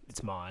rabbit,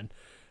 it's mine.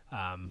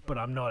 But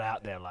I'm not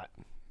out there like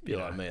Be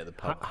like me at the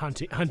pub.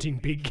 hunting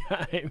big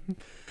game.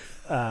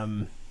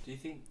 Do you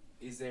think,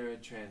 is there a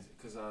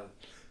because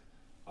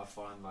I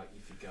find like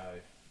if you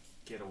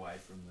get away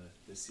from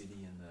the city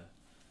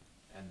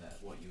and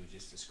what you were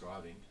just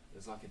describing,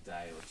 there's like a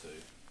day or two.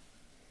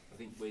 I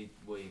think we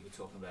were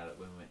talking about it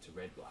when we went to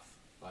Red Bluff.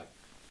 Like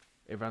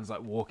everyone's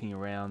like walking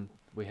around.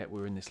 We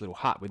were in this little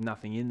hut with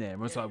nothing in there. And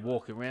we're just like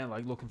walking around,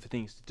 like looking for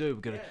things to do.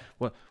 We're gonna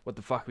what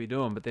the fuck are we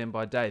doing? But then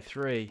by day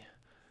 3,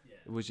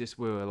 it was just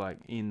we were like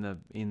in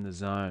the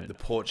zone. The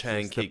porch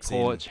hang kicks in.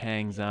 The porch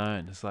hang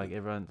zone. It's like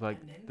everyone like.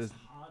 It's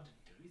hard to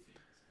do things.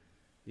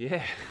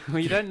 Yeah, well,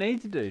 you don't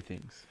need to do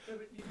things.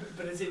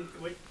 But as in,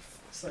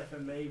 so for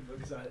me,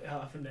 because I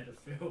often had a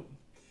film,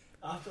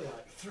 after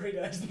like 3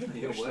 days in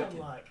the bush, I'm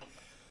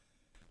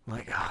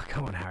like, oh,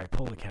 come on, Harry,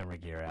 pull the camera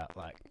gear out.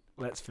 Like,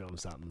 let's film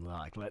something.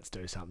 Like, let's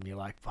do something. You're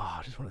like, oh,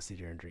 I just want to sit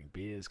here and drink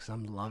beers because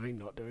I'm loving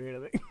not doing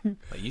anything.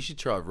 Like, you should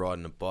try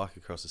riding a bike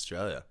across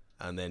Australia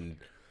and then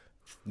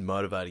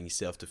motivating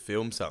yourself to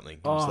film something.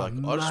 It's like,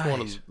 I just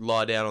want to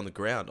lie down on the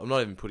ground. I'm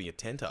not even putting a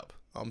tent up.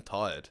 I'm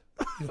tired.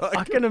 Like,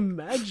 I can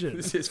imagine.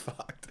 This is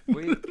fucked.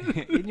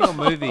 In your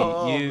movie,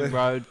 you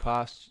rode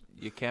past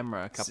your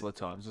camera a couple of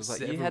times. It was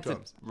like you had to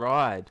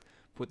ride,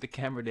 put the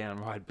camera down,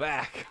 ride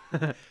back.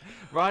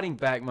 Riding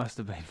back must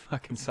have been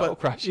fucking soul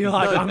crushing. You're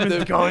like, I'm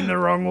just going the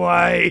wrong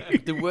way.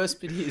 The worst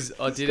bit is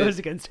I did goes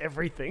against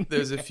everything. There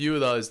was a few of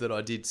those that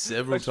I did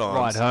several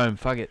times. Ride home,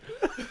 fuck it.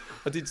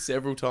 I did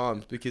several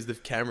times because the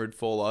camera would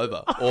fall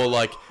over,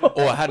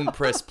 or I hadn't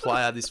pressed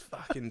play on this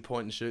fucking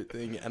point and shoot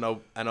thing, and I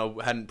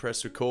hadn't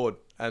pressed record,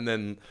 and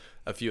then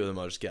a few of them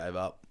I just gave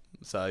up.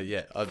 So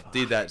yeah, I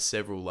did that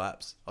several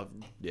laps.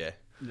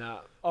 No,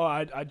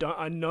 I don't.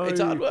 I know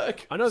it's hard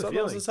work. I know the Sometimes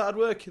feeling. it's hard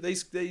work.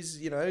 These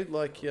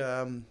like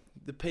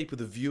the people,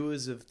 the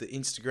viewers of the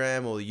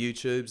Instagram or the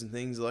YouTubes and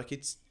things, like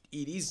it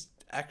is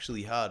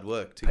actually hard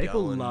work to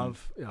people go and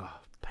love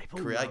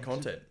create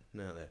content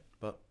now there,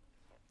 but.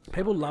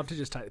 People love to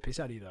just take the piss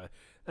out of you though,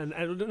 and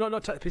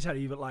not take the piss out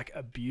of you, but like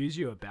abuse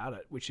you about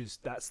it.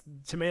 That's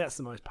to me that's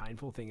the most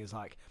painful thing. Is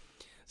like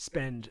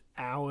spend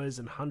hours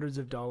and hundreds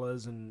of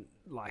dollars and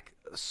like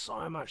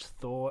so much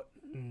thought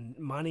and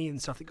money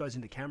and stuff that goes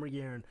into camera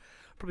gear, and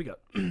probably got.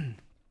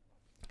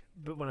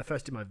 But when I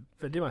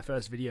did my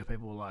first video,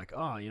 people were like,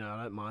 "Oh, I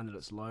don't mind that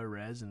it's low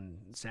res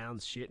and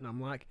sounds shit," and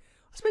I'm like,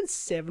 "I spent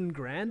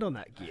 $7,000 on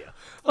that gear."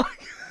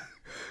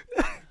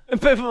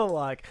 And people are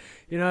like,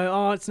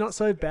 oh, it's not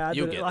so bad.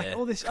 You'll that get like there.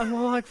 all this. I'm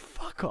like,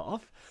 fuck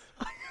off.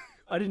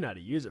 I didn't know how to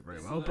use it very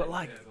well, but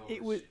like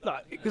it was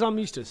like because I'm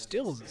used to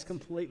stills, it's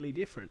completely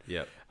different.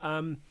 Yep.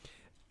 And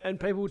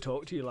people will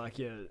talk to you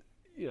like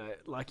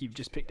like you've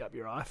just picked up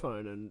your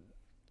iPhone and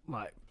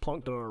like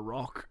plonked on a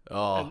rock.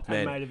 Oh, man.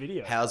 And made a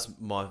video.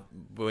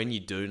 When you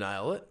do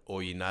nail it,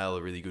 or you nail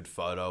a really good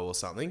photo or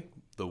something,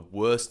 the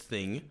worst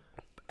thing,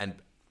 and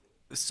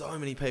so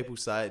many people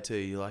say it to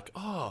you, like,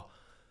 oh,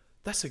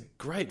 that's a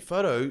great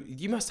photo.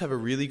 You must have a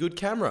really good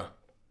camera.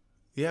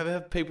 You ever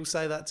have people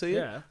say that to you?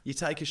 Yeah. You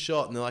take a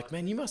shot and they're like,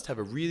 man, you must have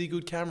a really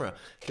good camera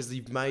because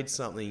you've made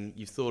something,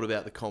 you've thought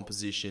about the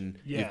composition,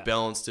 you've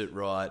balanced it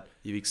right,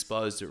 you've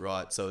exposed it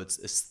right, so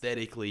it's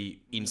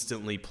aesthetically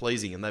instantly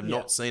pleasing, and they've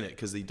not seen it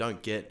because they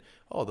don't get,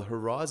 the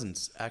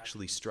horizon's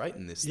actually straight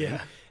in this thing.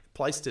 Yeah.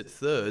 Placed at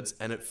thirds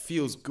and it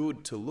feels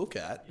good to look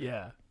at,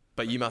 Yeah.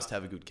 but you must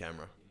have a good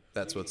camera.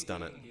 That's what's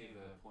done it.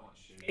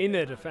 In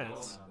their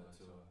defense.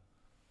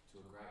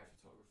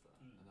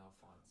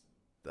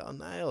 They'll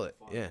nail it.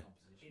 Yeah.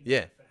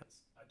 Yeah.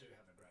 I do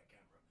have a great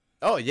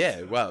camera. Oh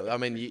yeah. Well, I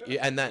mean,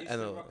 that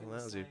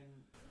allows you.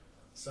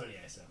 Sony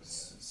A7.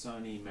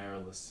 Sony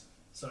mirrorless.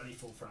 Sony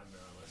full frame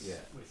mirrorless. Yeah.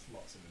 With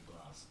lots of good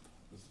glass.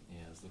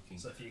 Yeah, I was looking.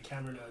 So for your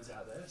camera nerds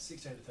out there,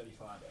 16 to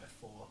 35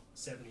 f4,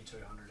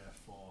 7200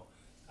 f4,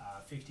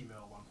 50mm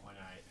 1.8,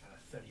 and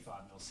a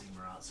 35mm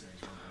Sigma Art Series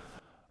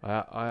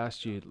 1.8. I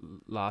asked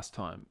you last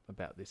time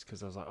about this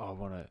because I was like, I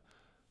want to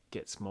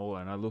get smaller,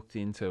 and I looked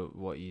into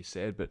what you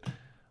said, but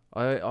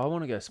I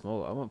want to go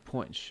smaller. I want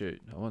point and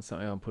shoot. I want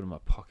something I can put in my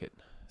pocket.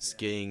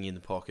 Skiing in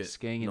the pocket.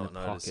 Skiing in the not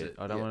notice pocket.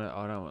 it. I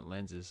don't want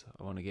lenses.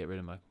 I want to get rid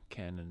of my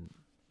Canon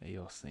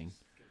EOS thing.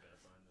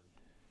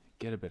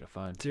 Get a better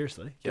phone.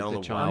 Seriously? Get on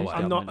the Chinese Huawei.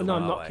 I'm government.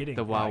 not kidding.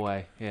 The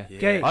Huawei, yeah.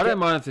 Get- I don't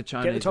mind if the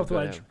Chinese. Get the top have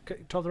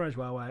of the range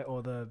Huawei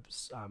or the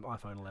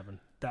iPhone 11.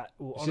 That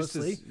will It's just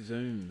honestly. the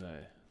zoom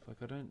though.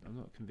 Like I'm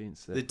not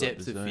convinced that The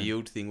depth of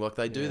field thing, like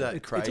they do that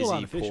It's crazy all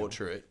artificial.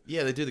 portrait.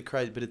 Yeah, they do the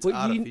crazy, but it's Well,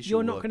 artificial.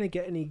 you're not like- going to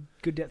get any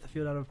good depth of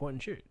field out of a point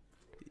and shoot.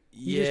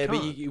 Yeah, just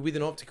but can't. with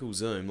an optical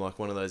zoom, like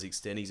one of those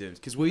extending zooms,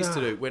 because we used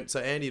to do so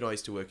Andy and I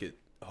used to work at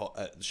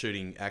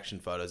shooting action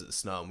photos at the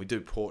Snow, and we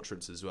do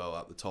portraits as well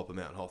up the top of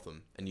Mount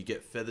Hotham, and you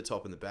get feather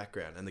top in the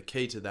background, and the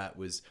key to that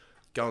was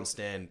go and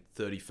stand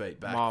 30 feet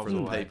back Miles from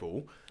the away.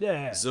 people,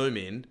 Yeah. zoom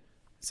in,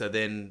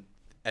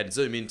 and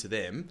zoom into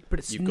them. But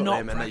it's you've got not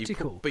them, and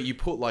practical. you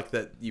put like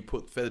that. You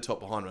put feather top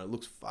behind it. It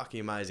looks fucking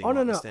amazing. Oh, like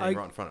no, they're no, standing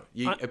right in front of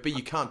you. But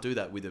you can't do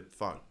that with a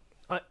phone.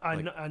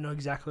 I know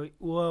exactly.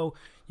 Well,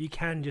 you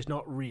can, just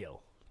not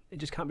real. It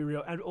just can't be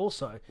real. And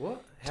also,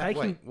 What?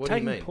 taking what do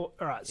you mean? all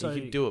right, so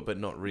you can do it, but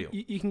not real.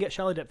 you can get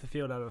shallow depth of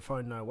field out of a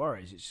phone, no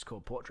worries. It's just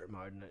called portrait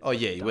mode. And Oh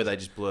yeah, does where they it.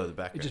 just blur the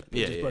background. It just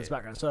yeah, blurs the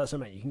background. So that's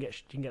what I mean. You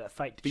can get that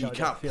fake. But you shallow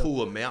can't depth of field.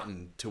 pull a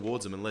mountain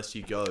towards them unless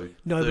you go 30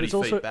 but it's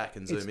also feet back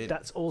and zoom in.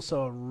 That's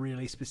also a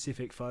really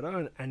specific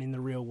photo, and in the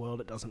real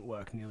world, it doesn't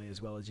work nearly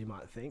as well as you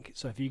might think.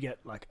 So if you get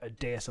like a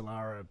DSLR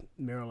or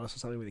a mirrorless or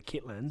something with a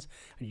kit lens,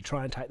 and you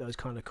try and take those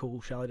kind of cool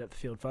shallow depth of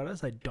field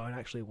photos, they don't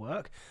actually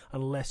work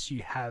unless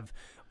you have.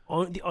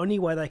 The only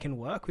way they can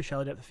work with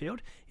shallow depth of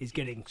field is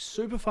getting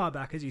super far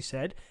back, as you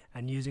said,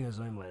 and using a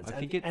zoom lens.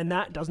 And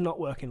that does not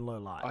work in low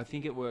light. I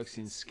think it works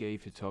in ski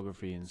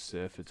photography and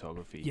surf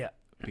photography. Yeah,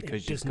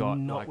 because it you've does got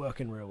not work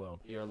in real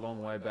world. You're a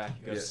long way back.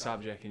 You've got a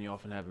subject, and you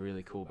often have a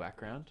really cool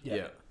background.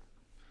 Yeah.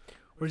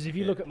 Whereas if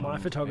you look at my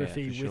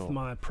photography for with sure.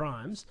 my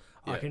primes,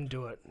 I Yeah. can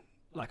do it.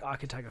 Like I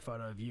could take a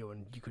photo of you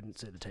and you couldn't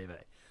see the TV.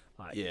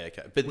 Like, Yeah,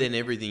 okay. But then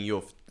everything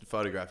you're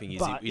photographing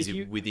But is if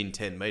you- within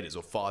 10 metres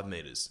or 5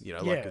 metres, you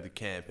know, Yeah. like with the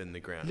camp and the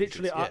ground.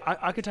 literally, Yeah.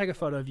 I could take a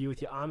photo of you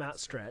with your arm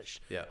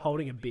outstretched, Yeah.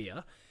 holding a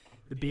beer.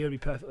 The beer would be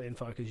perfectly in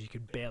focus. You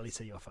could barely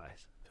see your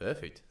face.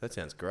 Perfect. That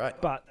sounds great.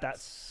 But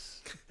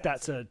that's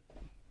a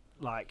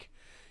like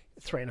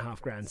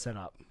 $3,500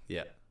 setup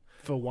Yeah.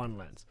 for one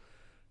lens.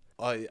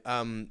 I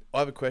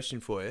have a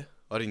question for you.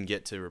 I didn't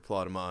get to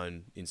reply to my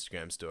own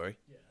Instagram story.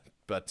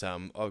 But I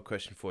have a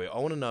question for you. I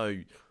want to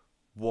know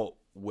what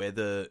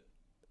weather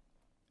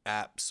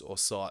apps or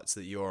sites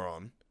that you're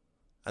on.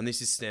 And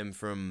this is stemmed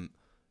from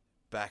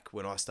back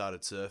when I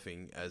started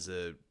surfing as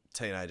a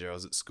teenager. I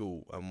was at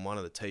school, and one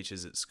of the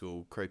teachers at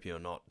school, creepy or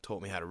not,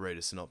 taught me how to read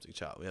a synoptic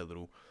chart. We had a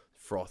little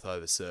froth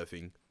over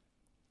surfing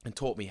and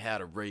taught me how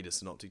to read a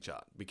synoptic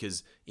chart,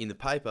 because in the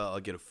paper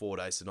I'd get a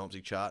 4-day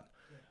synoptic chart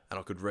and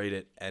I could read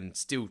it, and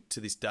still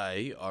to this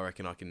day I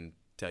reckon I can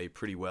tell you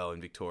pretty well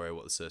in Victoria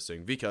what the surf's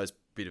doing. Vico's a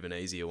bit of an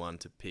easier one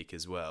to pick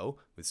as well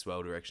with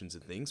swell directions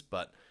and things,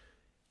 but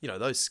you know,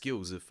 those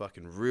skills are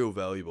fucking real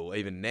valuable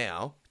even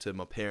now to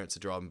my parents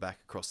are driving back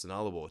across the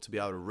Nullarbor, to be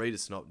able to read a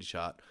synoptic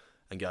chart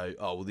and go,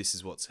 oh well, this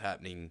is what's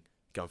happening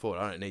going forward.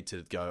 I don't need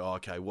to go, oh,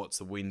 okay, what's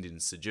the wind in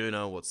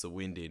Ceduna? What's the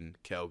wind in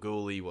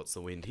Kalgoorlie? What's the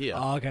wind here?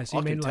 Oh, okay, so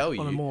you I mean can like tell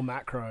on a you. more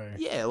macro.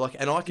 Yeah, like,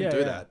 and I can Yeah, do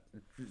yeah. that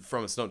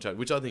from a synoptic chart,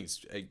 which I think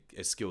is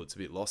a skill that's a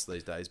bit lost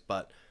these days.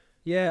 But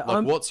Yeah,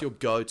 like, what's your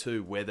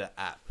go-to weather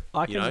app?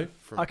 I can you know,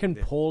 I can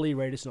yeah. poorly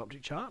read a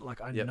synoptic chart.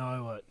 Like I Yep.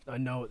 know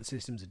what the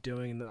systems are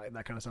doing and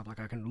that kind of stuff. Like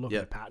I can look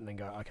Yep. at a pattern and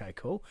go, okay,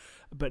 cool.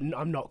 But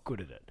I'm not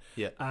good at it.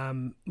 Yeah.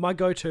 My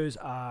go-tos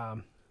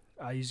are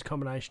I use a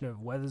combination of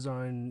Weather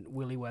Zone,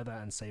 Willy Weather,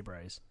 and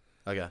Seabreeze.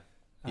 Okay.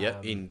 Yeah,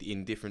 Um,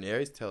 in different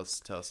areas. Tell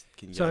us.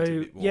 Can you go So into a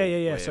bit more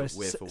yeah. Where, So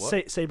where for what?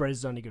 Seabreeze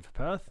is only good for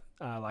Perth.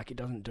 Like it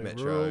doesn't do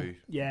Metro, rural.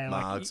 Yeah,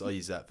 Margs. like, I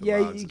use that for yeah,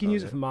 Margs you as can well,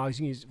 use yeah. it for Margs. You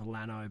can use it for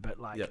Lano, but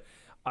like Yep.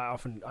 I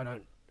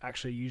don't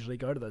actually usually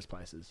go to those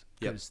places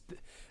Yep. because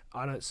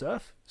I don't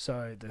surf.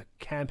 So the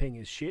camping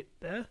is shit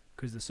there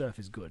because the surf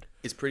is good.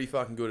 It's pretty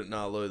fucking good at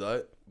Nalu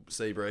though.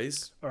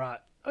 Seabreeze. All right.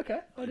 Okay.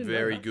 I didn't know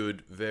Very that.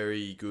 good.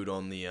 Very good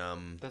on the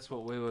That's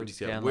what we were pretty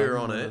scale. downloading We're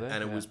on over it, there,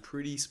 and it yeah. was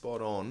pretty spot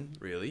on,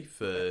 really.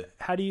 For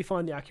How do you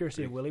find the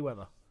accuracy of Willy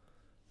Weather?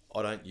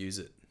 I don't use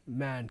it.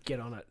 Man, get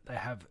on it. They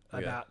have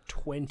Okay. about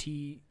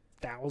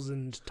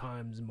 20,000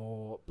 times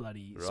more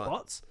bloody Right.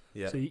 spots.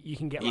 Yeah. So you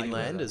can get like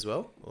Inland as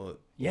well. Or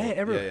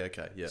everywhere. Yeah.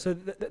 Okay. Yeah. So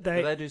Do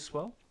they they do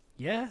swell?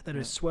 they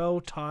do swell,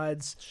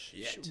 tides,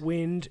 Shit.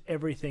 wind,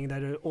 everything. They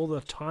do all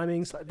the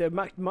timings. Like, they're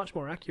much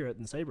more accurate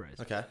than Seabreeze.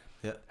 Okay.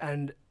 Yeah.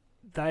 And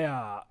they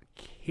are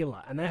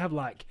killer. And they have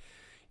like,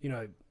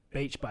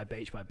 beach by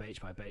beach by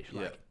beach by beach,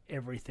 like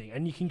everything.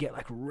 And you can get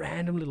like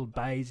random little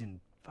bays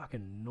in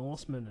fucking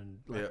Norseman and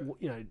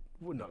like,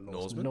 not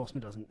Norseman.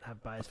 Norseman doesn't have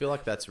I bays. feel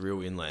like that's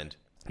real inland.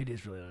 It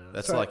is really nice.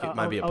 That's Sorry, like it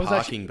maybe a I was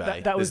parking actually-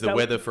 bay. that was There's the that-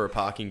 weather for a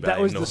parking bay. That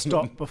was in the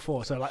Northern. stop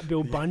before. So like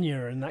Bill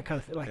Bunya and that kind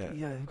of thing. Like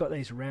Yeah. they've got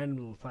these random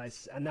little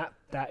places, and that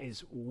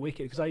is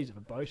wicked because I use it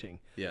for boating.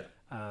 Yeah.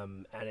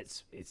 And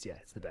it's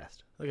the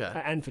best.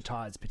 Okay. And for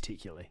tides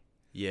particularly.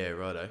 Yeah,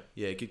 righto.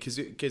 Yeah, because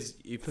For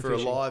for a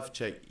fishing. live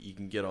check, you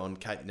can get on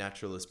Cape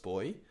Naturalist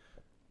Buoy,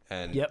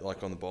 and Yep.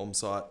 like on the bomb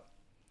site,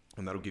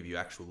 and that'll give you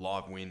actual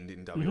live wind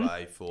in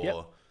WA for,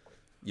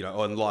 Mm-hmm. Yep.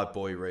 on live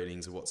buoy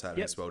readings of what's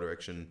happening, Yep. swell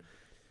direction,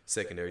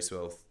 secondary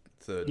swell,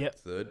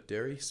 third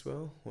dairy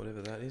swell,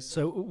 whatever that is.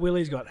 So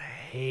Willie's got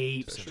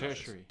heaps of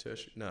Tertiary.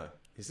 Tertiary. No,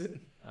 is it?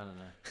 I don't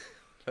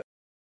know.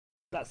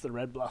 That's the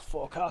Red Bluff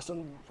forecast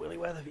on Willy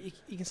Weather.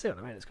 You can see what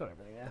I mean. It's got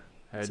everything there.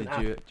 Hey, It's an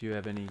do you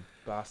have any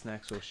bar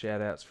snacks or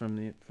shout outs from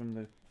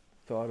the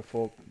Thigh to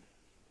Fork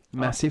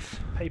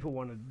massive? People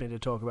wanted me to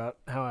talk about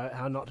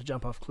how not to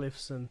jump off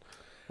cliffs and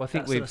Well, I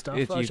think that sort of stuff,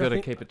 you've which got I to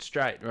think keep it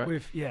straight,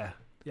 right?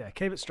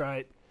 keep it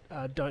straight.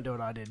 Don't do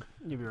what I did.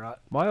 You'll be right.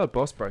 My old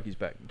boss broke his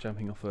back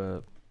jumping off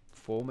a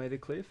 4-meter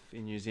cliff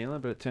in New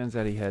Zealand, but it turns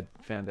out he had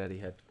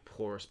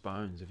porous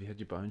bones. Have you had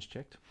your bones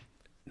checked?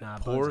 Nah,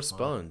 Porous bones are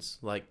fine. bones.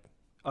 Like,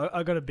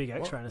 I got a big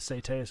X-ray and a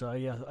CT, so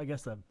yeah, I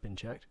guess they've been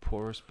checked.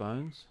 Porous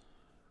bones?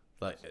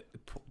 Like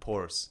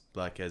porous,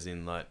 like as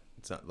in like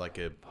it's not like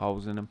a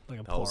Holes in them. Like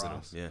a holes poor in them.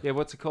 ass. Yeah, Yeah,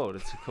 what's it called?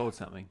 It's called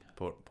something.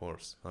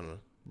 porous. I don't know.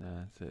 No,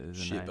 there's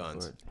a Shit name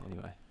bones. for it.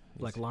 Anyway.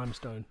 Like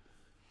limestone.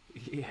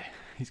 Yeah,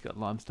 he's got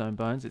limestone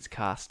bones. It's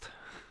cast.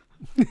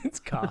 It's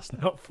cast,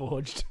 not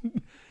forged.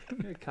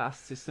 Yeah,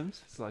 cast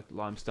systems. It's like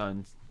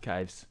limestone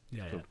caves.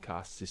 Yeah, Called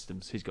cast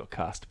systems. He's got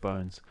cast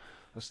bones.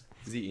 Is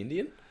he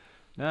Indian?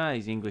 No,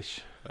 he's English.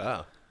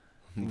 Oh,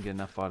 Didn't get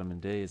enough vitamin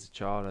D as a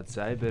child, I'd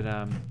say. But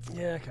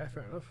Yeah, okay,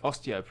 fair enough.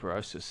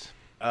 osteoporosis.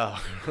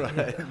 oh, right.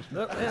 Yeah,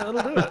 that'll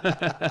do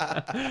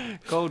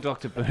it. Call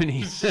Dr.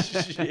 Booney.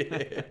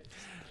 Shit.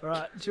 All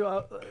right,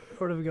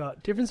 what have we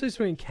got? Differences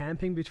between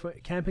camping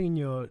in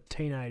your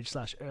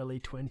teenage/early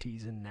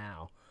 20s and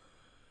now.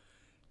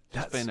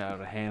 Just being able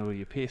to handle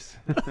your piss.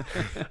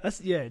 That's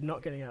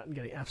not getting out and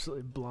getting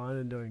absolutely blind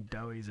and doing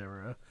doughies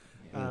everywhere.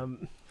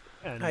 And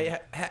Hey,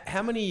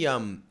 how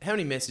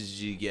many messages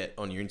do you get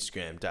on your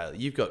Instagram daily?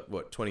 You've got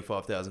what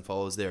 25,000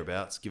 followers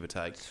thereabouts, give or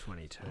take.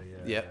 22,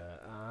 Yeah.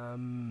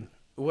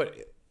 What?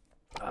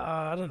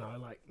 I don't know,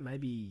 like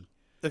maybe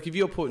Look, if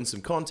you're putting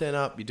some content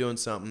up, you're doing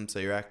something, so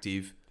you're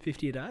active.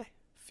 50 a day.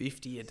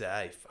 50 a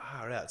day,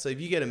 far out. So if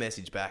you get a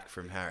message back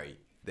from Harry,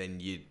 then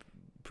you're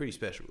pretty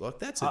special. Like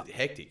that's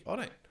hectic.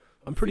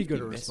 I'm pretty good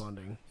 50 at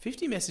responding.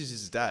 50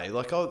 messages a day.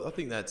 Like I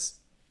think that's,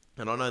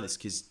 and I know this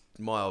because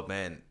my old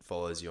man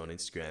follows you on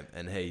Instagram,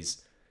 and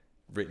he's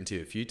written to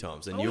you a few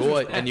times, and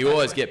you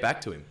always get back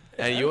to him,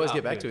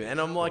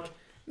 and I'm like,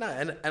 no,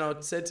 and I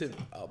said to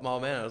my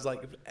old man, I was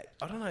like,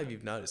 I don't know if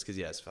you've noticed because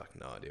he has fucking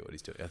no idea what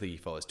he's doing. I think he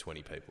follows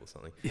 20 people or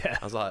something. Yeah.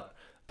 I was like,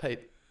 Pete,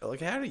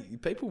 like how do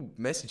people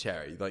message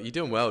Harry? Like you're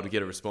doing well to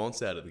get a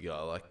response out of the guy.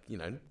 Like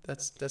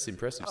that's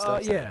impressive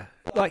stuff. Yeah,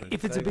 like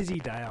if it's a busy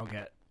day, I'll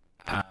get.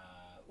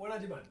 When I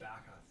did my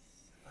back,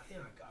 I think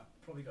I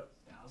probably got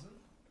 1,000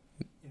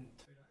 in 2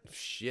 days.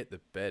 Shit, the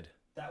bed.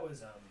 That was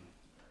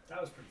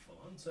pretty full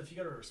on. So if you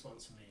got a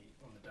response from me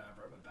on the day I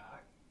broke my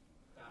back,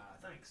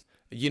 thanks.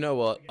 You know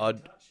what? I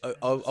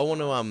want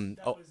to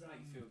That was, Make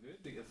you feel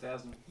good to get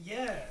 1,000.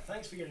 yeah,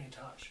 thanks for getting in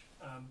touch.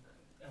 And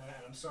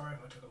I'm sorry if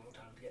I took a long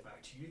time to get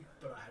back to you,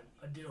 but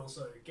I did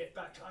also get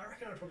back to. I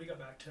reckon I probably got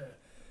back to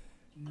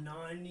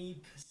 90%.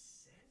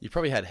 You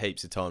probably had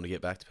heaps of time to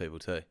get back to people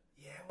too.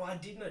 Yeah, well, I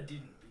did and I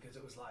didn't because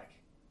it was like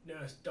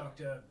nurse,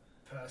 doctor,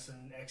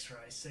 person, X-ray,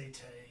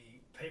 CT,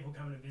 people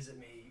coming to visit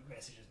me,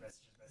 messages.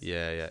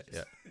 Yeah.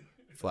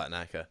 Flat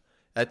knacker.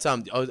 That's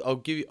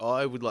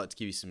I would like to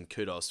give you some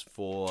kudos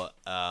for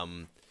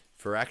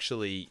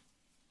actually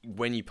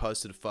when you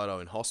posted a photo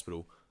in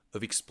hospital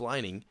of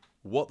explaining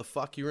what the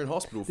fuck you're in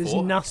hospital There's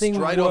for. nothing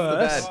straight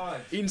worse. off the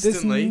bat,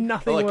 instantly. There's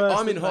nothing like worse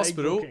I'm in than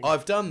hospital. vague booking.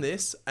 I've done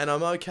this and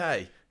I'm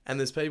okay. And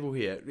there's people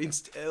here.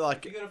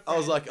 I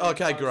was like,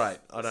 okay, great.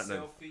 I don't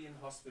know. Selfie in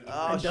hospital.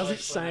 Oh, And does it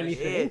say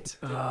anything?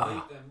 Delete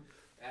them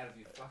out of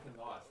your fucking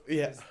life.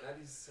 Yeah. Because that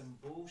is some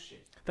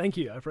bullshit. Thank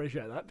you, I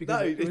appreciate that because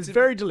No, it was it's a-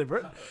 very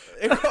deliberate.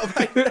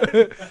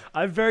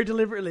 I very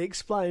deliberately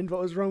explained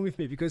what was wrong with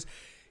me because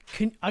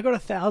I got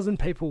 1,000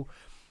 people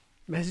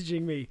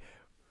messaging me,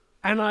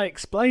 and I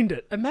explained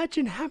it.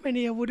 Imagine how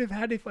many I would have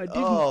had if I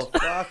didn't. Oh,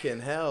 fucking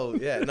hell.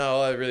 Yeah,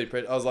 no, I really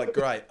I was like,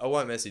 great. I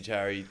won't message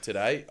Harry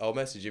today. I'll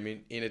message him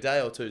in a day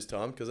or two's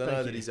time because I know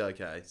Thank that you. he's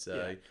okay.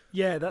 So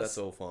Yeah, that's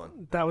all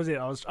fine. That was it.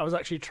 I was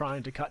actually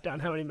trying to cut down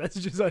how many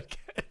messages I'd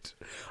get.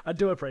 I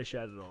do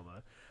appreciate it all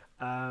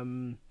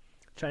though.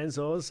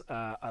 Chainsaws,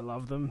 I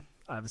love them.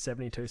 I have a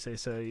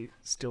 72cc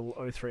still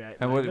 038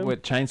 And Magnum.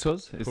 what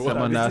chainsaws? Is What?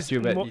 someone This asked is you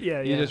about? more-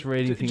 You're just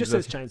reading It things. just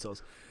says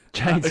chainsaws.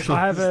 chainsaws.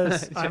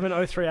 I have an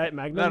 038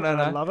 Magnum. No. And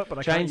I love it, but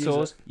I can't use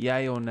Chainsaws, it.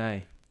 yay or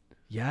nay?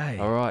 Yay.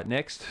 All right,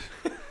 next.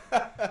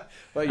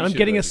 Well, you I'm should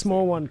getting a register.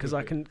 small one because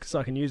I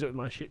can use it with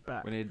my shit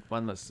back. We need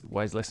one that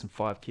weighs less than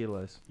 5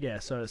 kilos. Yeah,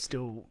 so it's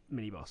still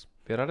mini boss.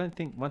 But I don't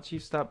think once you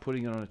start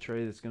putting it on a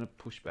tree, that's going to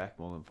push back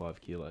more than 5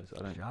 kilos.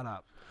 I don't. Shut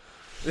up.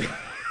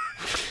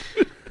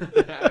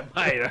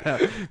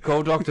 Mate,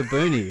 call Dr.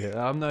 Booney.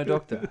 I'm no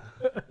doctor.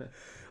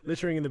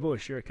 Littering in the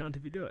bush, you're a cunt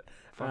if you do it.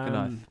 Fucking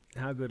oath.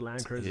 How good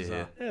Land Cruisers Yeah. are.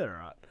 Yeah, they're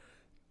alright.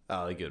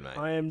 Oh, they're good, mate.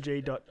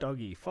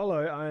 img.doggy.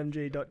 Follow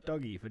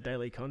img.doggy for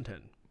daily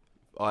content.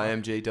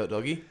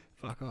 img.doggy.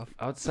 Fuck off.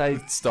 I would say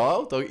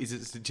Style? Is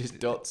it just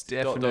dot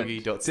doggy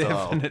dot style?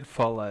 definite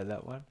follow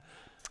that one.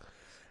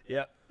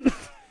 Yep.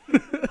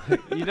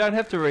 You don't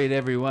have to read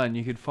every one.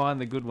 You could find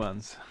the good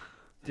ones.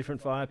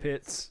 Different fire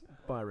pits.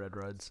 Buy Red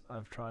Roads.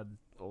 I've tried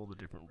all the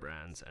different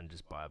brands and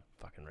just buy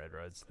fucking Red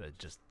Roads. They're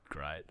just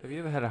great. Have you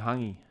ever had a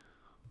hungy?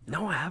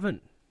 No, I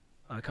haven't.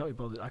 I can't be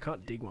bothered. I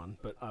can't dig one,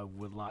 but I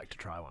would like to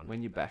try one.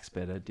 When your back's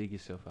better, dig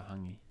yourself a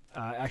hungy.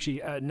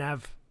 Actually,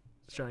 Nav,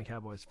 Australian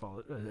Cowboys,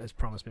 has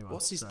promised me one.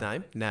 What's his so-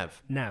 name?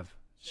 Nav. Nav.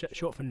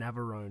 Short for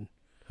Navarone.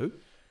 Who?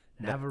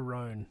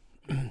 Navarone.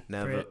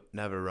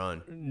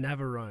 Navarone.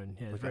 Navarone.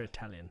 Yeah, it's very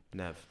Italian.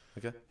 Nav.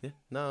 Okay. Yeah.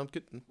 No, I'm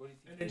good. And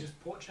then just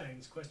Port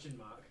Chains, question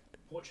mark.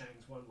 Port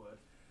Chains, one word.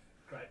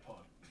 Great pod.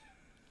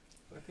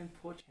 Fucking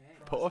poor chance.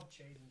 Port?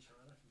 Cheese in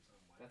China from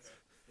somewhere. That's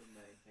for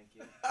me, thank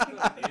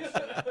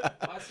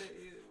you. I said,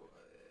 you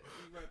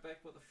wrote back,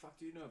 what what the fuck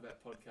do you know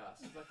about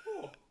podcasts? It's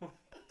like,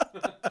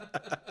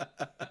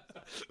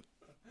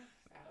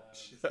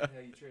 ouch. Is that how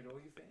you treat all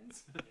your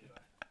fans?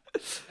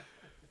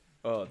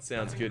 Oh, it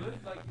sounds good.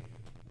 Like,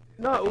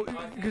 No,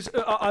 because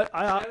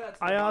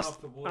I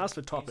asked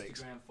for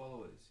topics. Instagram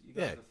followers. You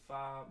guys Yeah. are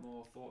far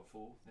more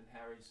thoughtful than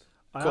Harry's.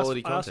 I Quality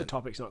asked for content.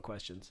 topics, not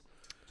questions.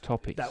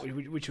 Topics. That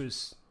which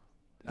was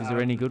Is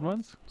there any good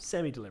ones?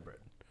 semi-deliberate.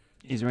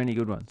 Is there any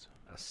good ones?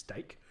 A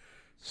steak.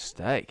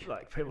 Steak.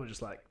 Like people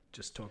just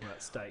talk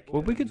about steak.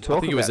 Well, we could I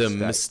talk think it was about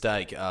a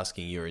steak. mistake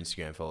asking your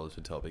Instagram followers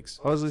for topics.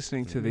 I was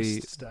listening to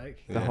the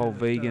steak. whole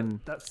vegan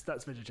That's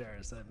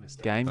vegetarian. So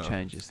mistake. game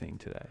changers thing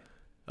today.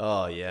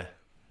 Oh yeah,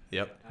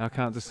 yep. I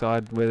can't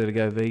decide whether to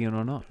go vegan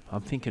or not.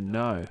 I'm thinking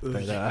no,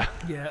 but Yeah.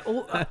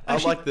 I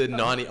like the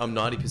 90. I'm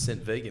 90%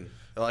 vegan.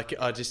 Like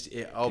I just,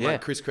 Yeah.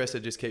 mate, Chris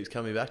Cressa just keeps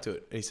coming back to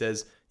it. And he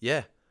says,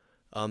 "Yeah,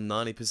 I'm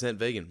 90%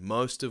 vegan.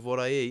 Most of what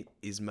I eat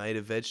is made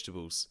of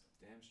vegetables,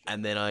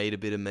 and then I eat a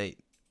bit of meat,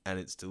 and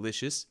it's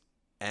delicious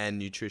and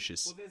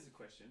nutritious." Well, there's a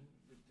question.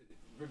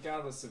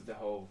 Regardless of the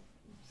whole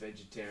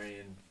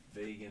vegetarian,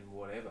 vegan,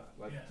 whatever,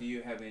 like, do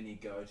you have any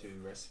go-to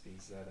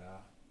recipes that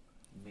are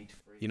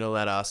meat-free? You're not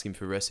allowed to ask him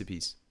for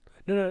recipes.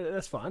 No,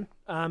 that's fine.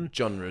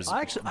 Genres.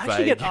 I actually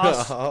vague. get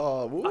asked.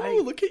 Oh, whoa,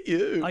 look at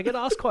you. I get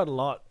asked quite a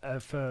lot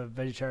for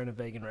vegetarian and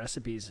vegan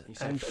recipes,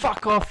 and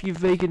fuck off, you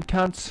vegan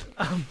cunts.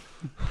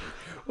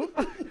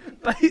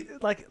 but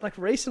like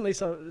recently,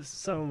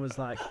 someone was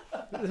like,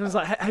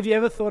 "Have you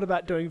ever thought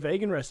about doing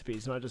vegan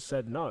recipes?" And I just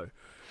said no.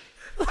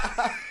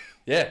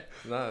 Yeah.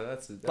 No,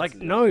 that's Like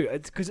no,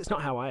 it's because it's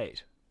not how I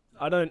eat.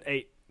 I don't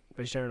eat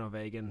vegetarian or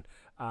vegan,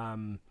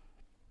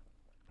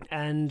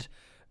 and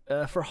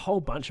for a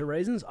whole bunch of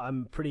reasons,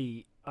 I'm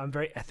very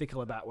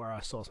ethical about where I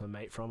source my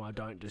meat from. I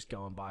don't just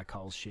go and buy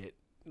Coles shit,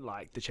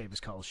 like the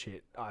cheapest Coles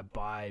shit. I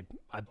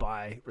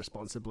buy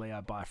responsibly.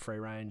 I buy free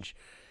range.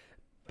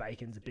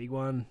 Bacon's a big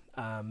one.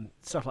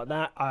 Stuff like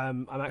that.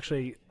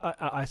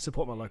 I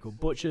support my local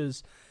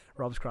butchers,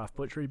 Rob's Craft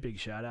Butchery. Big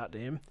shout out to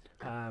him.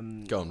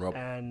 Go on, Rob.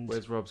 And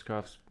Where's Rob's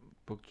Crafts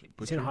it's in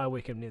butchery? High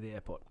Wycombe near the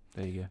airport.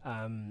 There you go.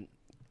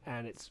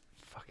 And it's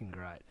fucking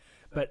great.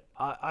 But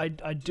I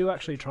do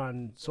actually try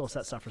and source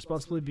that stuff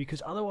responsibly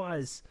because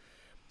otherwise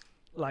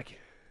I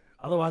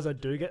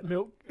do get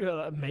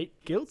meat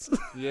guilt.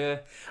 Yeah.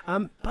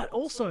 But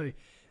also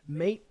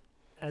meat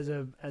as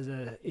a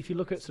if you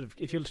look at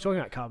if you're talking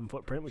about carbon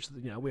footprint, which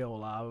we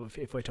all are,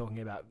 if we're talking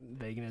about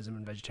veganism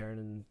and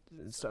vegetarian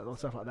and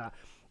stuff like that,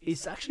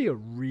 it's actually a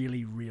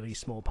really, really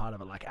small part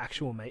of it. Like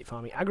actual meat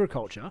farming,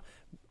 agriculture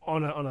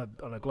on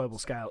a global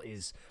scale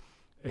is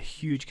a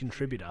huge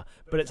contributor,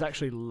 but it's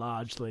actually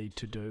largely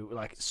to do,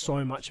 like,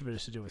 so much of it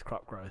is to do with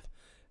crop growth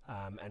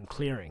and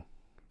clearing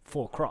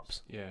for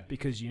crops. Yeah.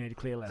 Because you need to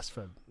clear less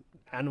for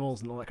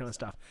animals and all that kind of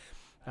stuff.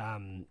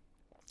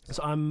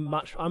 So I'm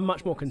much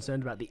more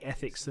concerned about the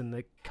ethics than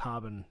the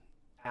carbon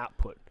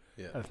output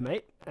of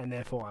meat, and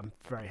therefore I'm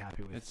very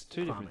happy with. It's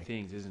two farming. different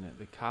things, isn't it?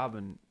 The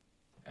carbon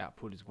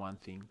output is one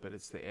thing, but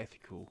it's the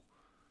ethical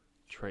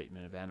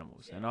treatment of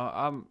animals. And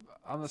I'm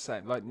the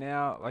same. Like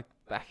now, like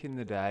back in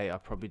the day, I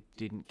probably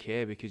didn't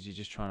care because you're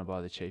just trying to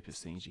buy the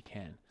cheapest things you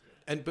can.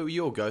 But we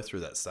all go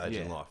through that stage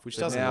in life, which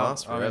But doesn't now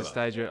last I'm forever. at a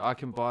stage where I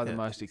can buy the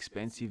most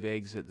expensive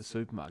eggs at the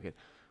supermarket,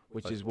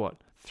 which is what,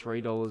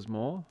 $3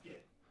 more,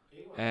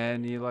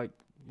 and you're like,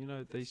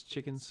 these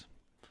chickens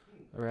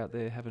are out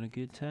there having a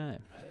good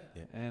time.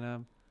 Yeah.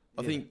 And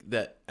I think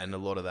that, and a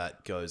lot of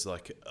that goes,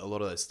 like, a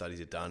lot of those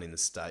studies are done in the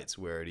States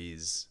where it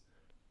is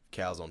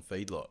cows on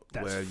feedlot,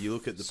 where you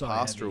look at the so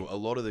pastoral, heavy. a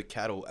lot of the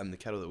cattle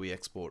that we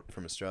export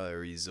from Australia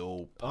is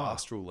all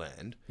pastoral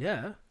land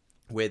Yeah.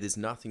 where there's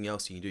nothing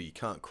else you can do. You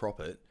can't crop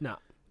it. No.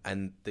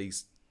 And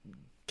these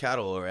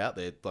cattle are out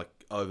there, like,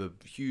 over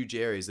huge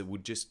areas that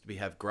would just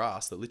have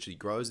grass that literally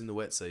grows in the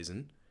wet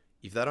season.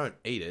 If they don't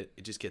eat it,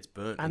 it just gets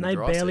burnt in And the they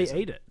dry barely season.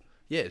 eat it.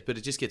 Yeah, but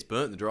it just gets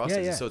burnt in the dry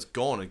season, yeah. so it's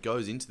gone. It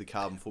goes into the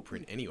carbon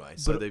footprint anyway,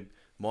 so they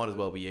might as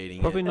well be eating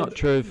probably it. not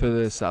true for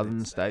the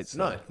southern states.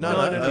 No, though. no,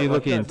 Like, no, if you no,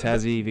 look no. in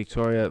Tassie,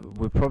 Victoria,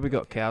 we've probably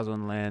got cows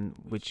on land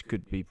which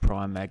could be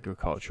prime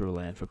agricultural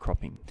land for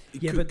cropping.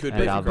 Yeah, Could but be.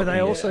 they Yeah,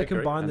 also I agree.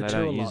 combine And the they two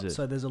a don't use lot. it.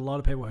 So there's a lot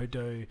of people who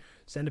do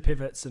centre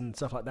pivots and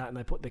stuff like that, and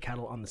they put the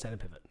cattle on the centre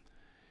pivot.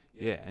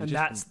 Yeah, And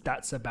just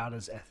that's about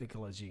as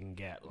ethical as you can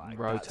get. Like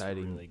rotating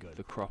that's really good.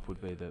 the crop would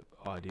be the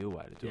ideal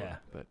way to do Yeah.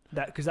 it.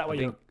 But Because that I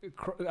way,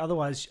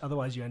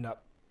 otherwise you end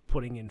up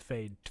putting in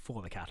feed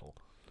for the cattle.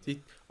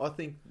 See, I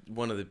think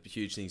one of the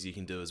huge things you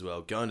can do as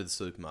well, going to the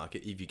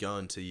supermarket, if you go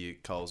into your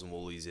Coles and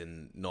Woolies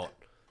and not,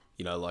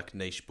 like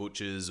niche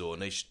butchers or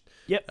niche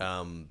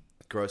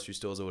grocery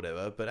stores or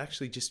whatever, but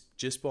actually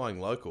just buying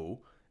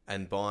local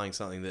and buying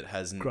something that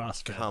hasn't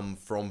Grass-fed. come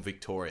from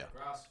Victoria.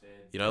 Grass-fed.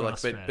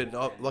 Grass-fed.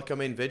 I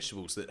mean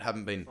vegetables that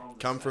haven't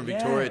come from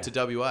Victoria to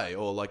WA,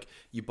 or like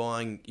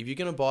if you're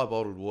going to buy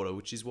bottled water,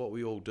 which is what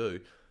we all do,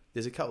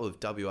 there's a couple of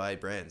WA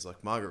brands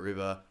like Margaret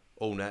River,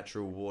 All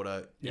Natural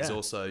Water is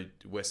also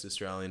West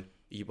Australian.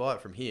 You buy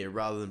it from here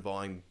rather than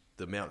buying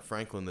the Mount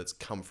Franklin that's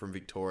come from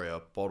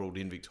Victoria, bottled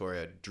in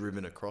Victoria,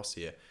 driven across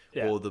here,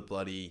 or the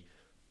bloody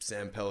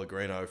San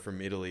Pellegrino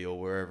from Italy or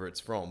wherever it's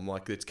from.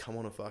 Like, it's come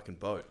on a fucking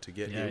boat to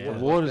get Yeah, here. yeah. The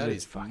Like, water's that a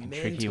is fucking mental,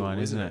 tricky one,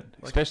 isn't it?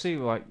 Like, Especially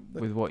like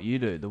with what you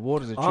do. The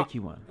water's a tricky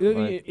one.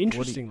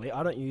 Interestingly,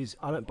 I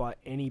don't buy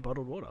any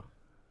bottled water.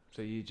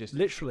 So you just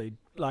Literally,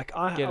 like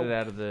get it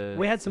out of the.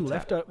 We had some the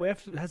tap.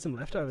 had some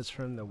leftovers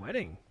from the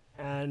wedding,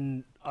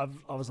 and I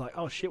was like,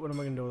 oh shit, what am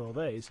I going to do with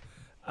all these?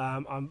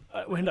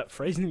 We ended up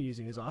freezing them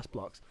using as ice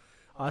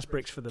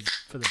bricks for the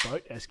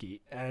boat esky,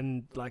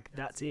 and like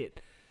that's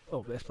it.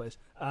 Oh, yes, please.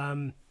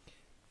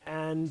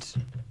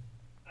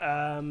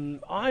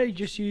 I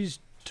just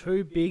used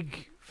 2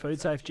 big food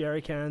safe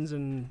jerry cans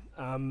and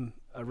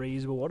a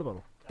reusable water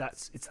bottle.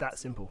 It's that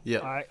simple. Yeah.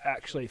 I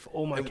actually, for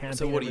all my camping.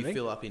 So what do you everything-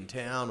 fill up in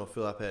town or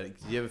fill up out? Do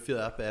you ever fill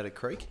up out a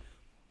creek?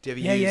 Do you ever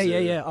Yeah,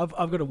 use yeah.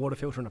 I've got a water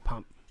filter and a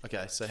pump.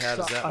 Okay, so how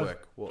does that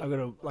work? I've got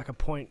a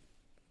 0.1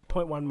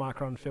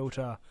 micron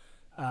filter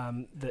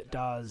that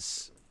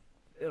does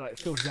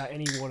filters out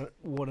any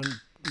water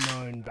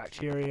known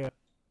bacteria,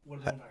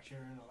 waterborne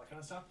bacteria, and all that kind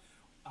of stuff.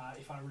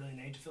 If I really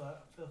need to fill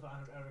up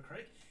out of a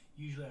creek,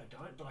 usually I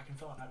don't, but I can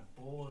fill up out of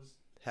bores.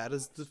 How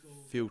does the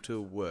filter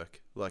work?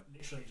 Like,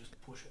 Literally just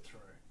push it through.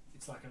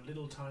 It's like a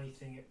little tiny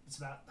thing. It's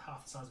about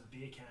half the size of a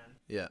beer can.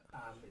 yeah,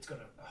 It's got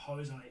a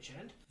hose on each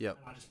end. Yep.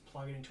 And I just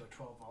plug it into a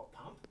 12-volt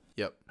pump.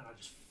 Yep. And I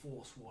just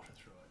force water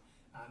through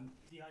it.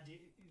 The idea.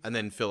 and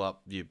then fill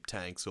up your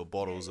tanks or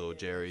bottles or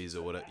jerrys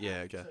or whatever. Yeah,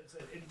 okay. So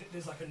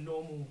there's like a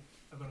normal.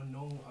 I've got a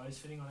normal hose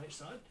fitting on each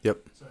side. Yep.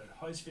 So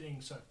hose fitting.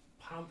 So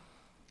pump,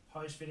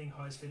 hose fitting,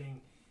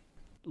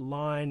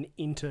 line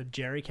into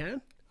jerry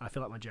can. I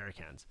fill up my jerry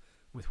cans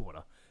with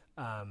water.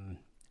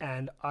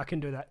 And I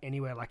can do that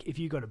anywhere. Like if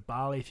you go to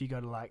Bali, if you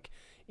go to like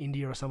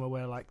India or somewhere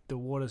where like the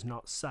water's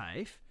not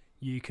safe,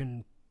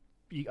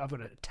 I've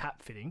got a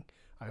tap fitting.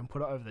 I can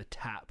put it over the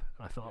tap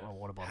and I fill up my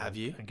water bottle. Have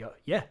you? And go,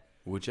 yeah.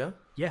 Would you?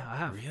 Yeah, I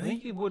have. I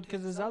think you would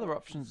because there's other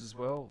options as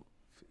well.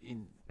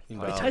 In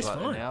It tastes like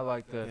fine. now,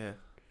 like the Yeah.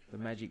 the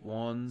magic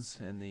wands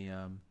and the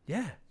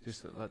Yeah.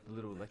 just like the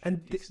little electric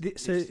And so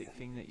dipstick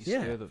thing that you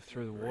yeah. stir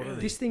through the water.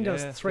 This thing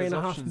does Yeah, 3.5 there's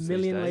options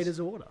million these days. litres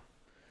of water.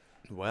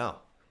 Wow.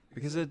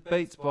 Because it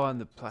beats buying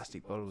the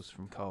plastic bottles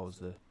from Coles.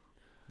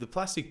 The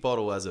plastic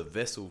bottle as a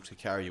vessel to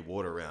carry your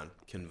water around,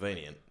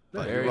 convenient.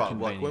 Like, Very you're right,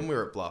 convenient. Like when we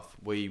were at Bluff,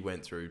 we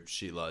went through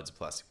shitloads of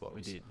plastic bottles.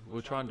 We did.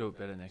 We'll try and do it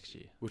better next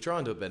year. We'll try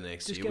and do it better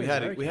next Just year. get We a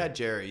had jerry we can. had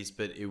Jerry's,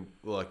 but it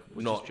We'll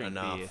not just drink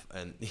enough. beer.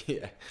 And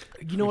yeah,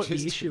 You know we what the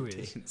just issue drink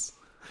is? tins.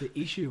 The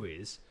issue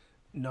is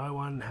no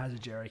one has a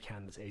jerry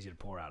can that's easy to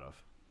pour out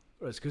of.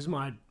 Whereas because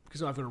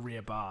I've got a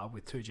rear bar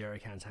with 2 jerry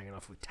cans hanging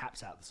off with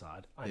taps out the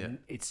side. Yeah.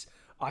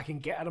 I can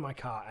get out of my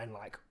car and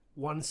like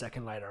 1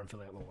 second later I'm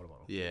filling up my water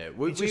bottle. Yeah,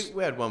 we It's just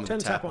had one with a turn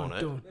the tap tap on on,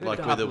 it, do like a with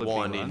a couple of big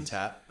wind-in ones.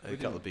 tap, and a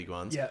couple of big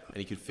ones. Yeah. And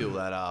you could fill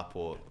that up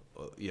or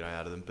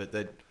out of them. But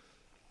that,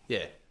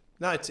 yeah.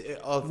 No, I think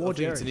it's an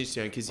jerry.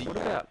 interesting because What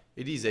about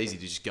it is easy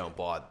to just go and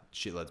buy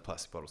shitloads of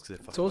plastic bottles because they're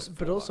It's fucking also, like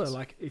but also $4.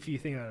 like if you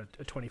think of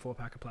a 24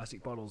 pack of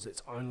plastic bottles,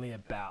 it's only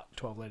about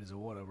 12 litres of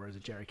water, whereas a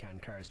jerry can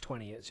carries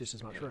 20. It's just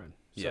as much room.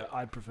 So Yeah.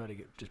 I'd prefer to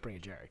just bring a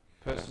jerry.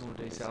 personal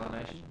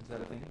desalination? Is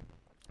that a thing?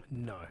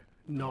 No,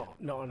 not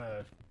on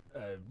a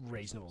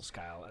reasonable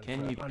scale. And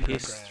Can for you 100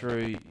 piss grand-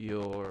 through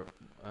your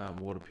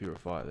water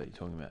purifier that you're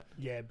talking about?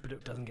 Yeah, but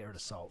it doesn't get rid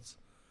of salts.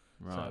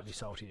 So Right. it'd be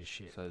salty as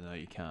shit. So no,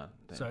 you can't.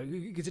 Then. So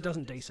because it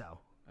doesn't desal.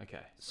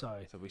 okay. So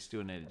So we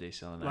still need a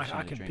desalination like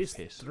I to can drink piss,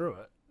 piss. through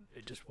it.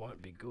 It just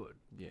won't be good.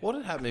 Yeah. What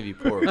would happen if you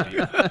pour a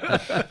beer?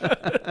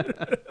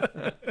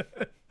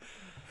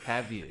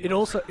 Have you? It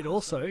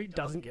also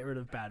doesn't get rid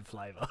of bad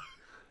flavour.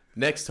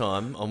 Next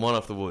time on One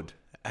Off the Wood,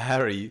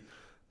 Harry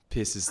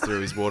pisses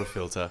through his water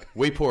filter.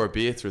 We pour a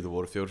beer through the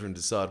water filter and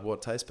decide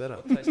what tastes better.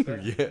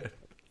 Yeah.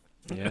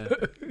 Yeah.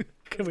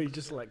 Can we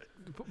just like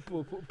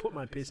put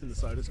my piss in the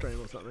soda stream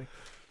or something?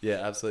 Yeah,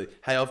 absolutely.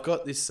 Hey, I've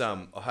got this.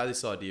 I had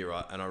this idea,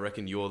 right, and I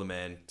reckon you're the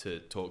man to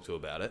talk to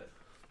about it,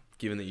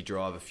 given that you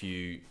drive a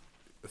few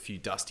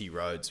dusty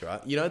roads,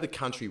 right? You know the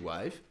country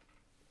wave.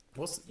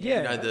 Yeah.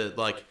 You know the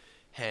like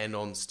hand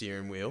on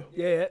steering wheel,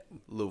 Yeah.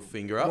 little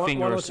finger up.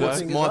 Finger One or or two so.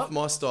 fingers My up.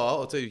 my style.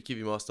 I'll give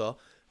you my style.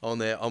 On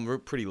there, I'm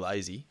pretty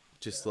lazy.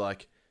 Just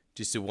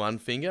a one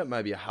finger,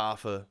 maybe a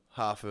half a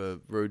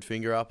rude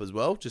finger up as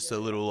well. Just a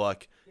little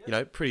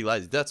pretty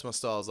lazy. That's my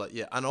style. Is like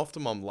and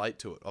often I'm late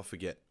to it. I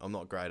forget. I'm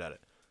not great at it.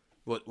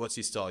 What's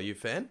your style? You a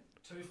fan?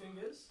 2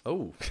 fingers,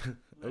 Oh,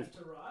 left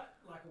to right,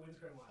 like a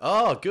windscreen wiper.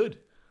 oh, good.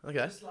 Okay,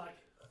 Just like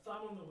a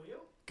thumb on the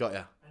wheel, got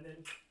ya. and then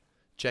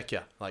Check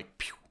ya. Like,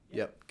 pew.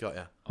 Yep, got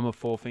ya. I'm a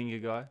 4-finger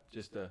guy.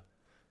 Just a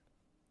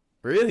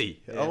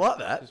Really? yeah, I like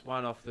that. Just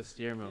one off the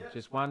steering wheel.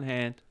 Just one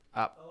hand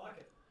up. I like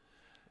it.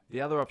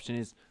 The other option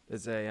is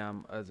there's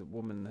a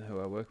woman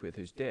who I work with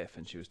who's deaf,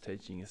 and she was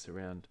teaching us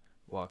around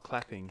why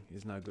clapping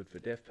is no good for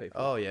deaf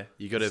people. Oh yeah,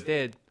 you got to.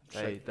 Instead,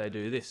 shake. they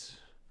do this,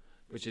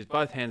 which is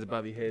both hands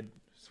above your head,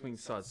 swing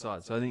side to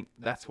side. So I think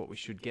that's what we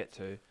should get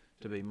to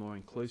be more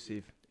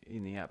inclusive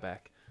in the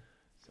outback.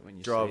 when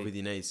you Drive see, with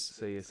your knees.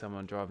 see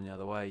someone driving the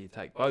other way, you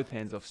take both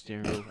hands off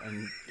steering wheel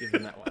and give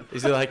them that one.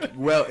 Is it like,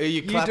 well, are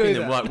you clapping do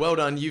them that. like, well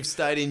done, you've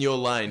stayed in your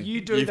lane.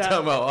 You do You've that.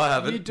 done well, I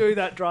haven't. You do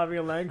that driving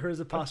a Land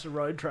Cruiser past a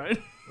road train.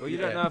 Well, you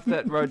don't know if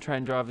that road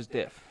train driver's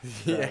deaf.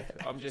 So Yeah.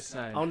 I'm just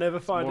saying. I'll never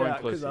find more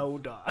out because inclusive. I will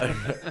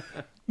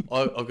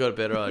die. I've got a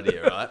better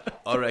idea, right?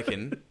 I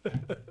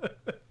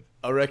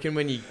reckon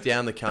when you're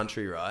down the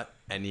country, right,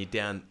 and you're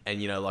down,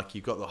 and you know, like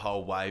you've got the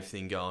whole wave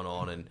thing going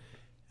on,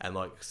 and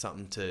like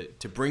something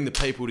to bring the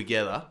people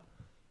together.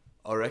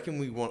 I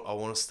reckon I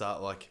want to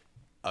start like,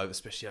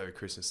 especially over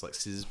Christmas, like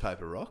scissors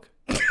paper rock,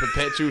 like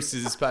perpetual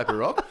scissors paper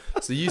rock.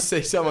 So you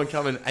see someone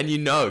coming, and you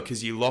know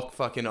because you lock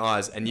fucking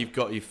eyes, and you've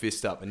got your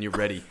fist up, and you're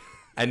ready.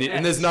 And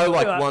there's no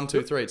like 1,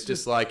 2, 3. It's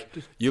just like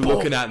you're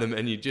looking at them,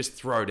 and you just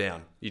throw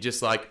down. You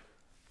just like,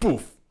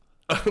 poof,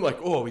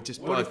 like we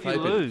just What both if you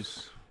papered.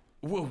 lose?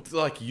 Well,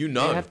 like you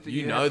know have to that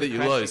you crash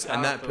your lose, car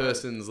and that through it.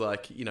 person's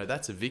like,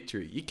 that's a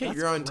victory. You keep That's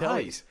your own great.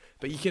 tallies,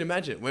 but you can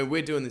imagine when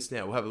we're doing this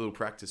now. We'll have a little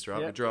practice, right?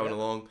 Yep, We're driving yep.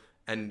 along,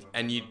 and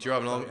you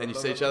driving along, and you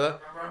see each other.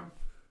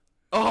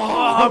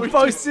 Oh, we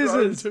both just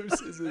thrown scissors.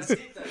 2 scissors,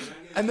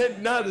 and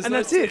then there's And no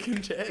that's it.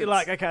 second chance. You're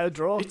like, okay, the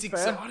draw. It's fair.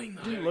 exciting,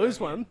 though. Didn't lose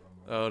one.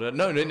 Oh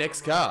no,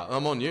 next car.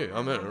 I'm on you.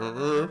 I'm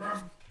in.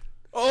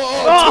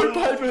 Oh, 2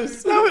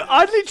 papers. No,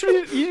 I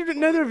literally,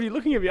 neither of you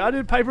looking at me. I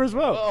did paper as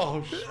well.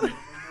 Oh shit.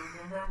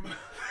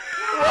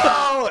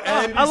 Wow,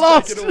 and I he's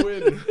lost. taking a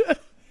win.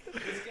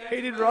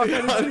 He did rock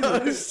and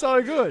scissors. This is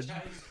so good.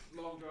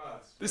 Long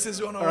drives. This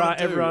is what I All want right,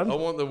 to do. everyone. I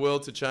want the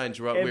world to change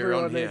right we're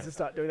Everyone on needs here. to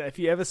start doing that. If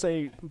you ever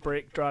see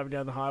Brick driving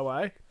down the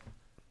highway,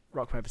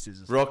 rock, paper,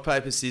 scissors. Rock,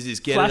 paper, scissors.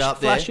 Get flash, it up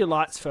there. Flash your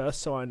lights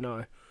first so I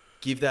know.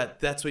 Give that.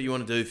 That's what you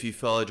want to do for you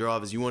fellow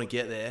drivers. You want to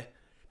get there.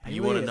 And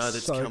you want to Haley know is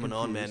that's so coming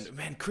on, man. confused.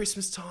 Man,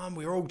 Christmas time.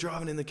 We're all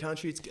driving in the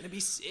country. It's going to be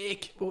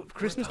sick. Well,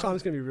 Christmas time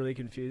is going to be really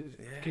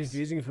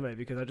confusing for me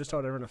because I just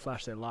told everyone to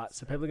flash their lights.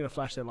 So people are going to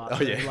flash their lights.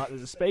 Oh, yeah. Like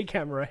there's a speed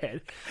camera ahead.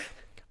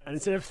 And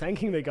instead of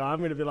thanking the guy, I'm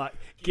going to be like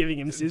giving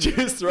him scissors.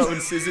 Just throwing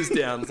scissors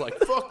down. It's like,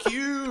 fuck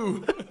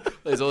you.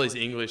 There's all these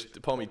English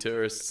pommy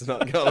tourists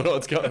not going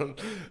on.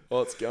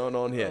 What's going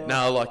on here?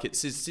 No, like it's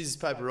scissors,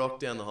 paper, rock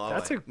down the highway.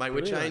 That's a Mate, we're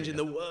brilliant changing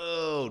the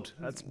world.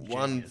 That's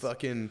one genius.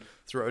 fucking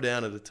throw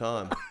down at a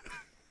time.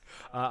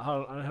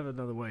 Hold on, I have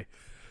another way.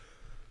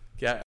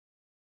 Okay.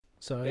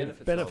 So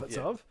Benefits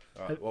of, of.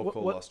 All right, I'll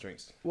call last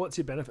drinks. What's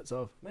your benefits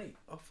of? Mate,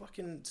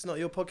 it's not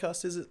your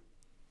podcast, is it?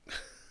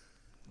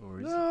 Or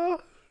is No.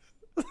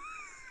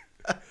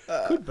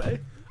 Could be.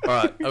 All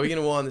right, are we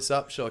going to wind this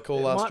up? Shall I call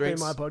It last might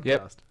drinks? be my podcast.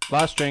 Yep.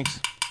 Last drinks.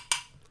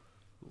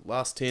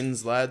 Last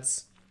tins,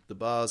 lads. The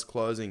bar's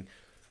closing.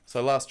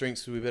 So last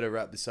drinks, we better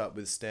wrap this up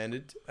with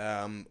standard.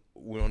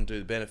 We want to do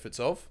the benefits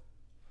of.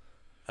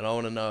 And I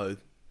want to know,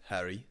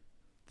 Harry,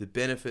 the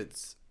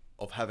benefits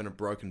of having a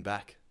broken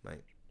back,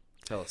 mate.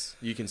 Tell us.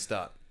 You can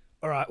start.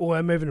 All right. Well,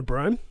 we're moving to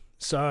Broome,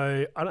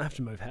 so I don't have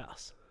to move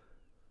house.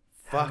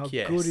 Fuck How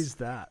yes. good is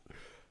that?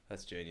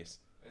 That's genius.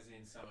 As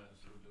in someone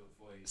else will do it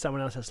for you.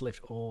 Someone else has to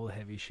lift all the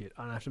heavy shit.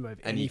 I don't have to move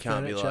And any you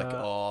can't furniture. be like,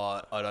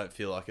 oh, I don't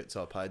feel like it,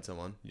 so I paid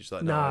someone. You're just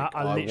like, no, Nah,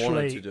 I literally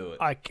wanted to do it.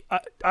 I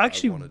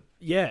actually, wanted-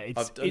 yeah,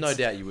 it's no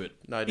doubt you would.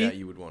 No doubt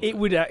you would want it to.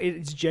 would.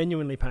 It's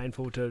genuinely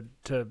painful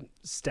to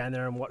stand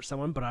there and watch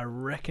someone, but I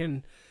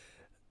reckon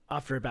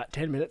after about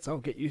 10 minutes, I'll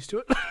get used to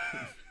it.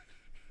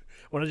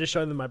 When I just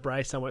show them my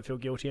brace, I won't feel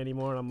guilty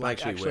anymore, and I'm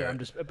like, Actually wear I'm it.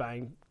 just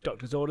obeying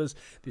doctor's orders.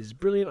 This is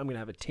brilliant. I'm going to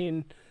have a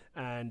tin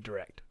and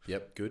direct.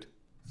 Yep, good.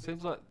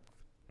 Seems like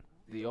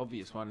the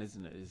obvious one,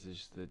 isn't it? Is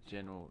just the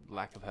general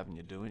lack of having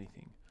to do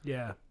anything.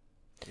 Yeah,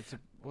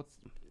 What's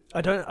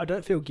I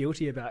don't feel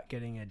guilty about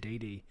getting a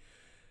DD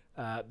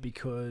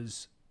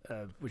because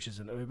which is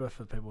an Uber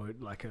for people who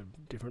like a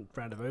different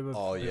brand of Uber.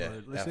 Oh for people yeah, who are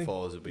our listening.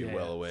 followers will be Yeah.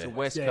 well aware. it's a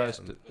West Yeah.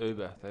 Coast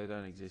Uber? They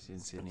don't exist in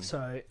Sydney.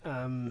 So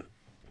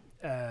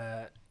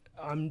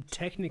I'm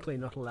technically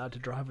not allowed to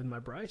drive with my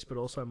brace, but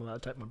also I'm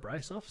allowed to take my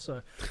brace off.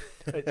 So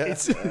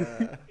it's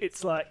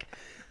it's like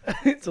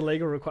it's a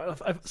legal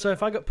requirement. So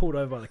if I got pulled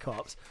over by the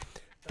cops,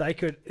 they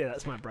could. Yeah,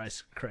 that's my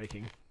brace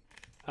creaking.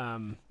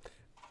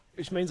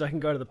 Which means I can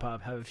go to the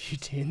pub, have a few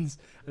tins,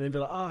 and then be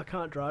like, "Oh, I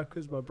can't drive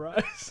because my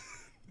brace."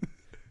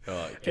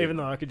 Right, Even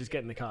though I could just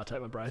get in the car, take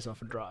my brace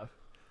off, and drive.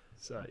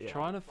 So yeah,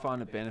 Trying to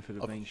find a benefit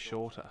of being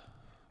shorter,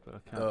 but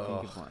I can't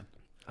think of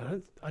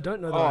one. I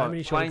don't know how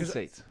many shorter. plane 'Cause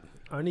seats.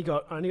 I only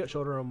got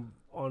shorter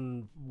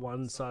on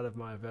one side of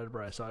my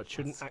vertebrae, so I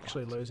shouldn't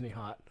actually lose any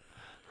height.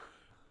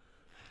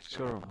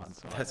 Shorter on one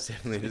side. That's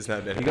definitely there's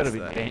no benefit. You got to to be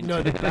that. bent.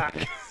 No, the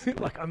back.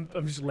 Like I'm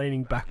just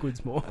leaning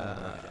backwards more.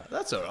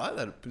 That's all right.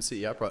 That'll sit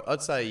you upright.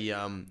 I'd say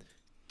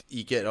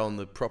you get on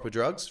the proper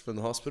drugs from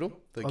the hospital.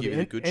 They give you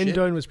the good shit.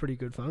 Endone was pretty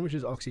good fun, which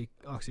is oxy.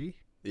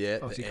 Yeah,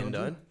 the Oxycontin.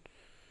 endone.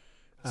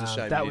 It's a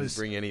shame that you didn't was-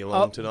 bring any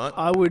along tonight.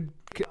 I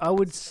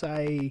would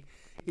say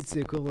it's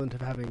the equivalent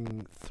of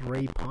having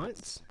 3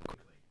 pints.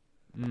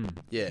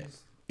 Yeah,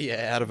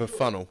 out of a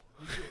funnel.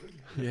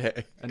 Yeah.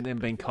 And then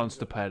being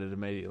constipated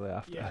immediately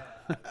after. Yeah.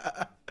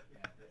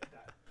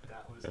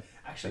 That was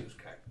actually it was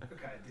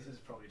okay. This is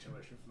probably too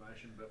much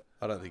information, but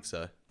I don't think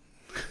so.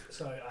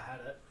 so I had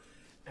it,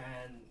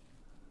 And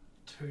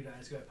 2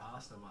 days go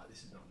past, and I'm like,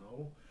 this is not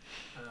normal.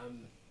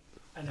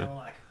 And they were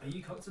like, are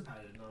you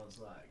constipated? And I was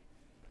like,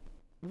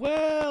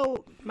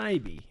 well,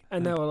 maybe.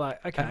 And they were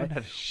like, okay. I haven't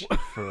had a shit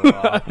for a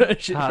while.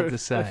 It's hard to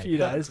say. A few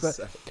days, but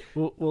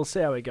we'll see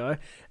how we go.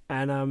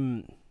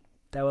 And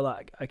they were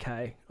like,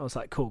 okay. I was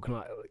like, cool.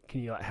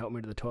 Can you like help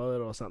me to the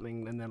toilet or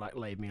something? And then like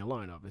leave me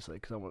alone, obviously,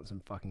 because I want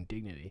some fucking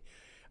dignity.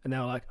 And they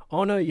were like,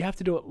 oh no, you have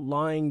to do it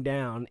lying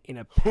down in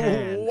a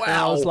pan. Wow. And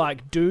I was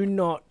like, do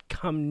not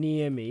come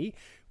near me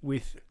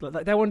with,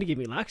 like, they wanted to give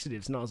me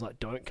laxatives, and I was like,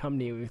 don't come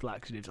near me with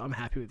laxatives. I'm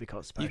happy with the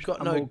constipation. You've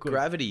got I'm no all good.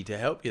 gravity to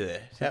help you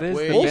there. So How, there's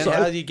where, the also, benefit.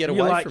 how do you get You're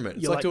away like- from it?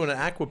 It's you're like doing an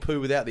aqua poo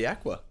without the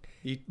aqua.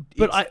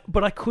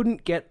 But I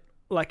couldn't get,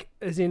 like,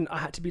 as in I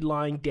had to be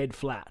lying dead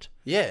flat.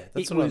 Yeah,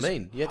 that's It what was, I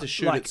mean. You had to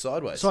shoot like, it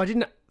sideways. So I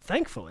didn't.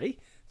 Thankfully,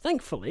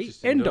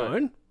 Just didn't do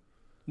endone,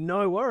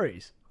 no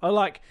worries. I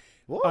like.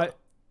 What?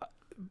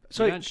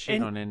 So You don't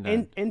shit on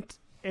endone.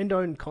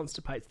 Endone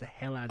constipates the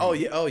hell out of Oh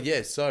you.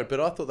 yeah, sorry, but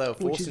I thought they were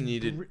Which is forcing you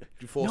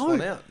to force No,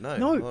 one out. No,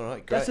 all right,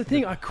 great. That's the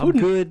thing. I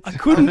couldn't. good. I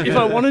couldn't if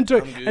I wanted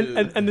to. I'm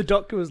good. And the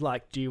doctor was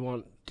like, "Do you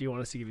want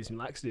us to give you some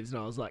laxatives?" And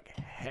I was like,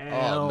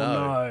 "Hell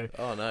no!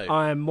 Oh no!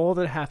 I am more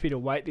than happy to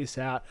wait this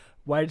out.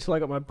 Wait until I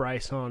got my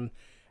brace on,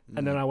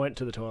 and then I went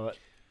to the toilet.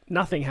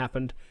 Nothing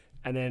happened,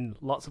 and then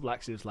lots of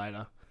laxatives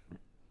later.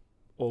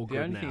 All The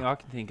good only now. thing I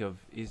can think of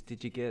is,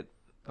 did you get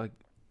like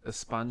a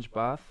sponge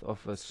bath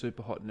off a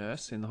super hot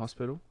nurse in the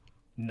hospital?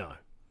 No,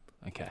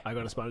 Okay. I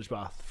got a sponge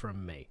bath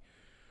from me.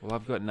 Well,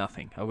 I've got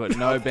nothing. I've got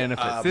no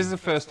benefits. This is the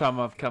first time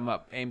I've come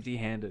up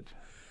empty-handed.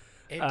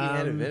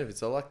 Empty-handed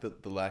benefits. I like the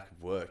lack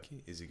of work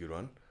is a good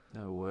one.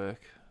 No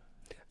work.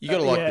 You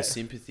gotta like yeah. the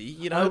sympathy.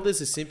 You know,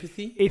 there's a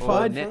sympathy. If Or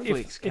I'd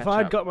Netflix if catch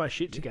I'd up. got my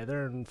shit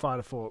together and Fight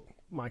a Fork,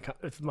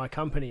 if my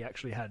company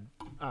actually had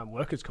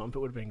workers' comp, it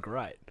would have been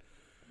great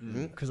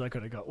because I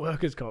could have got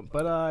workers' comp,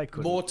 but I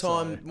couldn't. More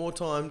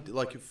time,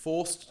 like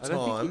forced I don't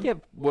think time. you get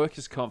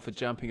workers' comp for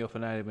jumping off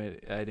an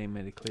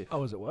 18-meter cliff. I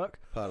was at work.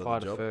 Part of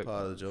Fight the a job. Fork.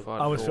 Part of the job.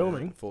 Fight I was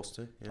filming. Forced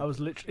to. Yeah. I was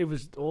literally. It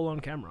was all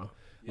on camera.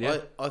 Yeah.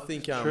 I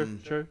think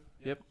True.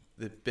 Yep.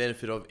 the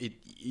benefit of it,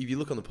 if you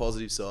look on the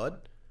positive side,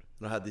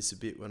 and I had this a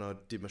bit when I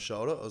did my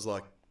shoulder, I was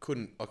like, I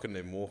couldn't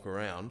even walk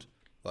around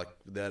like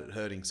without it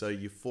hurting. So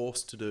you're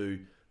forced to do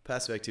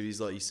passive activities,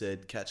 like you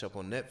said, catch up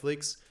on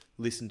Netflix,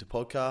 listen to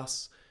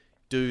podcasts,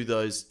 do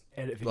those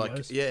Edit like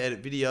videos.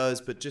 edit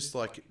videos, but just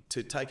like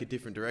to take a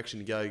different direction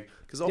to go,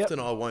 because often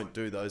I won't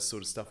do those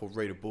sort of stuff or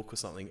read a book or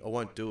something. I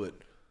won't do it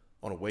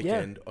on a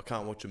weekend. I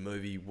can't watch a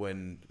movie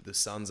when the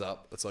sun's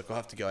up. It's like I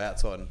have to go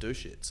outside and do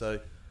shit. So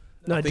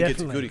No, I think it's a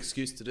definitely. good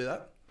excuse to do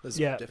that. That's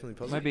Yeah. definitely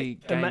positive. Maybe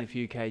gain Ama- a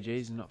few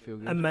kgs and not feel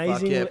good. Fuck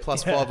Amazing. yeah,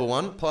 plus 5 or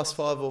 1, plus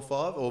 5 or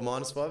 5 or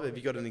minus 5. Have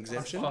you got an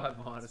exemption?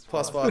 minus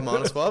Plus 5,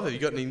 minus 5. Have you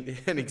got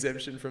an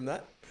exemption from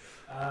that?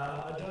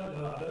 I don't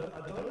know.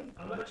 I don't.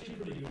 I'm actually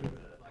pretty good with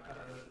it. Like I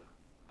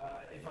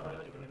don't. If I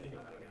don't do anything,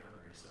 I don't get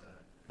hungry.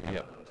 So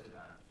Yep. not too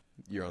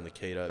bad. You're on the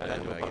keto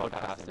bandwagon.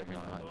 podcast every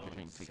night,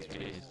 drink 6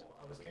 beers.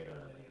 I was keto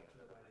leading up to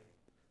the wedding,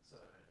 so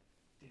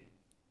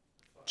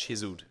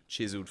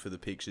Chiseled for the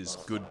pictures.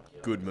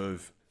 Good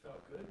move.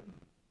 felt good.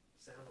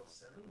 Sound was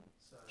 7.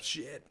 So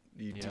Shit.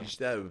 Yeah.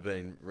 That would have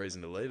been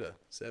reason to leave her.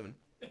 7.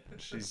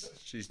 She's.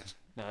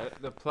 No,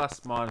 the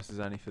plus minus is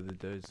only for the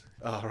dudes.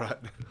 Oh, right.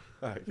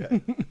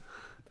 Okay.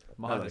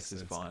 Minus makes is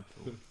sense.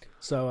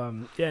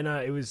 fine. yeah, no,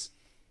 it was.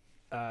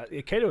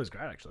 Keto was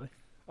great actually.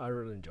 I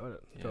really enjoyed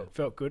it. Yeah.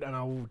 Felt good, and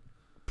I will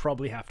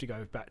probably have to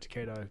go back to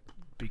keto.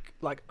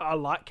 Like I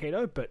like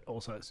keto, but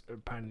also it's a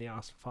pain in the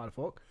ass for Fight a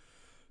Fork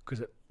because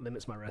it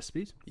limits my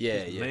recipes.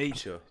 Yeah, Just yeah, meat.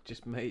 sure.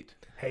 Just meat.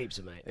 Heaps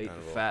of meat. Eat No,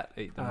 the well. fat,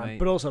 eat the meat.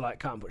 But also like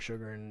can't put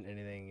sugar in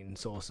anything in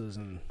sauces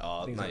and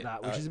Oh, things mate, like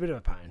that, which is a bit of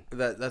a pain.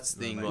 That's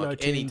the thing. No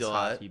Like any tins, diet,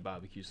 Hearty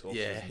barbecue sauces.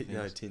 yeah, and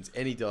no things. tins.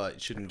 Any diet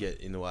shouldn't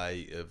get in the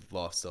way of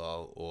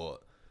lifestyle or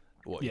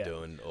what Yeah. you're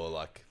doing, or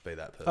like be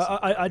that person.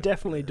 I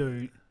definitely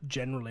do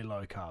generally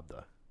low carb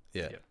though.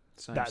 yeah. Yep.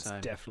 Same, That's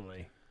same.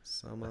 definitely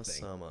Summer.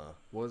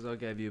 I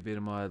gave you a bit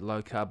of my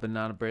low carb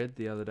banana bread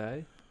the other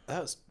day.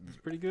 That was It's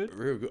pretty good.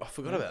 real good. I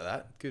forgot about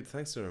that. Good.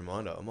 Thanks for the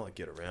reminder. I might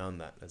get around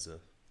that as a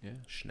Yeah.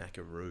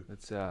 snackaroo.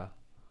 It's a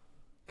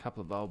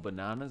couple of old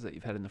bananas that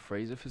you've had in the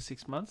freezer for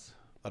 6 months.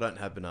 I don't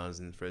have bananas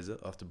in the freezer.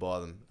 I have to buy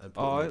them. And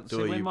put Oh, them.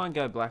 see, when mine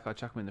go black, I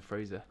chuck them in the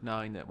freezer,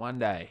 knowing that one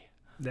day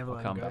never I'll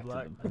let come them go back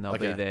black. to them and they'll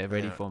Okay, be there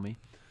ready yeah. for me.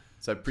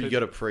 So you got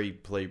to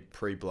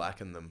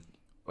pre-blacken them.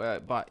 Well,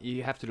 but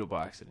you have to do it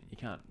by accident. You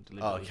can't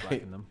deliberately okay.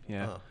 blacken them.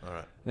 Yeah. Oh, all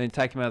right. Then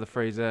take them out of the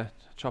freezer,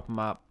 chop them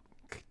up,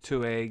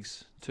 2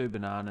 eggs, 2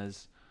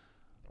 bananas.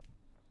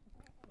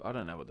 I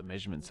don't know what the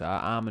measurements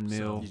are. Almond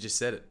meal, You just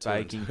said it.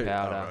 baking 2 and 2.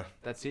 powder. All right.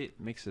 That's it.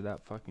 Mix it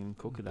up. Fucking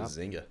cook it up.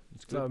 Zinger.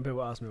 It's So good. when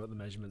people ask me what the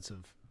measurements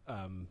of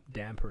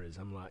damper is,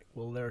 I'm like,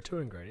 well, there are 2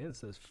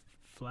 ingredients. There's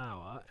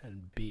flour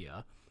and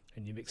beer,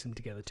 and you mix them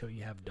together till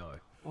you have dough.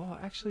 Oh,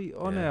 actually,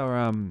 on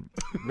our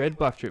Red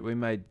Bluff trip, we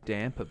made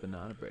damper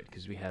banana bread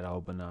because we had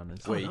old bananas.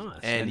 Oh, nice.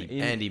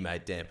 Andy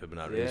made damper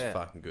banana bread. It was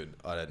fucking good.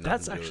 I had nothing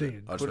That's to do actually- with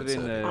it. I just Put went it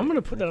in surfing. the. I'm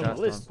gonna put that on the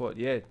cast list. Pot.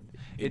 Yeah,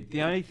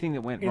 the only thing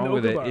that went In wrong the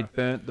with it, Kookaburra. it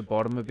burnt the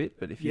bottom a bit.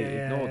 But if you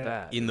Yeah. ignored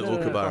that, in the No, no,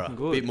 no, Kookaburra. fucking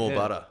good, Bit more yeah.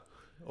 butter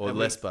or And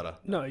less butter.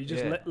 No, you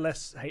just Yeah.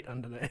 less heat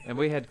underneath. and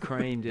we had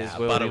creamed as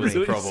well. Butter was the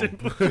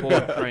didn't we? problem.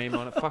 Poured cream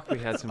on it. Fuck, we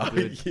had some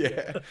good.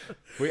 Yeah,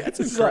 we had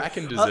some It's like-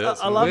 cracking desserts.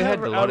 I love We how, had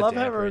a I lot of love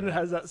how damper everyone in it.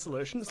 has that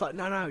solution. It's like,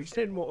 no, you just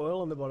need more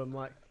oil on the bottom.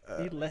 Like,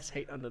 you need less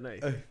heat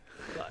underneath. Like,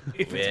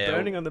 if it's Yeah.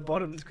 burning on the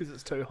bottom, it's because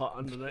it's too hot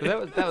underneath.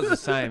 But that was the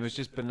same. It was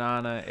just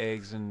banana,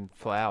 eggs, and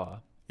flour.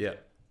 Yeah.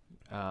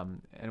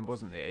 And it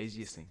wasn't the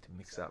easiest thing to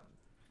mix up.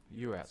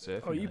 You were out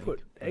surfing. Oh, you I put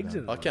think. eggs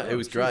in it. I can't. It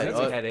was Jeez, great. that's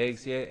We a- had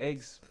eggs. Yeah,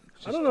 eggs.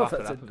 Just I don't know if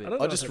fluff that's it a. up a I bit. don't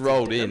know I if just that's a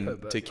rolled damper, in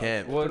but- to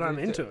camp. Well, But I'm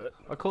into it.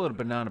 I call it a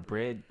banana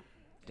bread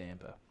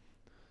damper.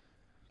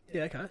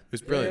 Yeah, okay. It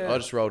was brilliant. Yeah. I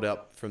just rolled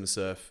up from the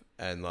surf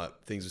and like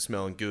things were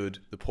smelling good.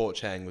 The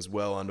porch hang was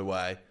well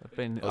underway. I've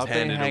been I was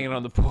hanging handed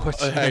on the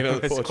porch I was hanging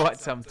on the for porch. quite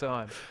some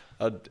time.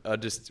 I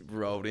just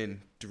rolled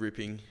in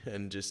dripping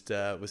and just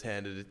was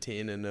handed a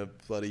tin and a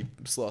bloody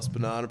sliced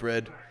banana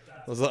bread.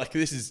 I was like,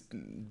 this is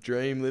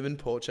dream living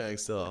porch hang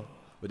style.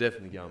 We're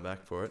definitely going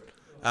back for it.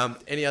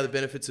 Any other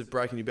benefits of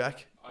breaking your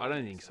back? I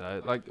don't think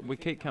so. Like we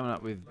keep coming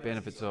up with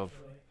benefits of.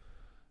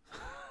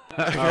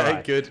 Okay,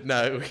 Alright. good.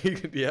 No, we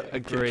could, yeah,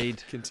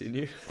 Agreed.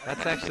 Continue.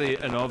 That's actually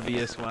an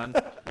obvious one.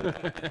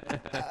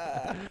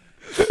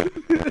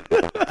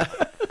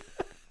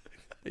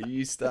 Are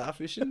you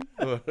starfishing?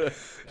 The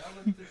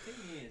thing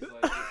is,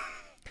 like,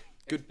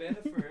 it's better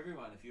for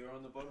everyone if you're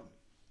on the bottom.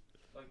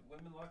 Like,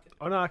 women like it.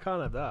 Oh no, I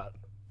can't have that.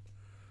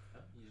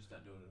 You just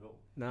don't do it at all.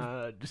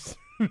 Nah, just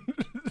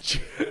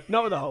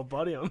not with the whole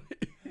body on.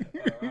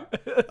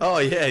 Oh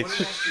yeah,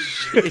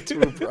 What it it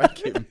will break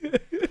him.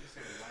 Just sort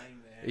of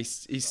laying there.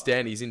 He's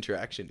standing his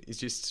interaction. He's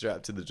just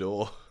strapped to the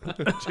door.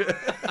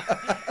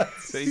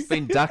 So he's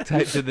been duct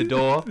taped to the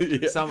door. Yeah.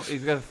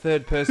 He's got a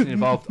third person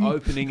involved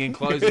opening and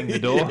closing the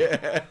door.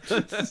 Yeah.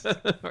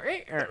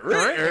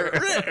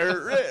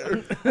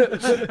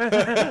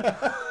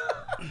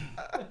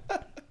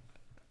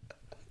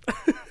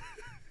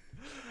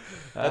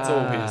 That's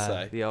all he'll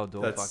say. The old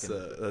door That's,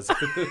 fucking. that's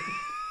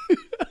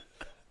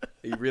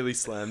he really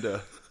slammed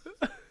her.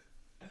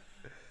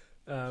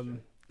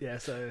 Yeah,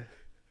 so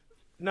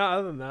no,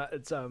 other than that,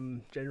 it's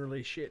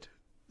generally shit.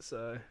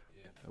 So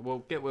Well,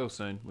 get well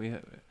soon.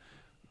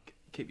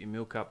 Keep your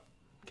milk up,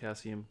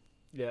 calcium.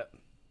 yeah,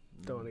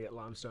 don't want to get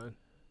limestone.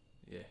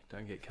 Yeah,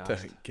 don't get cast.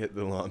 Don't get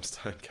the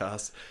limestone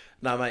cast.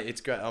 No, mate,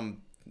 it's great.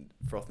 I'm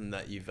frothing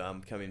that you've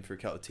come in for a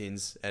couple of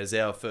tins as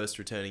our first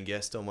returning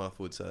guest on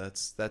Wildwood, so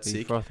that's Are you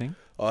sick. frothing?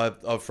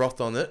 I've frothed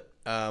on it.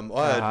 I had hard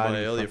my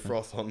are you earlier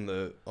frothing?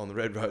 froth on the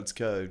Red Roads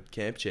Code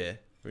camp chair.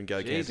 We can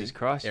go Jesus camping.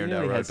 Christ, you Arendelle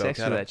nearly Road, had sex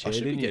with Balcatta. that chair, I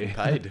should didn't be you? getting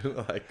paid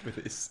like for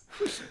this.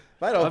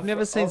 Mate, I've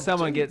never seen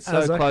someone get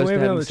so Zach, close can we to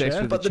have having another sex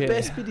chair? with But a the chair.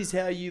 best bit is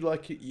how you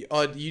like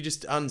you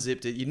just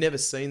unzipped it. You'd never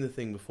seen the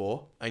thing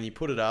before, and you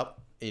put it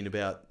up in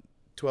about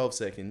 12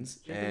 seconds.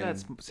 Do you think And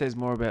that says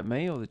more about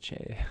me or the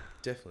chair?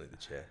 definitely the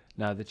chair.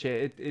 No, the chair.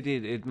 It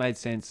did. It made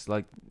sense.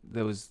 Like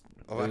there was.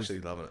 I'm there was-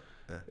 actually loving it.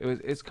 Yeah.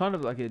 It's kind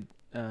of like a.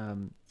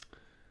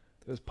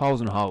 There was poles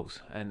and holes,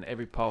 and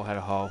every pole had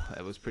a hole.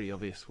 It was pretty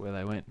obvious where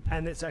they went.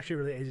 And it's actually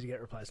really easy to get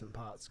replacement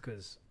parts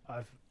because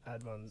I've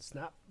had one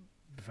snap.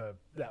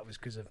 That was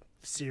because of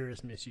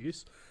serious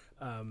misuse.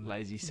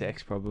 Lazy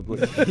sex, probably.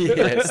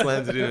 Yeah, it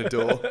slams it in a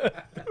door.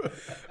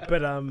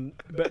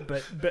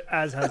 But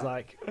as has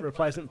like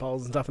replacement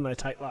poles and stuff, and they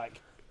take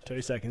like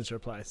 2 seconds to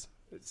replace.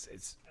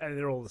 It's and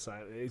they're all the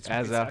same. It's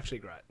As actually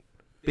great.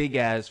 Big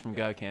as from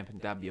Go Camp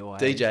and WA.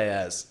 DJ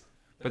Az.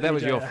 But that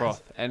was DJ your as.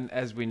 froth, and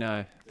as we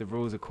know, the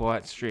rules are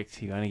quite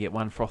strict. You only get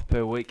one froth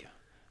per week.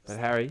 But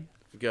Harry,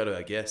 We go to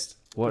our guest.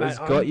 what Mate, has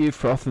got you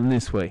frothing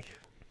this week?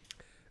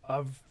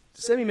 I've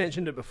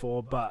semi-mentioned it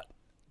before, but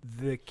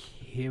the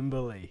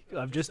Kimberley.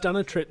 I've just done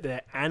a trip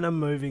there, and I'm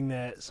moving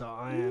there, so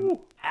I am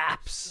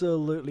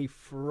absolutely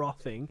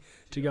frothing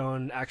to go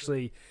and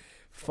actually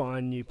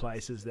find new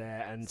places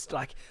there. And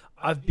like,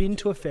 I've been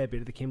to a fair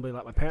bit of the Kimberley.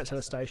 Like, my parents had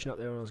a station up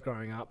there when I was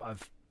growing up.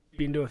 I've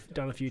been to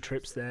done a few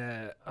trips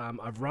there.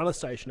 I've run a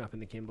station up in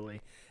the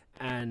Kimberley,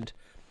 and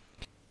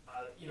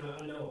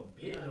I know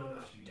a bit. I know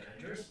enough to be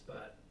dangerous,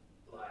 but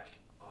like,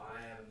 I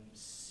am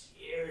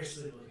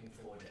seriously looking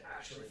forward to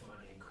actually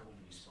finding cool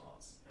new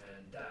spots,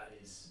 and that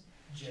is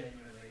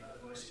genuinely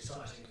like the most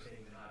exciting thing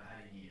that I've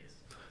had in years.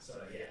 So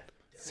yeah,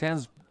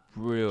 Sounds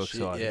real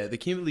Shit, exciting. yeah, the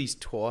Kimberley's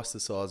twice the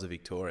size of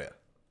Victoria.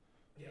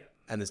 yeah.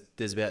 And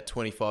there's about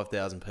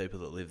 25,000 people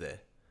that live there.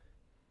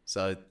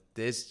 So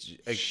there's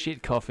a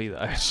Shit coffee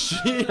though.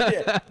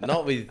 yeah,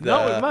 not with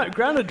Mate,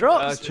 grounded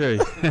drops. True.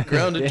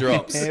 grounded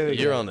drops. There we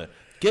You're go. on it.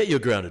 Get your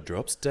grounded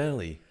drops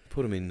daily.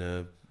 Put them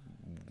in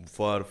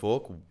fire to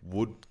fork,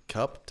 wood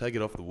cup. Take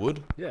it off the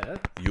wood. Yeah,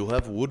 You'll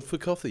have wood for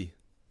coffee.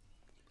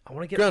 I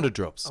want to get. Grounded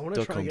drops. I want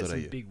to try and get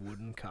some big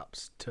wooden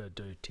cups to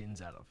do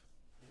tins out of.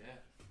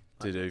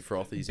 To do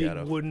frothies Big out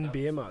of. wooden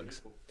beer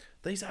mugs.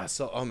 These are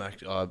so. I'm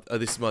actually.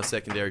 This is my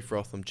secondary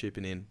froth. I'm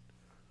chipping in.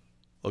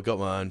 I got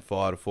my own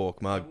Fire to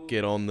Fork mug.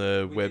 Get on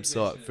the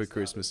website for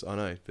Christmas. I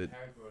know, but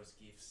Harry brought us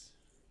gifts.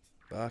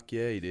 fuck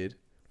yeah, he did.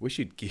 We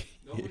should give.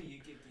 Normally you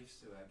give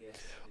gifts to our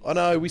guests. I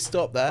know. We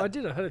stopped that. I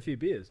did. I had a few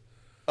beers.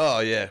 Oh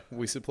yeah,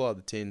 we supplied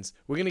the tins.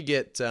 We're gonna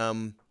get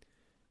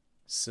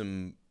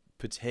some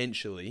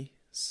potentially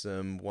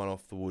some one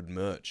off the wood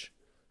merch.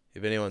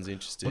 If anyone's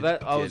interested, Well,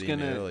 that I get was in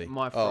gonna early.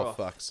 my Oh froth.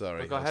 fuck,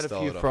 sorry. Look, I had a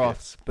stole few it off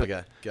froths, you. but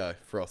Okay, go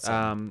froths.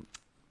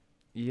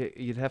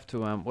 you'd have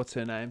to what's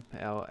her name?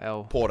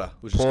 Our Porter.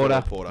 We'll just call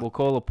her Porter. We'll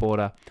call her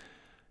Porter.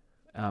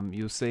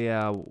 You'll see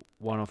our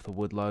one off the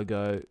wood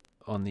logo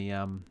on the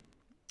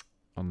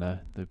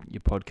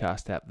your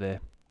podcast app there.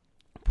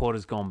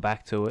 Porter's gone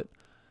back to it,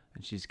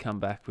 and she's come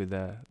back with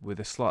a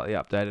slightly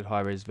updated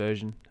high res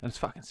version, and it's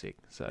fucking sick.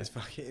 So It's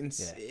fucking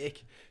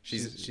sick.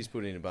 She's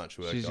put in a bunch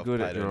of work. she's I've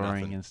good at paid her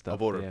drawing nothing. and stuff, I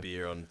bought her yeah. a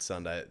beer on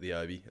Sunday at the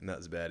Obi, and that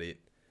was about it.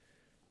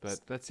 but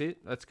that's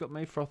it. That's got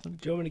me frothing.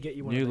 Do you want me to get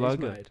you one New of these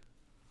logo. made?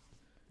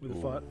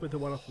 With the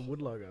one off the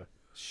wood logo.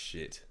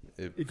 Shit.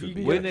 It If could you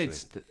be can We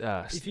get-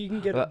 actually. need If you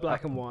can get it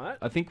black and white,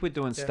 I think we're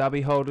doing Yeah.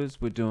 stubby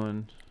holders. We're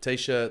doing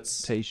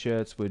T-shirts,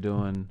 t-shirts. We're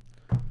doing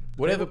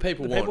whatever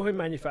people the want. people who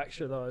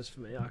manufacture those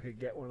for me, I could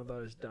get one of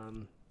those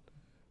done.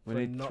 we For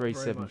need not very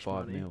much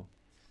 375 money. mil.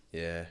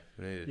 Yeah,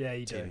 we need Yeah,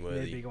 you do. tin You need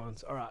worthy. big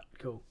ones. All right,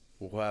 cool.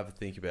 We'll have a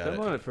think about Don't it.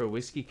 mind it for a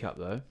whiskey cup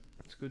though.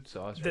 It's good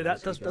size. For a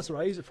That's whiskey that's cup.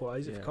 what I use it for. I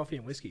use it Yeah. for coffee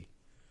and whiskey,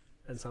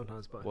 and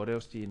sometimes both. What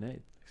else do you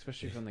need?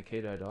 Especially from the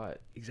keto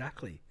diet.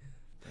 Exactly.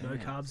 No Damn.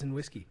 carbs in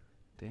whiskey.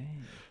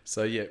 Damn.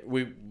 So yeah,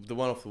 the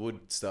one off the wood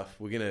stuff.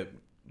 We're gonna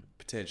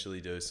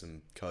potentially do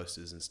some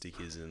coasters and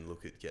stickers and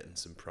look at getting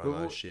some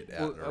promo shit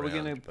out and Are we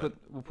around. going to but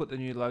we'll put the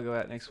new logo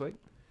out next week?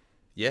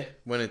 yeah,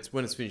 when it's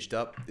finished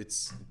up,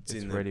 it's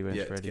in the, ready when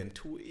yeah, it's ready. getting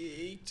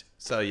tweaked.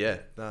 So yeah,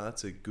 no,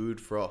 that's a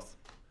good froth.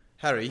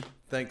 Harry,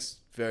 thanks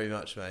very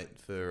much, mate,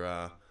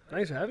 for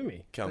Thanks for having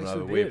me. coming Thanks for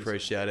over. the We beers.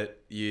 appreciate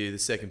it. You're the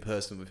second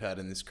person we've had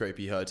in this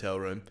creepy hotel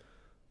room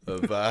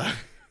of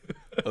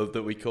of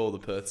that we call the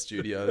Perth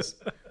Studios.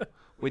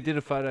 We did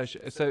a photo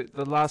so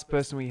the last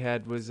person we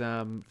had was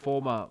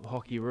former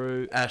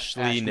Hockey-roo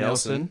Ashley Ash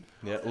Nelson.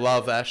 Yeah,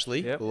 love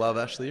Ashley. Yep. Love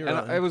Ashley. You're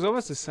And right. it was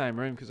almost the same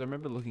room because I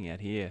remember looking out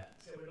here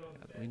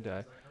at the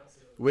window.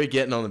 We're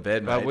getting on the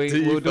bed, But mate.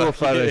 we'll do a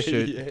photo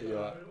shoot. Yeah, you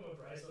are.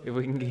 If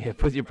we can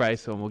put your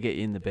brace on, we'll get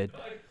you in the bed.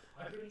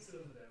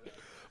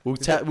 We'll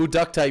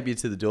duct tape you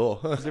to the door.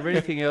 Is there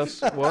anything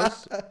else,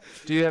 Was?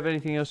 Do you have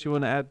anything else you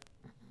want to add?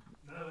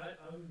 No, mate,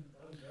 I'm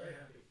very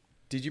happy.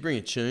 Did you bring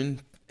a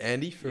tune,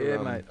 Andy? For, Yeah,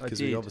 mate, I Because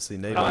we did. obviously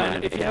need Oh, one.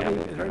 and if you have any,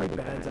 is there any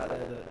bands out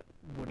there that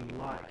would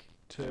like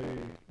to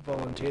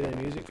volunteer their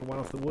music for One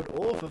Off the Wood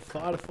or for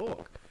Fire to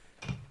Fork?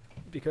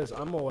 Because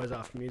I'm always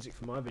after music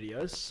for my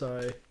videos,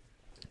 so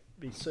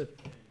be super.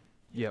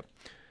 Yep.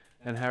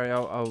 And Harry,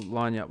 I'll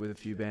line you up with a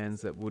few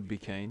bands that would be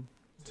keen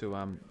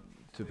to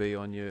be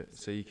on you,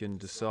 so you can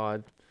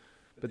decide.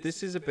 But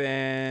this is a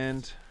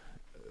band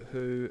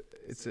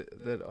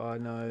that I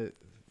know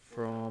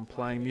from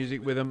playing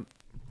music with them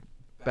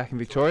back in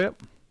Victoria,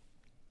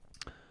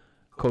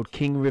 called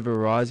King River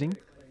Rising.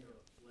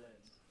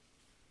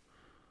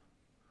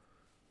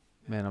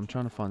 Man, I'm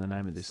trying to find the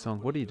name of this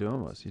song. What are you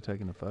doing, Was? You're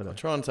taking a photo. I'll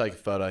try and take a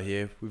photo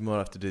here. We might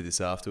have to do this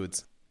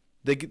afterwards.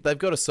 They've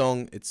got a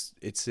song. It's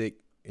sick.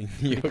 You're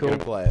Pretty going to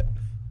cool. play it.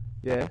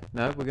 Yeah,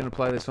 no, we're going to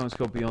play this song. It's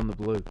called Beyond the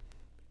Blue.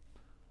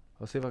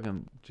 I'll see if I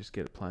can just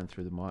get it playing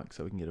through the mic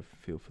so we can get a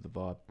feel for the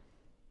vibe.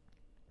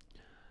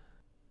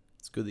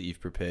 It's good that you've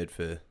prepared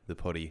for the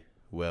potty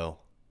well.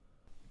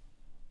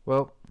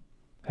 Well,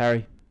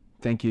 Harry,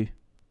 thank you.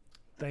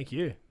 Thank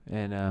you.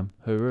 And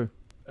hooroo.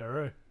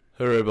 Aroo.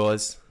 Hooroo,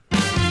 boys.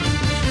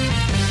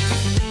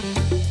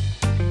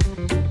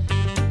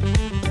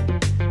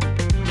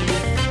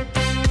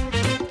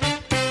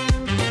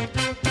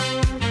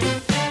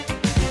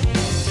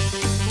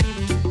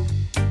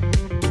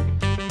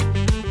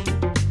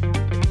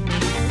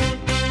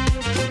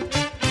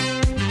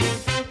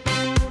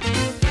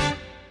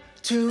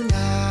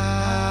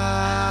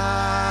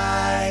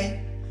 Tonight,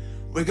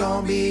 we're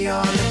gonna be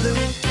on the blue.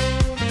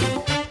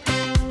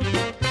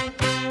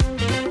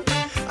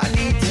 I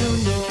need to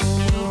know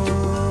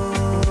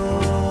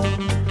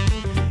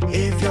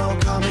if you're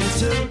coming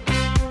too.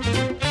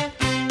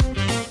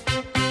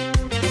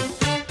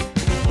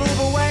 Move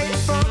away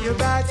from your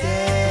body.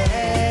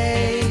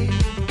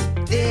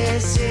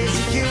 This is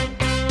you.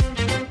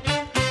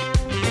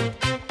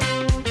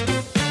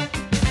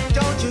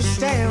 Don't you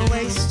stay and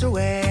waste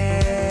away.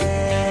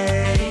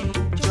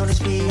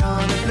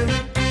 Beyond the blue,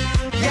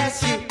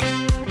 yes you,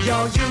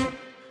 you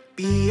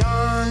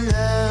beyond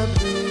the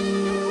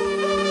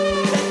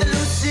blue. Let the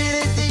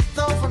lucidity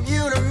flow from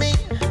you to me,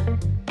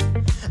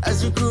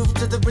 as we groove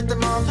to the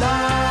rhythm of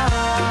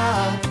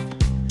love,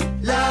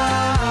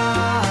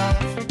 love.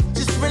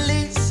 Just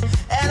release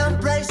and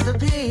embrace the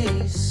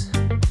peace,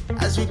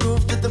 as we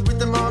groove to the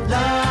rhythm of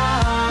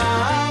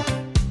love,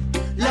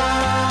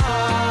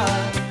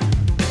 love.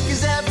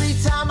 'Cause every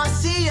time I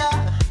see ya,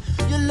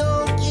 you're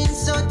looking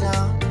so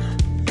down.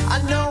 I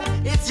know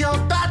it's your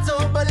battle.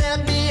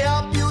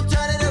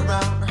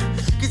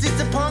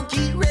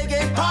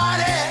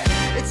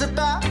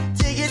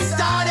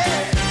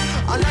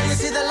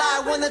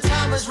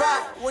 is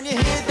right when you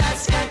hear that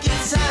skanky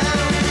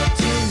sound.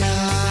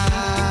 Tonight,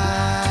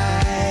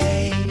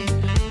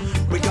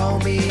 we're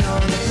gonna be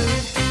on the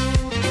loop.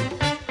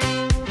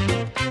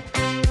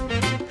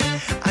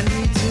 I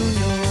need to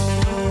know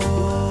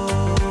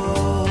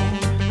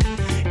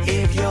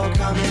if you're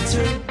coming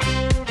too.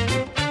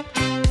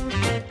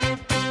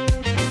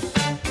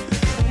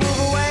 Move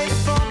away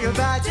from your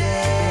body.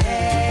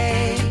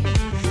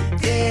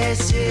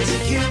 This is a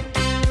cue.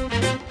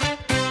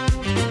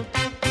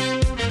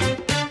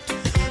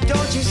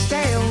 Don't you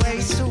stay or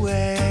waste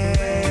away.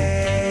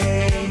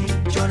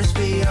 Join us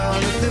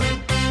beyond the blue.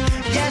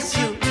 Yes,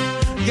 you,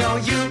 yo,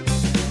 you,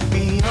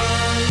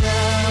 beyond the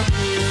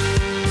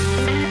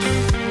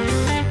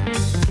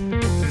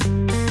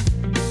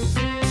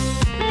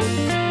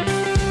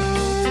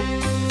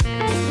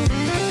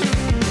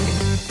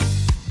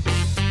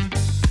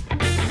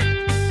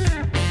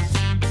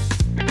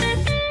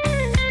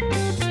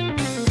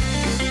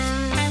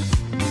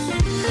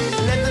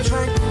Let the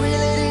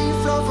tranquility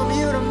flow from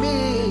you to me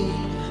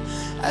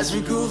as we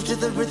groove to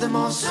the rhythm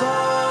of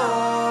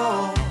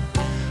soul.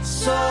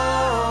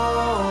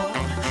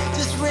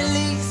 Just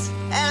release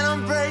and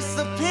embrace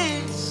the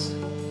peace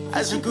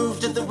as we groove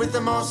to the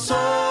rhythm of soul.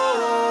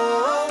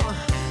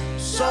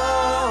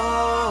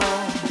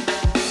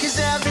 'Cause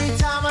every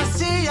time I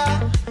see ya,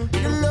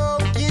 you're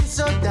looking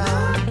so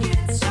down.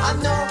 I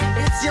know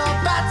it's your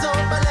battle,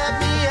 but let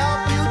me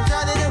help you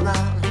turn it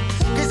around.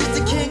 'Cause it's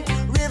a King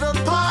River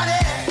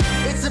party.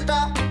 It's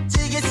about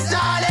to get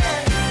started.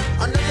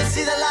 I know you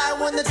see the light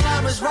when the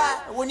time is right.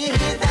 When you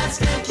hear that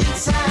skanky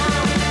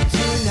sound.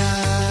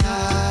 Tonight,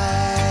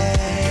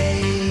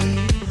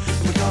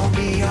 we're gonna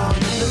be on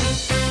the loop.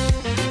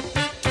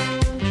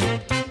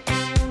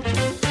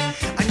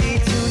 I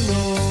need to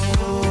know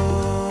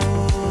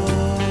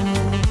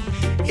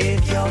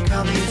if you're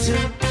coming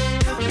too.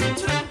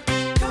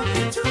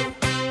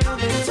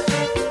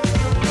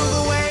 Move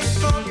away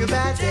from your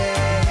bad day.